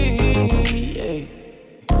free, yeah.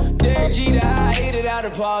 Derek G, the I hit it out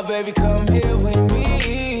of park, baby, come here with me.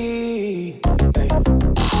 Hey.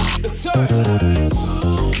 Let's turn.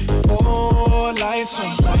 Oh, lights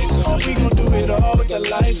on. We gon' do it all with the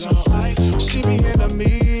lights on. She be into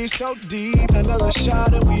me so deep. Another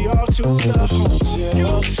shot and we off to the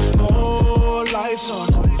hotel. Oh, lights on.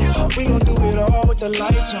 We gon' do it all with the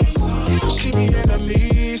lights on. She be into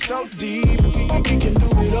me so deep. We can do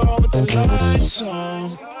it all with the lights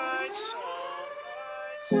on.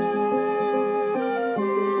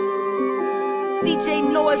 DJ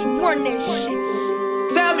Noah's run that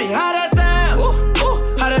shit. Tell me how that sound.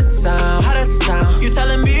 How that sound, how that sound. You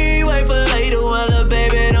telling me wait for later, well, little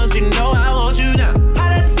baby, don't you know I want you now? How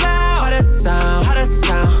that sound, how that sound, how that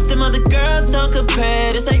sound. Them other girls don't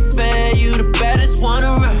compare, this ain't fair. You the baddest one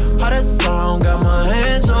around. How that sound, got my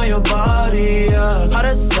hands on your body, yeah. How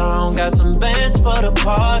that sound, got some bands for the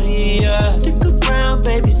party, yeah. Stick around,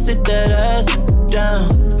 baby, sit that ass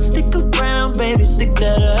down. Stick around, baby, stick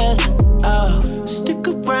that ass out. Stick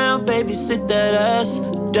around, baby, sit that ass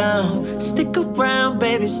down. Stick around,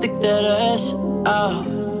 baby, stick that ass out.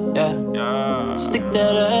 Yeah. Stick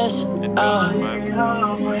that ass out. You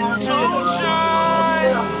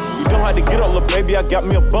don't have to get up, little baby. I got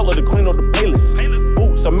me a butler to clean up the playlist.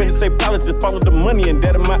 Oops, I meant to say palace to follow the money and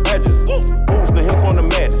that in my address. Oops, the him on the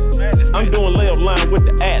madness. I'm doing layup line with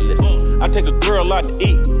the Atlas. I take a girl out to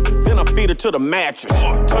eat, then I feed her to the mattress.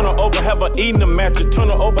 Turn her over, have her eating the mattress. Turn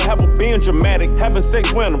her over, have her being dramatic. Having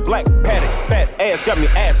sex wearing a black paddock. Fat ass got me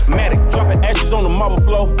asthmatic. Dropping ashes on the marble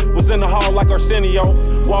floor. Was in the hall like Arsenio.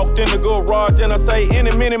 Walked in the garage and I say,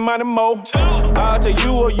 any minute, money more. I'll tell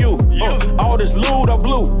you or you. All this loot I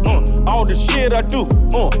blew. All this shit I do.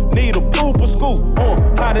 Need a poop or scoop.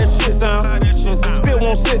 How that shit sound? Still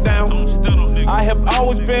won't sit down. I have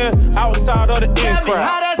always been outside of the in crowd.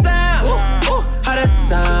 How that sound? How How that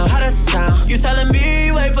sound, how that sound. You telling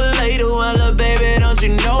me wait for later, well, little baby, don't you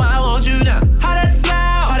know I want you now? How that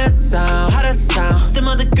sound, how that sound, how that sound. Them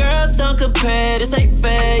other girls don't compare, this ain't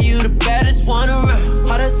fair, you the baddest one around.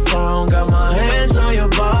 How that sound, got my hands on your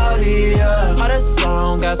body, yeah. How that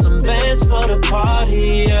sound, got some bands for the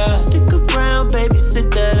party, yeah. Stick around, baby,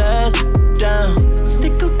 sit that ass down.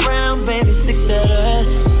 Stick around, baby, stick that ass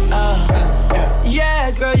out.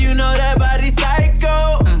 Yeah, girl, you know that body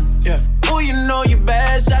psycho. Ooh, you know you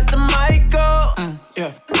bad, shot the Michael.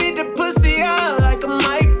 Beat the pussy out like a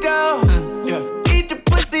Michael. Eat the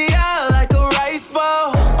pussy out like a rice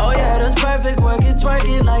bowl. Oh yeah, that's perfect, work it, twerk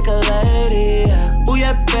it like a lady. Ooh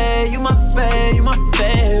yeah, babe, you my fave, you my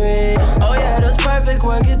favorite. Oh yeah, that's perfect,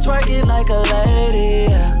 work it, twerk it like a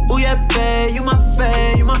lady. Ooh yeah, babe, you my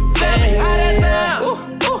fave, you my favorite. How that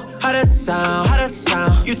sound? How that sound? How that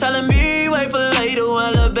sound? You telling me wait for later,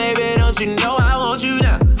 well, little baby, don't you know I want you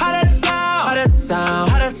now? How that sound? How that sound?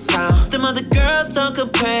 How that sound? Them other girls don't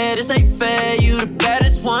compare, this ain't fair, you the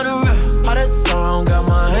baddest one around. How that sound? Got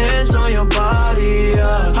my hands on your body,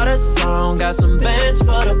 yeah. How that sound? Got some bands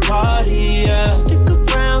for the party, yeah.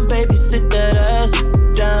 Stick around, baby, sit that ass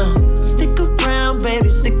down. Stick around, baby,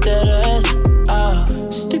 stick that ass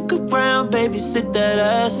out. Stick around, baby, sit that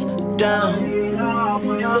ass down.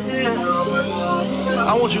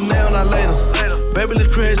 I want you now, not later. Baby,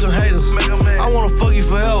 let's create some haters. I wanna fuck you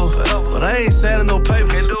forever, but I ain't signing no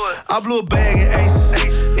papers. I blew a bag in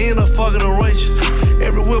Aces, ended up fucking a waitress.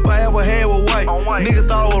 Every whip I ever had was white. Nigga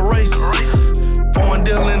thought I was racist. Foreign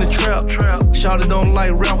deal in the trap. Shawty don't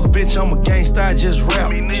like rappers, bitch. I'm a gangsta, I just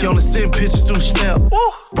rap. She only send pictures through Snap.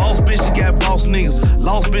 Boss bitches got boss niggas.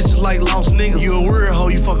 Lost bitches like lost niggas. You a weird hoe,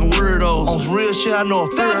 you fucking weirdos. On some real shit, I know a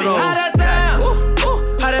fear of those. How that sound?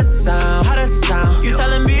 How that sound? How that sound? You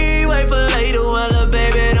telling me wait for later, well, little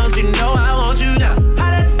baby, don't you know I want you now?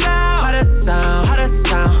 How that sound? How that sound? How that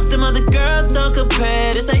sound? Them other girls don't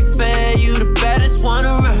compare, this ain't fair, you the baddest one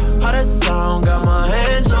around. How that sound? Got my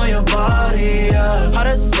hands on your body, yeah. How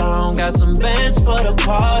that sound? Got some bands for the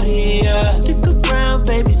party, yeah. Stick around,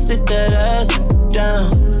 baby, sit that ass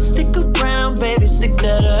down. Stick around, baby, stick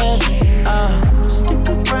that ass out. Stick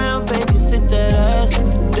around, baby, sit that ass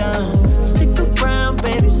down. Stick around,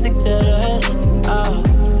 baby, stick that ass out.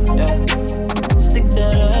 Yeah. Stick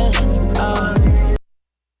that ass out.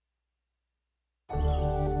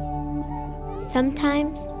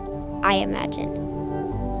 Sometimes I imagine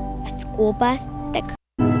a school bus that could.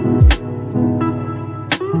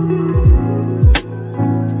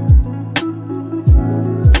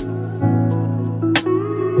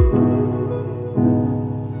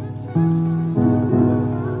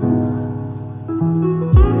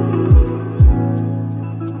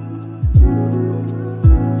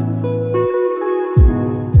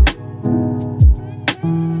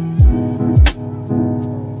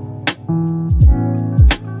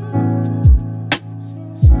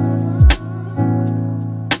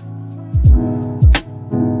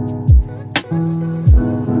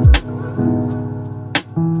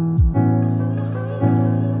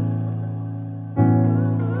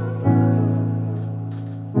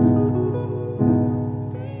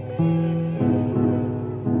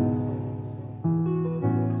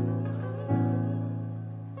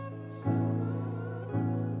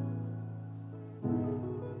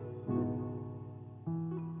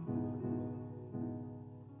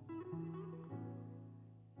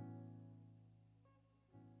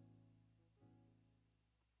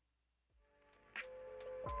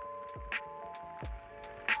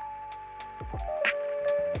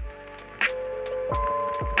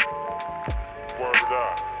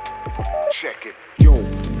 Check it. Yo.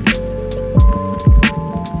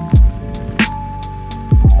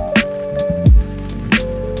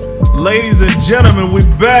 Ladies and gentlemen, we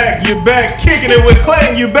back. You're back kicking it with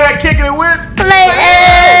Clayton. You back kicking it with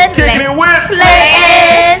Clayton. Kicking it with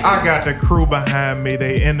Clayton. I got the crew behind me.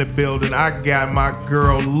 They in the building. I got my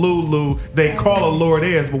girl Lulu. They call her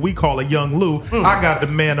Lourdes, but we call her Young Lou. I got the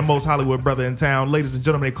man, the most Hollywood brother in town. Ladies and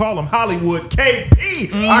gentlemen, they call him Hollywood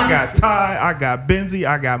KP. I got Ty. I got Benzie.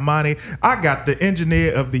 I got Monty. I got the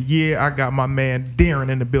engineer of the year. I got my man Darren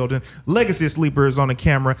in the building. Legacy of Sleeper is on the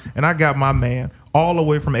camera, and I got my man all the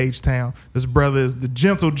way from H-Town. This brother is the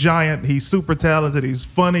gentle giant. He's super talented. He's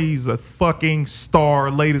funny. He's a fucking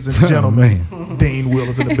star, ladies and gentlemen. Dean Will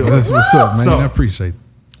is in the building. That's what's up, man. So, I appreciate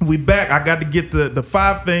it. We back. I got to get the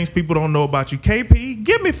 5 things people don't know about you. KP,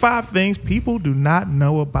 give me 5 things people do not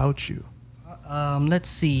know about you. Let's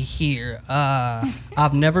see here.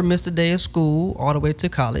 I've never missed a day of school all the way to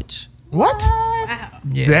college. What?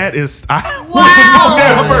 That is Wow.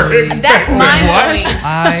 never expected. That's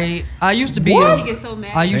mind-blowing. I used to be What? He gets so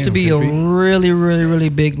mad. I used to be a really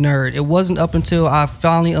big nerd. It wasn't up until I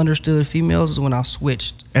finally understood females is when I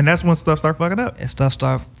switched. And that's when stuff started fucking up. And stuff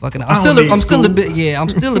started fucking up. I I'm don't need still a school. bit I'm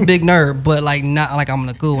still a big nerd, but like not like I'm in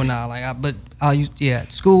the cool now. But I used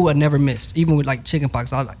school I never missed. Even with like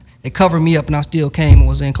chickenpox, it covered me up and I still came and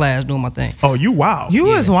was in class doing my thing. Oh, you wild. You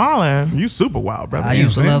was wildin'. You super wild, brother. I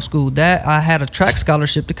used to love school. That I had a track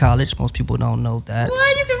scholarship to college. Most people don't know that.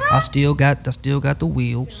 What? You can run? I still got the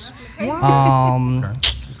wheels.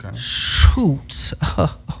 Okay. Shoot.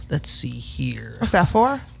 Let's see here. What's that,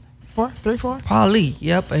 4? 3, 4? Probably.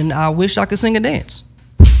 Yep. And I wish I could sing and dance.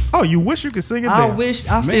 Oh, you wish you could sing and dance?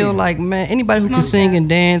 I feel like, man, anybody who can sing and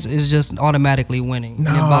dance is just automatically winning.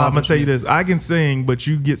 No, I'm gonna tell you this. I can sing, but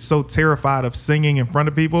you get so terrified of singing in front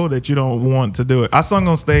of people that you don't want to do it. I sung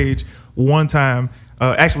on stage one time,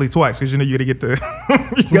 actually twice, because you gotta get the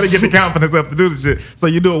the confidence up to do this shit. So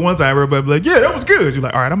you do it one time, everybody be like, "Yeah, that was good." You're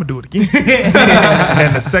like, "All right, I'm gonna do it again."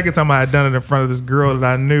 And the second time I had done it in front of this girl that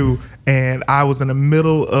I knew, and I was in the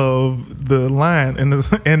middle of the line, and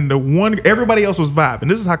the one everybody else was vibing.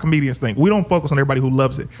 This is how comedians think. We don't focus on everybody who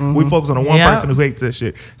loves it. We focus on the one person who hates this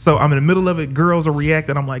shit. So I'm in the middle of it. Girls are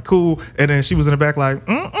reacting. I'm like, cool. And then she was in the back like,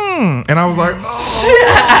 and I was like,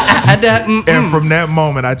 oh. And from that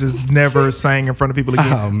moment, I just never sang in front of people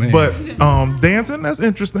again. Oh, man. But dancing, that's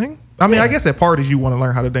interesting. I mean, I guess at parties you want to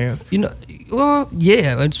learn how to dance. You know, well,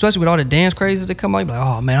 yeah, especially with all the dance crazes that come out. You're like,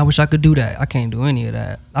 oh man, I wish I could do that. I can't do any of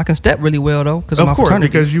that. I can step really well though, because of my fraternity.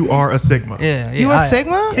 Because you are a Sigma. Yeah. You a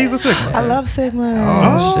Sigma? He's a Sigma. I love Sigma.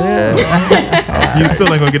 Oh, You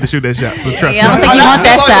still ain't gonna get to shoot that shot. So trust me. I don't think you want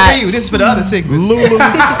that shot. For you. This is for the other Sigmas. Lulu,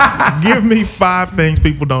 give me 5 things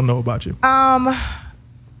people don't know about you.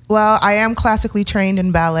 Well, I am classically trained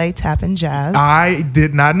in ballet, tap, and jazz. I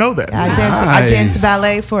did not know that. I danced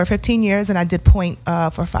ballet for 15 years, and I did point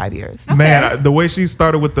for 5 years. Man, the way she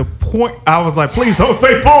started with the point, I was like, please don't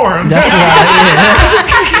say porn. That's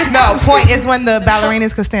right. No, point is when the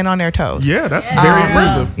ballerinas could stand on their toes. Yeah, that's very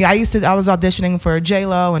impressive. Yeah, I was auditioning for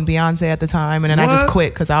J-Lo and Beyonce at the time, and then I just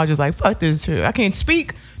quit because I was just like, fuck this shit. I can't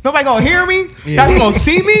speak. Nobody gonna hear me? That's gonna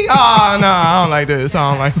see me? Oh no, I don't like this.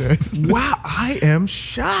 Wow, I am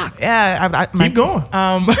shocked. Yeah, keep going.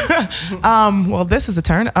 Well, this is a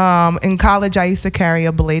turn. In college, I used to carry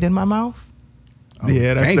a blade in my mouth.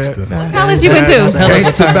 Yeah, that's gangster. that. What college you went to?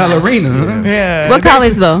 Gangster ballerina. Huh? Yeah. What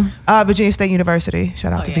college though? Virginia State University.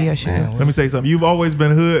 Shout out to VSU. Let me tell you something. You've always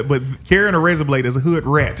been hood, but carrying a razor blade is a hood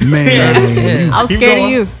rat. Man. I was Keep scared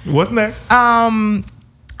going. of you. What's next?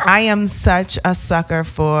 I am such a sucker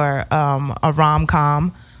for a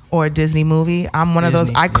rom-com or a Disney movie. I'm one of those.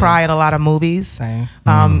 I cry at a lot of movies. Same.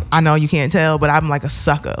 I know you can't tell, but I'm like a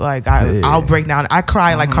sucker. Like I'll break down. I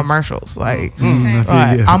cry like commercials. Like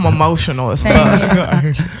I'm emotional as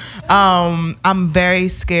fuck. I'm very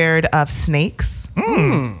scared of snakes.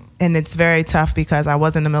 And it's very tough because I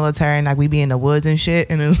was in the military and like we be in the woods and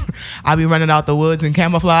shit, and I'd be running out the woods in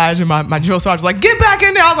camouflage, and my drill sergeant was like, "Get back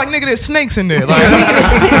in there!" I was like, "Nigga, there's snakes in there." Like,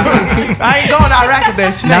 I ain't going to Iraq if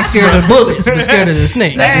there's snakes. Not scared of bullets, but scared of the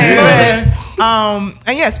snakes.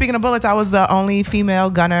 And yeah, speaking of bullets, I was the only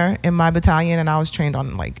female gunner in my battalion, and I was trained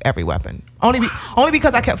on like every weapon. Only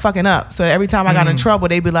because I kept fucking up. So every time I got in trouble,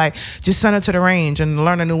 they'd be like, "Just send her to the range and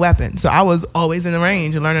learn a new weapon." So I was always in the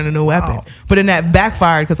range and learning a new weapon. But then that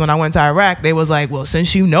backfired because when I went to Iraq, they was like, "Well,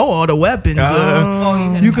 since you know all the weapons,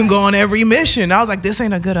 you can go on every mission." I was like, "This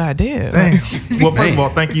ain't a good idea." Dang. Well, first of all,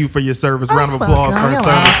 thank you for your service. Round of applause for your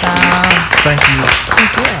service. Thank you.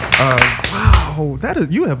 Wow,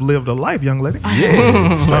 you have lived a life, young lady.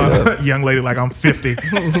 Yeah. Young lady, like I'm 50.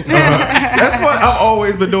 That's fun. I've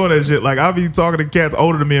always been doing that shit. Like I'll be talking to cats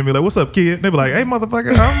older than me and be like, "What's up, kid?" They be like, "Hey,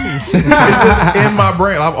 motherfucker." It's just in my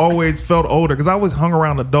brain. I've always felt older because I always hung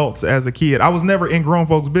around adults as a kid. I was never in grown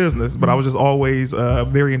folks' business, but I was just always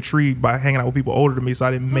very intrigued by hanging out with people older than me, so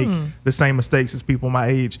I didn't make the same mistakes as people my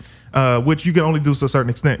age, which you can only do to a certain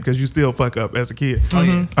extent because you still fuck up as a kid.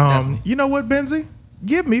 You know what, Benzie?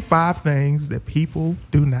 Give me 5 things that people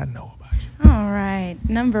do not know about you. All right.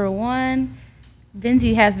 Number 1,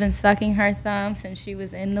 Benzie has been sucking her thumb since she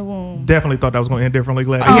was in the womb. Definitely thought that was going to end differently.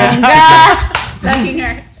 Glad. God. Sucking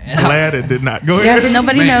her. Glad it did not. Go ahead. Yep,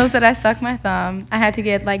 nobody knows that I suck my thumb. I had to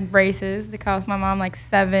get like braces that cost my mom like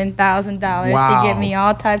 $7,000 to get me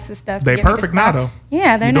all types of stuff. They perfect now though.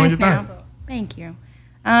 Yeah, they're You're nice now. Thank you.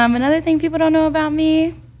 Another thing people don't know about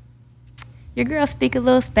me. Your girl speak a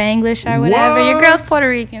little Spanglish or whatever. What? Your girl's Puerto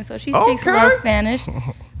Rican, so she speaks a little Spanish.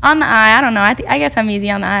 On the eye, I don't know. I guess I'm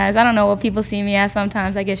easy on the eyes. I don't know what people see me as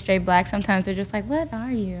sometimes. I get straight black. Sometimes they're just like, "What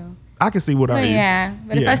are you?" I can see what But I mean. yeah,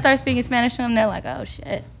 but if Yeah. I start speaking Spanish to them, they're like, "Oh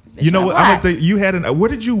shit." You know what? I'm Black. gonna you had where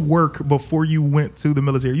did you work before you went to the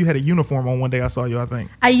military? You had a uniform on one day. I saw you. I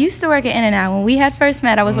think I used to work at In-N-Out. When we had first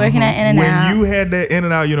met, I was working at In-N-Out. when you had that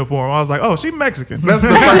In-N-Out uniform, I was like, oh, she Mexican. That's the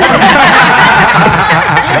first.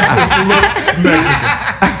 She just looked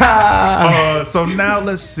Mexican. So now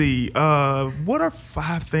let's see. What are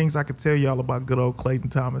 5 things I could tell y'all about good old Clayton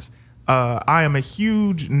Thomas? I am a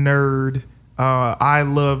huge nerd. I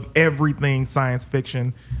love everything science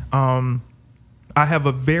fiction. I have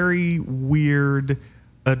a very weird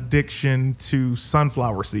addiction to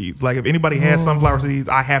sunflower seeds. Like if anybody has sunflower seeds,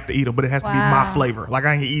 I have to eat them, but it has to be my flavor. Like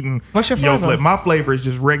I ain't eating What's your flavor? My flavor is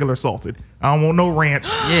just regular salted. I don't want no ranch.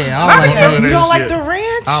 Yeah, I don't like none of You that don't like shit. the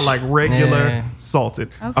ranch? I like regular Yeah. salted.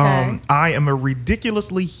 Okay. I am a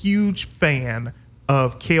ridiculously huge fan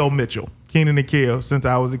of Kel Mitchell, Kenan and Kel, since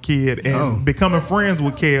I was a kid. And becoming friends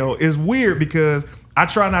with Kel is weird because I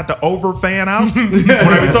try not to over fan out. When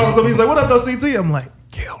I be talking to him, he's like, "What up, though, CT?" I'm like,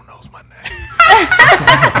 "Kel knows my name."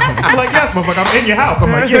 I'm like, "Yes, motherfucker, I'm in your house." I'm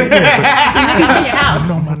like, "Yeah." In your house.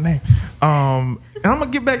 You know my name. And I'm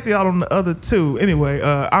gonna get back to y'all on the other 2. Anyway,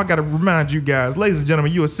 I gotta remind you guys, ladies and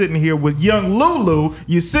gentlemen, you are sitting here with young Lulu.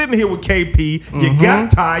 You're sitting here with KP. You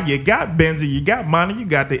got Ty. You got Benzie. You got Monty. You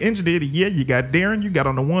got the engineer of the year. You got Darren. You got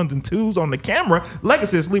on the 1s and 2s on the camera.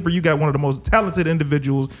 Legacy of Sleeper. You got one of the most talented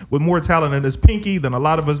individuals with more talent in his pinky than a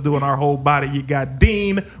lot of us do in our whole body. You got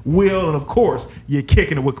Dean, Will, and of course, you're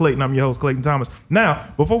kicking it with Clayton. I'm your host, Clayton Thomas. Now,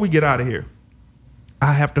 before we get out of here,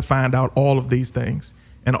 I have to find out all of these things.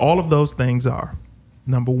 And all of those things are,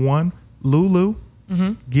 number 1, Lulu,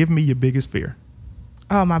 give me your biggest fear.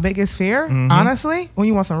 Oh, my biggest fear, honestly, when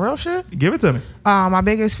you want some real shit, Give it to me. my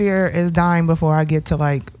biggest fear is dying before I get to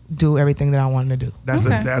like do everything that I want to do. That's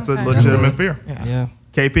Okay, a okay. legitimate fear. Yeah.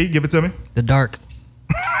 KP, give it to me. The dark.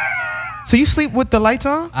 So you sleep with the lights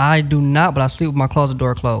on? I do not, but I sleep with my closet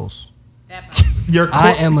door closed.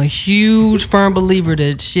 I am a huge firm believer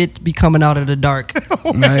that shit be coming out of the dark.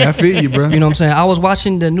 Nah, I feel you, bro. You know what I'm saying? I was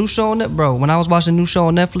watching the new show on that, bro. When I was watching the new show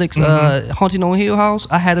on Netflix, Haunting on Hill House,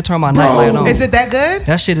 I had to turn my nightlight on. Is it that good?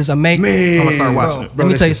 That shit is amazing. Man, I'm gonna start watching it. Let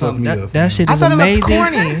me that tell you shit fucked something. me That, up, that shit I is thought it looked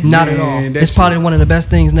amazing. corny. Not at Man, all. that It's shit- probably one of the best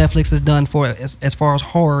things Netflix has done for as far as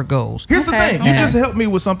horror goes. Here's the Okay. thing. You Yeah. just helped me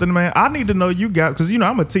with something, man. I need to know you guys, because,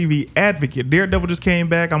 I'm a TV advocate. Daredevil just came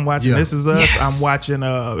back. I'm watching Yeah. This Is Us. Yes. I'm watching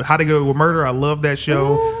How to Get Away with Murder. I love that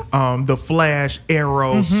show. The Flash,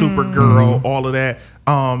 Arrow, Supergirl, all of that.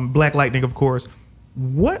 Black Lightning, of course.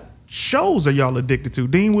 What shows are y'all addicted to?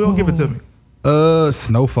 Dean, Will, give it to me.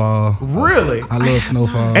 Snowfall. Really? I love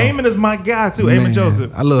Snowfall. Eamon is my guy, too. Eamon Man,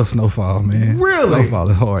 Joseph. I love Snowfall, man. Really? Snowfall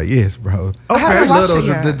is hard. Yes, bro. Okay. haven't I love watched those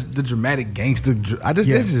it yet. the dramatic gangster. That's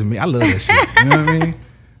Yeah. just me. I love that shit. You know what I mean?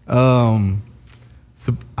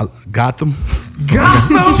 Gotham. Gotham?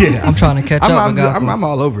 Yeah, I'm trying to catch up with Gotham. I'm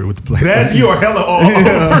all over it with the play. That you are hella all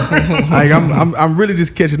over. Like I'm really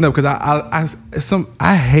just catching up because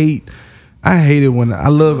I hate it when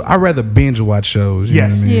I rather binge watch shows. You know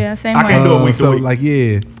what I mean? Yeah, same I way. can't do it week to So week. like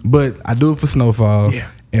but I do it for Snowfall. Yeah.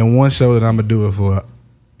 And one show that I'm gonna do it for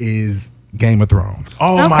is Game of Thrones.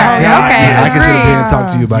 Oh my Okay, God. okay. Yeah, I can sit up here and Agreed.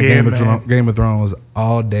 talk to you about Yeah, Game of Thrones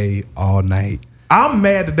all day, all night. I'm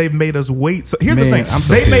mad that they've made us wait. So here's the Man, thing: I'm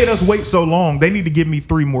so they made pissed. us wait so long. They need to give me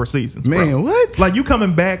 3 more seasons. bro. Man, what? Like you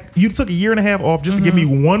coming back? You took a year and a half off just to give me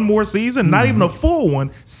 1 more season, not even a full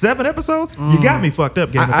one. 7 episodes? You got me fucked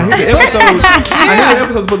up. Game of I hear Thrones. the episode. I hear the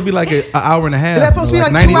episode's supposed to be like an hour and a half. It's supposed to be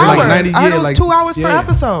like 2 hours. I heard it was 2 hours per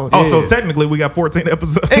episode. Oh, so technically we got 14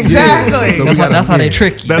 episodes. Exactly. So we gotta- That's how they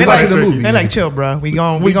trick you. That's They how like, they trick you. they like, chill, bro. We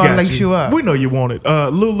gonna got lace you up. We know you want it.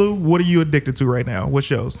 Lulu, what are you addicted to right now? What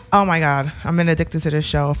shows? Oh my God, I've been addicted to this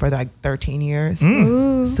show for like 13 years.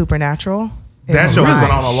 Supernatural. That is show has my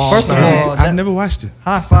been on a long First of time. all, I've never watched it.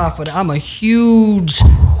 high five for that. I'm a huge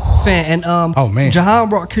fan. And Oh, man. Jahan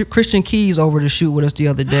brought Christian Keys over to shoot with us the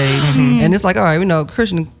other day, and it's like, all right,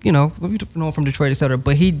 Christian, we know him from Detroit, etc.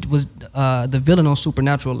 But he was the villain on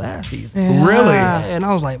Supernatural last season. Yeah. Really? And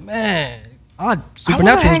I was like, man,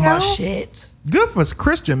 Supernatural is hang my out. shit. Good for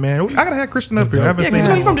Christian, man. I gotta have Christian up here. I haven't Yeah, seen because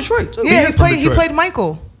him. he's from Detroit too. Yeah, is from he Detroit. played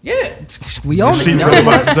Michael. Yeah, we own She it. really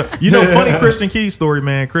likes to- funny Christian Keys story,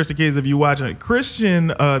 man. Christian Keys, if you watching it, Christian,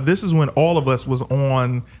 this is when all of us was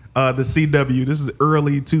on the CW. This is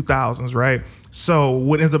early 2000s, right? So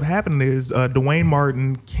what ends up happening is Dwayne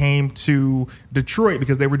Martin came to Detroit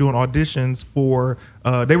because they were doing auditions for,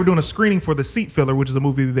 they were doing a screening for The Seat Filler, which is a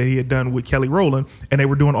movie that he had done with Kelly Rowland, and they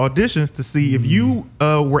were doing auditions to see if you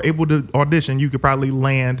were able to audition, you could probably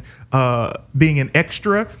land being an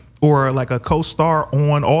extra or like a co-star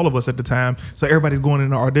on All of Us at the time. So everybody's going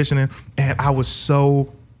in and auditioning, and I was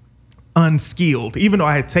so unskilled. Even though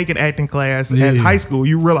I had taken acting class as high school,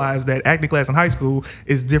 you realize that acting class in high school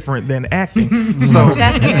is different than acting. So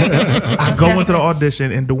I go into the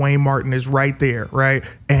audition and Dwayne Martin is right there, right?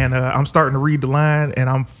 And I'm starting to read the line and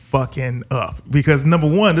I'm fucking up because number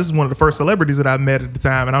one, this is one of the first celebrities that I met at the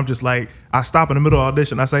time, and I'm just like, I stop in the middle of the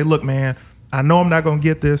audition. I say, look, man, I know I'm not going to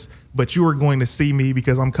get this, but you are going to see me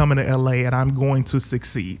because I'm coming to LA and I'm going to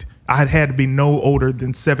succeed. I had to be no older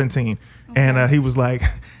than 17. And he was like,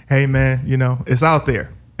 hey, man, you know, it's out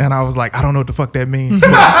there. And I was like, I don't know what the fuck that means, but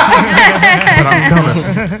I'm coming.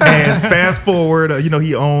 And fast forward, you know,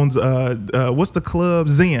 he owns, what's the club?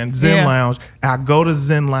 Zen Lounge. I go to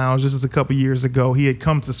Zen Lounge. This is a couple years ago. He had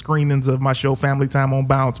come to screenings of my show Family Time on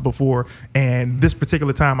Bounce before. And this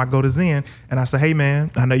particular time I go to Zen and I say, hey, man,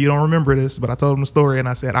 I know you don't remember this, but I told him the story and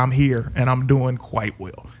I said, I'm here and I'm doing quite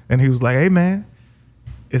well. And he was like, hey, man,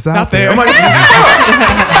 it's out there. I'm like,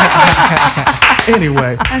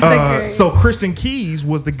 anyway, so Christian Keys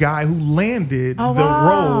was the guy who landed the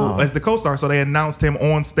role as the co-star. So they announced him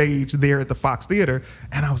on stage there at the Fox Theater.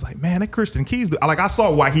 And I was like, man, that Christian Keys, I saw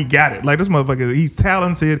why he got it. Like, this motherfucker, he's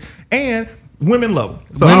talented and women love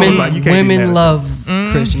him. So I was like, you can't women love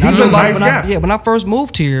Christian. He's a nice guy. When I first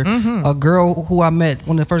moved here, a girl who I met,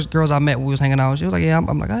 one of the first girls I met when we was hanging out, she was like, yeah,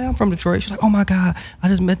 I'm like, hey, I'm from Detroit. She's like, oh my God, I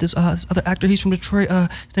just met this other actor. He's from Detroit.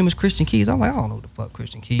 His name is Christian Keys. I'm like, I don't know who the fuck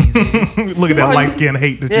Christian Keys is. Look at that light skin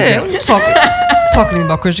hate that you got. Yeah, talking to me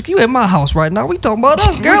about Christian. You at my house right now. We talking about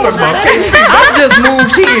us, girl. I just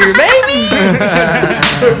moved here, baby.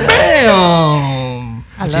 Damn.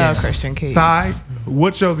 I love Christian Keys. Ty,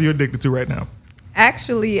 what shows are you addicted to right now?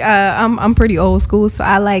 Actually, I'm pretty old school, so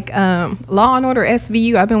I like Law and Order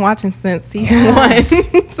SVU. I've been watching since season 1.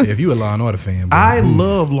 If you a Law and Order fan, bro. I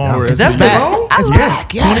love Law and Order. Is that still on?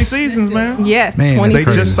 Yeah, 20 seasons, man. Yes, man, 20 they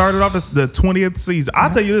just started off the 20th season.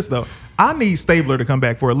 I'll tell you this though, I need Stabler to come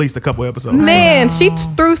back for at least a couple episodes. Man, she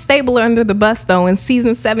threw Stabler under the bus though in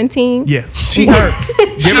season 17. Yeah, she hurt.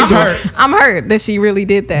 She's hurt. I'm hurt that she really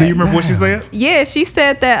did that. Do you remember what she said? Yeah, she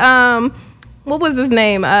said that what was his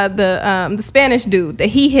name? The Spanish dude that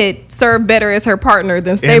he had served better as her partner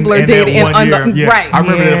than Stabler did in right. I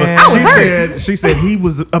remember that. I was hurt. She said he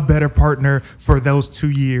was a better partner for those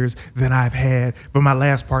 2 years than I've had, but my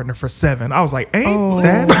last partner for 7. I was like, ain't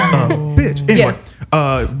that a bitch? Anyway,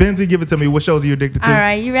 Benzie, give it to me. What shows are you addicted to? All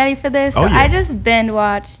right, you ready for this? Oh, so I just binge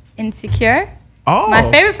watched Insecure. Oh, my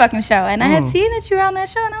favorite fucking show, and I had seen that you were on that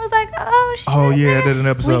show, and I was like, "Oh shit!" Oh yeah, I did an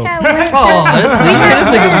episode. We had this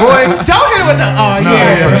nigga's voice. Don't hit it with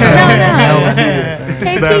the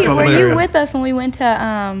Hey Pete, were you with us when we went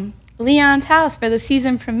to Leon's house for the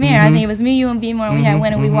season premiere? I think it was me, you, and B-More, and we had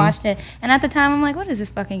went and we watched it. And at the time, I'm like, "What is this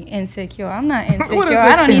fucking Insecure? I'm not insecure.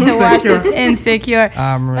 I don't need to watch this Insecure."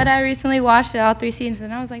 But I recently watched it, all 3 seasons,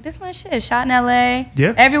 and I was like, "This one shit shot in LA,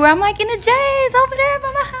 everywhere." I'm like, "In the J's over there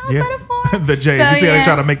by my house, by the farm." The J's. So, you see how they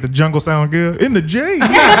try to make the jungle sound good? In the J's.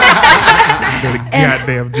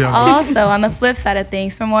 Goddamn jungle. Also, on the flip side of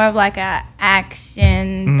things, for more of like a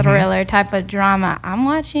action thriller type of drama, I'm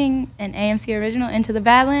watching an AMC original, Into the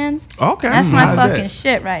Badlands. Okay, that's my fucking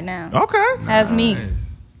shit right now. Okay, has me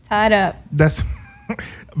tied up. That's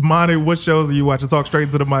Monty. What shows are you watching? Talk straight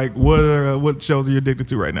into the mic. What shows are you addicted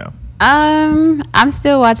to right now? I'm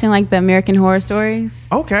still watching like the American Horror Stories.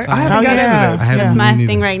 Okay, I haven't got into that. That's my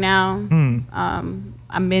thing right now. I'm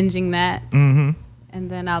binging that, and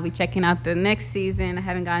then I'll be checking out the next season. I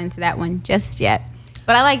haven't gotten into that one just yet,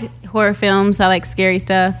 but I like horror films. I like scary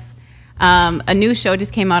stuff. A new show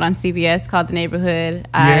just came out on CBS called The Neighborhood.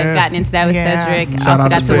 I've gotten into that with Cedric. I also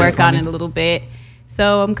got to work on it a little bit.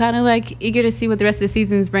 So I'm kind of like eager to see what the rest of the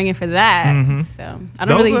season is bringing for that. So I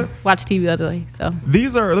don't really watch TV the other way. So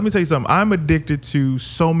these are, let me tell you something. I'm addicted to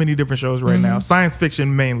so many different shows right now. Science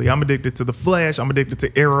fiction mainly. I'm addicted to The Flash. I'm addicted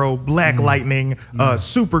to Arrow, Black Lightning,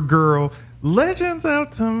 Supergirl. Legends of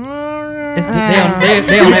Tomorrow. They on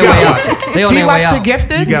their way out. Do you watch The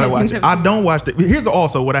Gifted? You gotta watch it. I don't watch it. Here's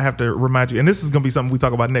also what I have to remind you, and this is gonna be something we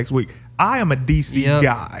talk about next week. I am a DC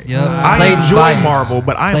guy. I enjoy Marvel,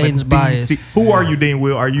 but I am a DC. Who are you, Dean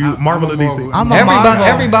Will? Are you Marvel or DC? I'm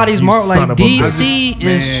everybody's Marvel. Like DC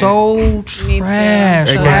is so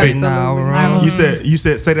trash right now. You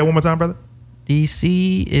said say that one more time, brother.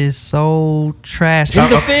 DC is so trash. In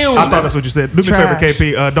the film. I thought that's what you said. Do me a favor,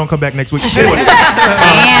 KP. Don't come back next week. Anyway,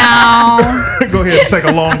 go ahead and take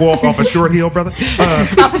a long walk off a short hill, brother.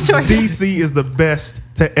 DC is the best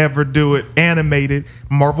to ever do it. Animated.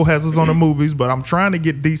 Marvel has us on the movies, but I'm trying to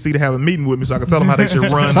get DC to have a meeting with me so I can tell them how they should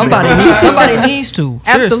run. Somebody needs to.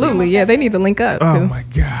 Absolutely, yeah. They need to link up. Oh my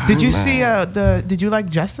god. Did you see Did you like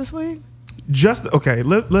Justice League?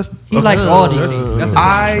 Let's. He likes all DC.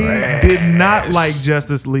 I did not like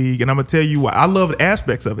Justice League, and I'm gonna tell you why. I loved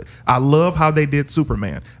aspects of it. I love how they did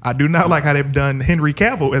Superman. I do not like how they've done Henry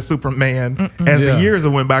Cavill as Superman as the years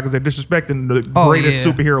have went by, because they're disrespecting the greatest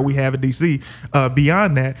superhero we have at DC.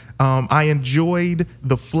 Beyond that, I enjoyed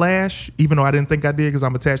The Flash, even though I didn't think I did because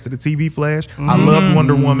I'm attached to the TV Flash. I loved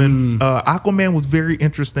Wonder Woman. Aquaman was very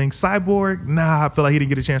interesting. Cyborg, I feel like he didn't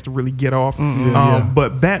get a chance to really get off.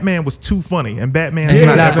 But Batman was too funny, and Batman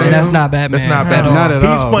that's not Batman. That's not Batman. Not at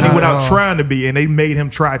He's all. funny Not without trying to be, and they made him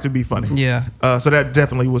try to be funny. Yeah. So that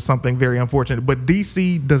definitely was something very unfortunate. But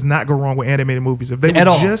DC does not go wrong with animated movies. If they would At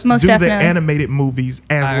all. just Most do definitely. the animated movies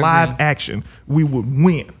as live action, we would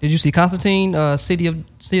win. Did you see Constantine, City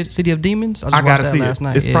of Demons? I gotta see it. last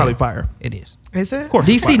night. It's probably fire. It is. Is it? Of course,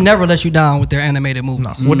 it's DC fire. never lets you down with their animated movies.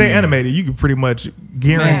 When they animated, you can pretty much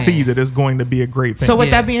guarantee that it's going to be a great thing. So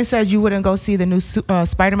with that being said, you wouldn't go see the new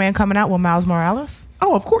Spider-Man coming out with Miles Morales?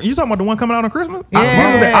 Oh, of course. You talking about the one coming out on Christmas?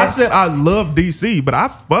 Yeah. I said I love DC, but I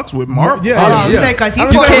fucks with Marvel. Because he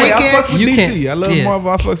I Puerto fucks with Rican. DC. I love Marvel.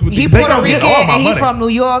 I fucks with He DC. Puerto Rican all my and he money. from New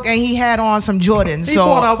York and he had on some Jordans. He So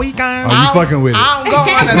bought a weekend. Oh, you fucking with it. I don't go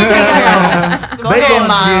on the Go They ahead, gonna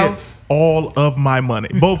Miles. get all of my money.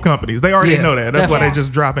 Both companies. They already know that. That's why they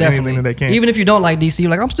just dropping anything that they can. Even if you don't like DC,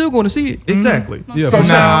 you're like, I'm still going to see it. Exactly. Yeah, So for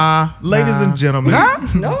sure. now, ladies and gentlemen,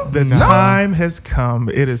 the time has come.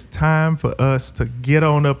 It is time for us to get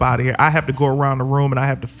on up out of here. I have to go around the room and I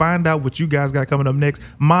have to find out what you guys got coming up next.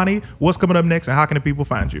 Monty, what's coming up next, and how can the people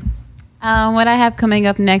find you? What I have coming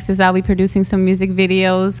up next is I'll be producing some music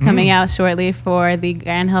videos coming out shortly for the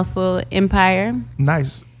Grand Hustle Empire.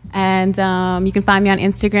 Nice. And you can find me on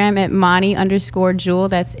Instagram at Moni_Jewel.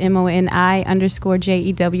 That's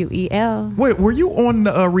MONI_JEWEL. Wait, were you on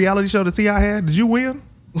the reality show that T.I. had? Did you win?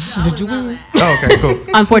 Did you win? Oh, okay, cool.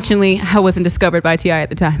 Unfortunately, I wasn't discovered by T.I. at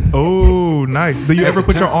the time. Oh, nice. Do you ever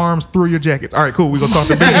put your arms through your jackets? All right, cool. We're going to talk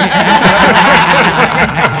to Benzie.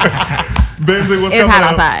 Benzie, what's It's coming hot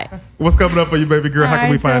up? outside. What's coming up for you, baby girl? How can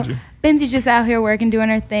we find you? Benzie just out here working, doing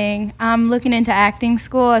her thing. I'm looking into acting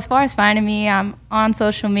school. As far as finding me, I'm on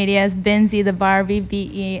social media as Benzie the Barbie,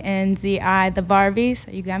 BENZI the Barbie. So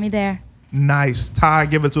you got me there. Nice. Ty,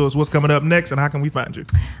 give it to us. What's coming up next, and how can we find you?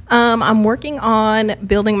 I'm working on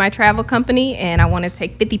building my travel company, and I want to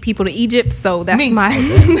take 50 people to Egypt. So that's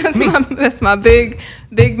that's my big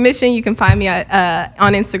mission. You can find me on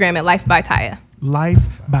Instagram at Life by Taya.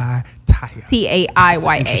 Life by Taya.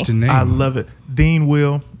 TAIYA. Interesting name. I love it. Dean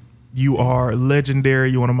Will, you are legendary.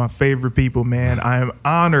 You're one of my favorite people, man. I am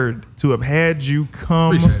honored to have had you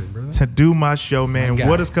come to do my show, man. My guy.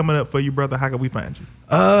 What is coming up for you, brother? How can we find you?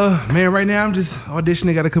 Man, right now I'm just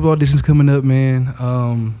auditioning. Got a couple auditions coming up, man.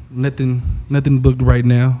 Nothing booked right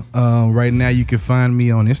now. Right now you can find me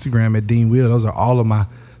on Instagram at Dean Will. Those are all of my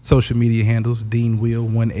social media handles. Dean Will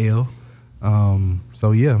 1L.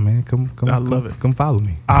 So yeah, man, come love it. Come follow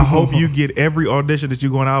me. I hope you get every audition that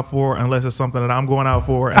you're going out for, unless it's something that I'm going out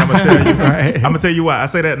for. And I'm gonna tell you, I'm gonna tell you why. I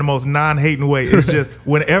say that in the most non-hating way. It's just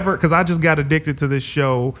whenever, because I just got addicted to this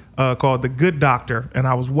show called The Good Doctor, and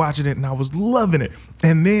I was watching it and I was loving it.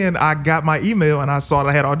 And then I got my email and I saw that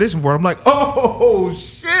I had auditioned for it. I'm like, oh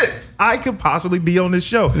shit, I could possibly be on this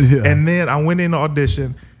show. Yeah. And then I went in the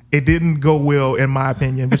audition. It didn't go well, in my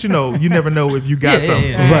opinion. But you know, you never know if you got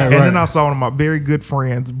something. Right, and right. then I saw one of my very good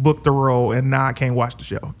friends book the role, and now I can't watch the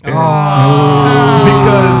show. Because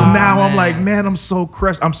now I'm like, man, I'm so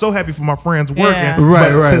crushed. I'm so happy for my friends working. Yeah.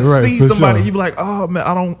 Right, but right, to right, see for somebody, sure. you be like, oh man,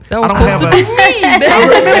 I don't That was have supposed to be me.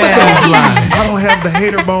 I don't have the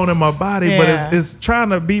hater bone in my body, but Yeah. it's trying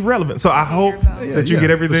to be relevant. So I hope that you yeah,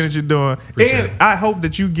 get everything that you're doing, and I hope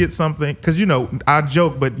that you get something, because you know I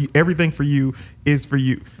joke, but everything for you is for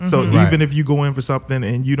you. So Right. even if you go in for something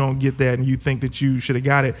and you don't get that, and you think that you should have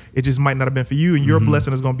got it, it just might not have been for you, and your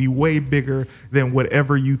blessing is going to be way bigger than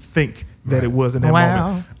whatever you think that it was in that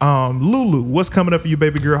Wow. moment. Lulu, what's coming up for you,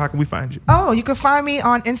 baby girl? How can we find you? Oh, you can find me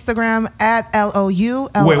on Instagram at LOU.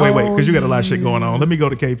 Wait, because you got a lot of shit going on. Let me go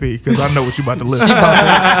to KP, because I know what you about to list. She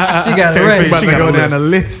got it right. About she to got go a down the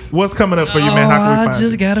list. list. What's coming up for you, man? How can we I find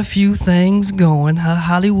just you? got a few things going.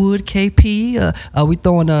 Hollywood KP. We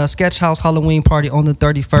throwing a Sketch House Halloween party on the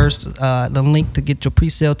 31st. The link to get your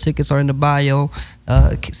pre-sale tickets are in the bio.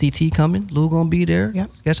 CT coming. Lou gonna be there.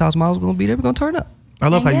 Yep. Sketch House Miles gonna be there. We're gonna turn up. I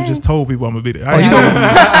love how you just told people I'm gonna be there.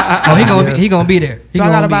 He gonna be there. Do I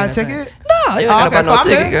gotta buy a ticket? No, you ain't gotta buy no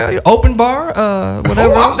ticket, girl. Open bar,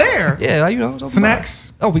 whatever. Oh, I'm there. Where? Yeah, you know.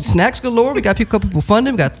 Snacks. Oh, we snacks galore. We got a couple people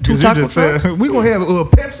funding. We got 2 taco trucks. We gonna have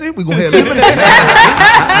Pepsi. We gonna have lemonade.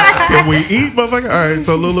 Can we eat, motherfucker? All right.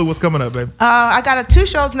 So Lulu, what's coming up, baby? I got 2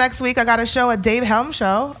 shows next week. I got a show at Dave Helm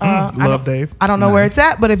Show. Love Dave. I don't know where it's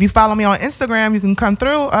at, but if you follow me on Instagram, you can come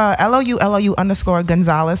through.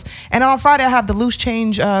 LOU_Gonzalez. And on Friday, I have the Loose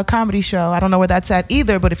Change comedy show. I don't know where that's at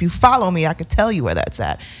either, but if you follow me, I could tell you where that's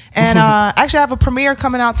at. And actually, I have a premiere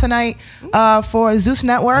coming out tonight for Zeus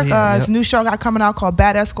Network. It's a new show I got coming out called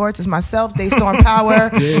Bad Escorts. It's myself, Daystorm Power,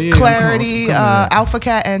 Clarity, Alpha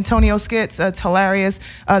Cat, Antonio Skits. It's hilarious.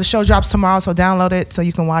 The show drops tomorrow, so download it so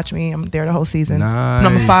you can watch me. I'm there the whole season. Nice.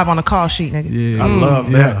 Number 5 on the call sheet, nigga. Yeah. I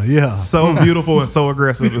love that. Yeah. So beautiful and so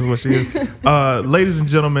aggressive is what she is. Ladies and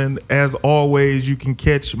gentlemen, as always, you can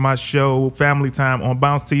catch my show Family Time on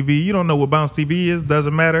Bounce TV. You don't know what Bounce TV is,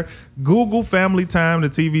 doesn't matter. Google Family Time, the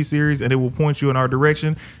TV series, and it will point you in our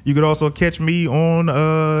direction. You could also catch me on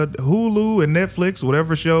Hulu and Netflix.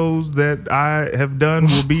 Whatever shows that I have done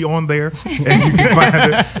will be on there, and you can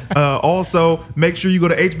find it. Also, make sure you go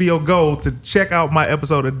to HBO Go to check out my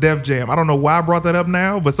episode of Def Jam. I don't know why I brought that up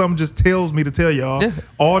now, but something just tells me to tell y'all.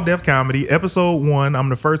 All Def Comedy, episode 1. I'm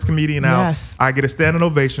the first comedian out. Yes. I get a standing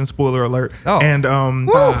ovation, spoiler alert. And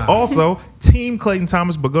also, Team Clayton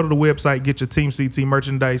Thomas, but go to the website, get your Team CT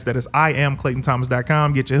merchandise. That is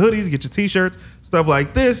IamClaytonThomas.com. Get your hoodies, get your t-shirts, stuff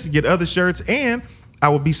like this, get other shirts, and I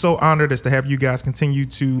would be so honored as to have you guys continue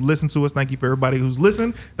to listen to us. Thank you for everybody who's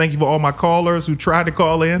listened. Thank you for all my callers who tried to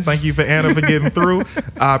call in. Thank you for Anna for getting through.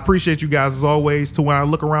 I appreciate you guys as always. To when I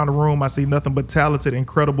look around the room, I see nothing but talented,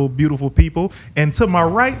 incredible, beautiful people. And to my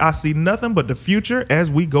right, I see nothing but the future as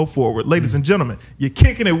we go forward. Ladies and gentlemen, you're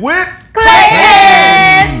kicking it with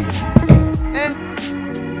Clayton!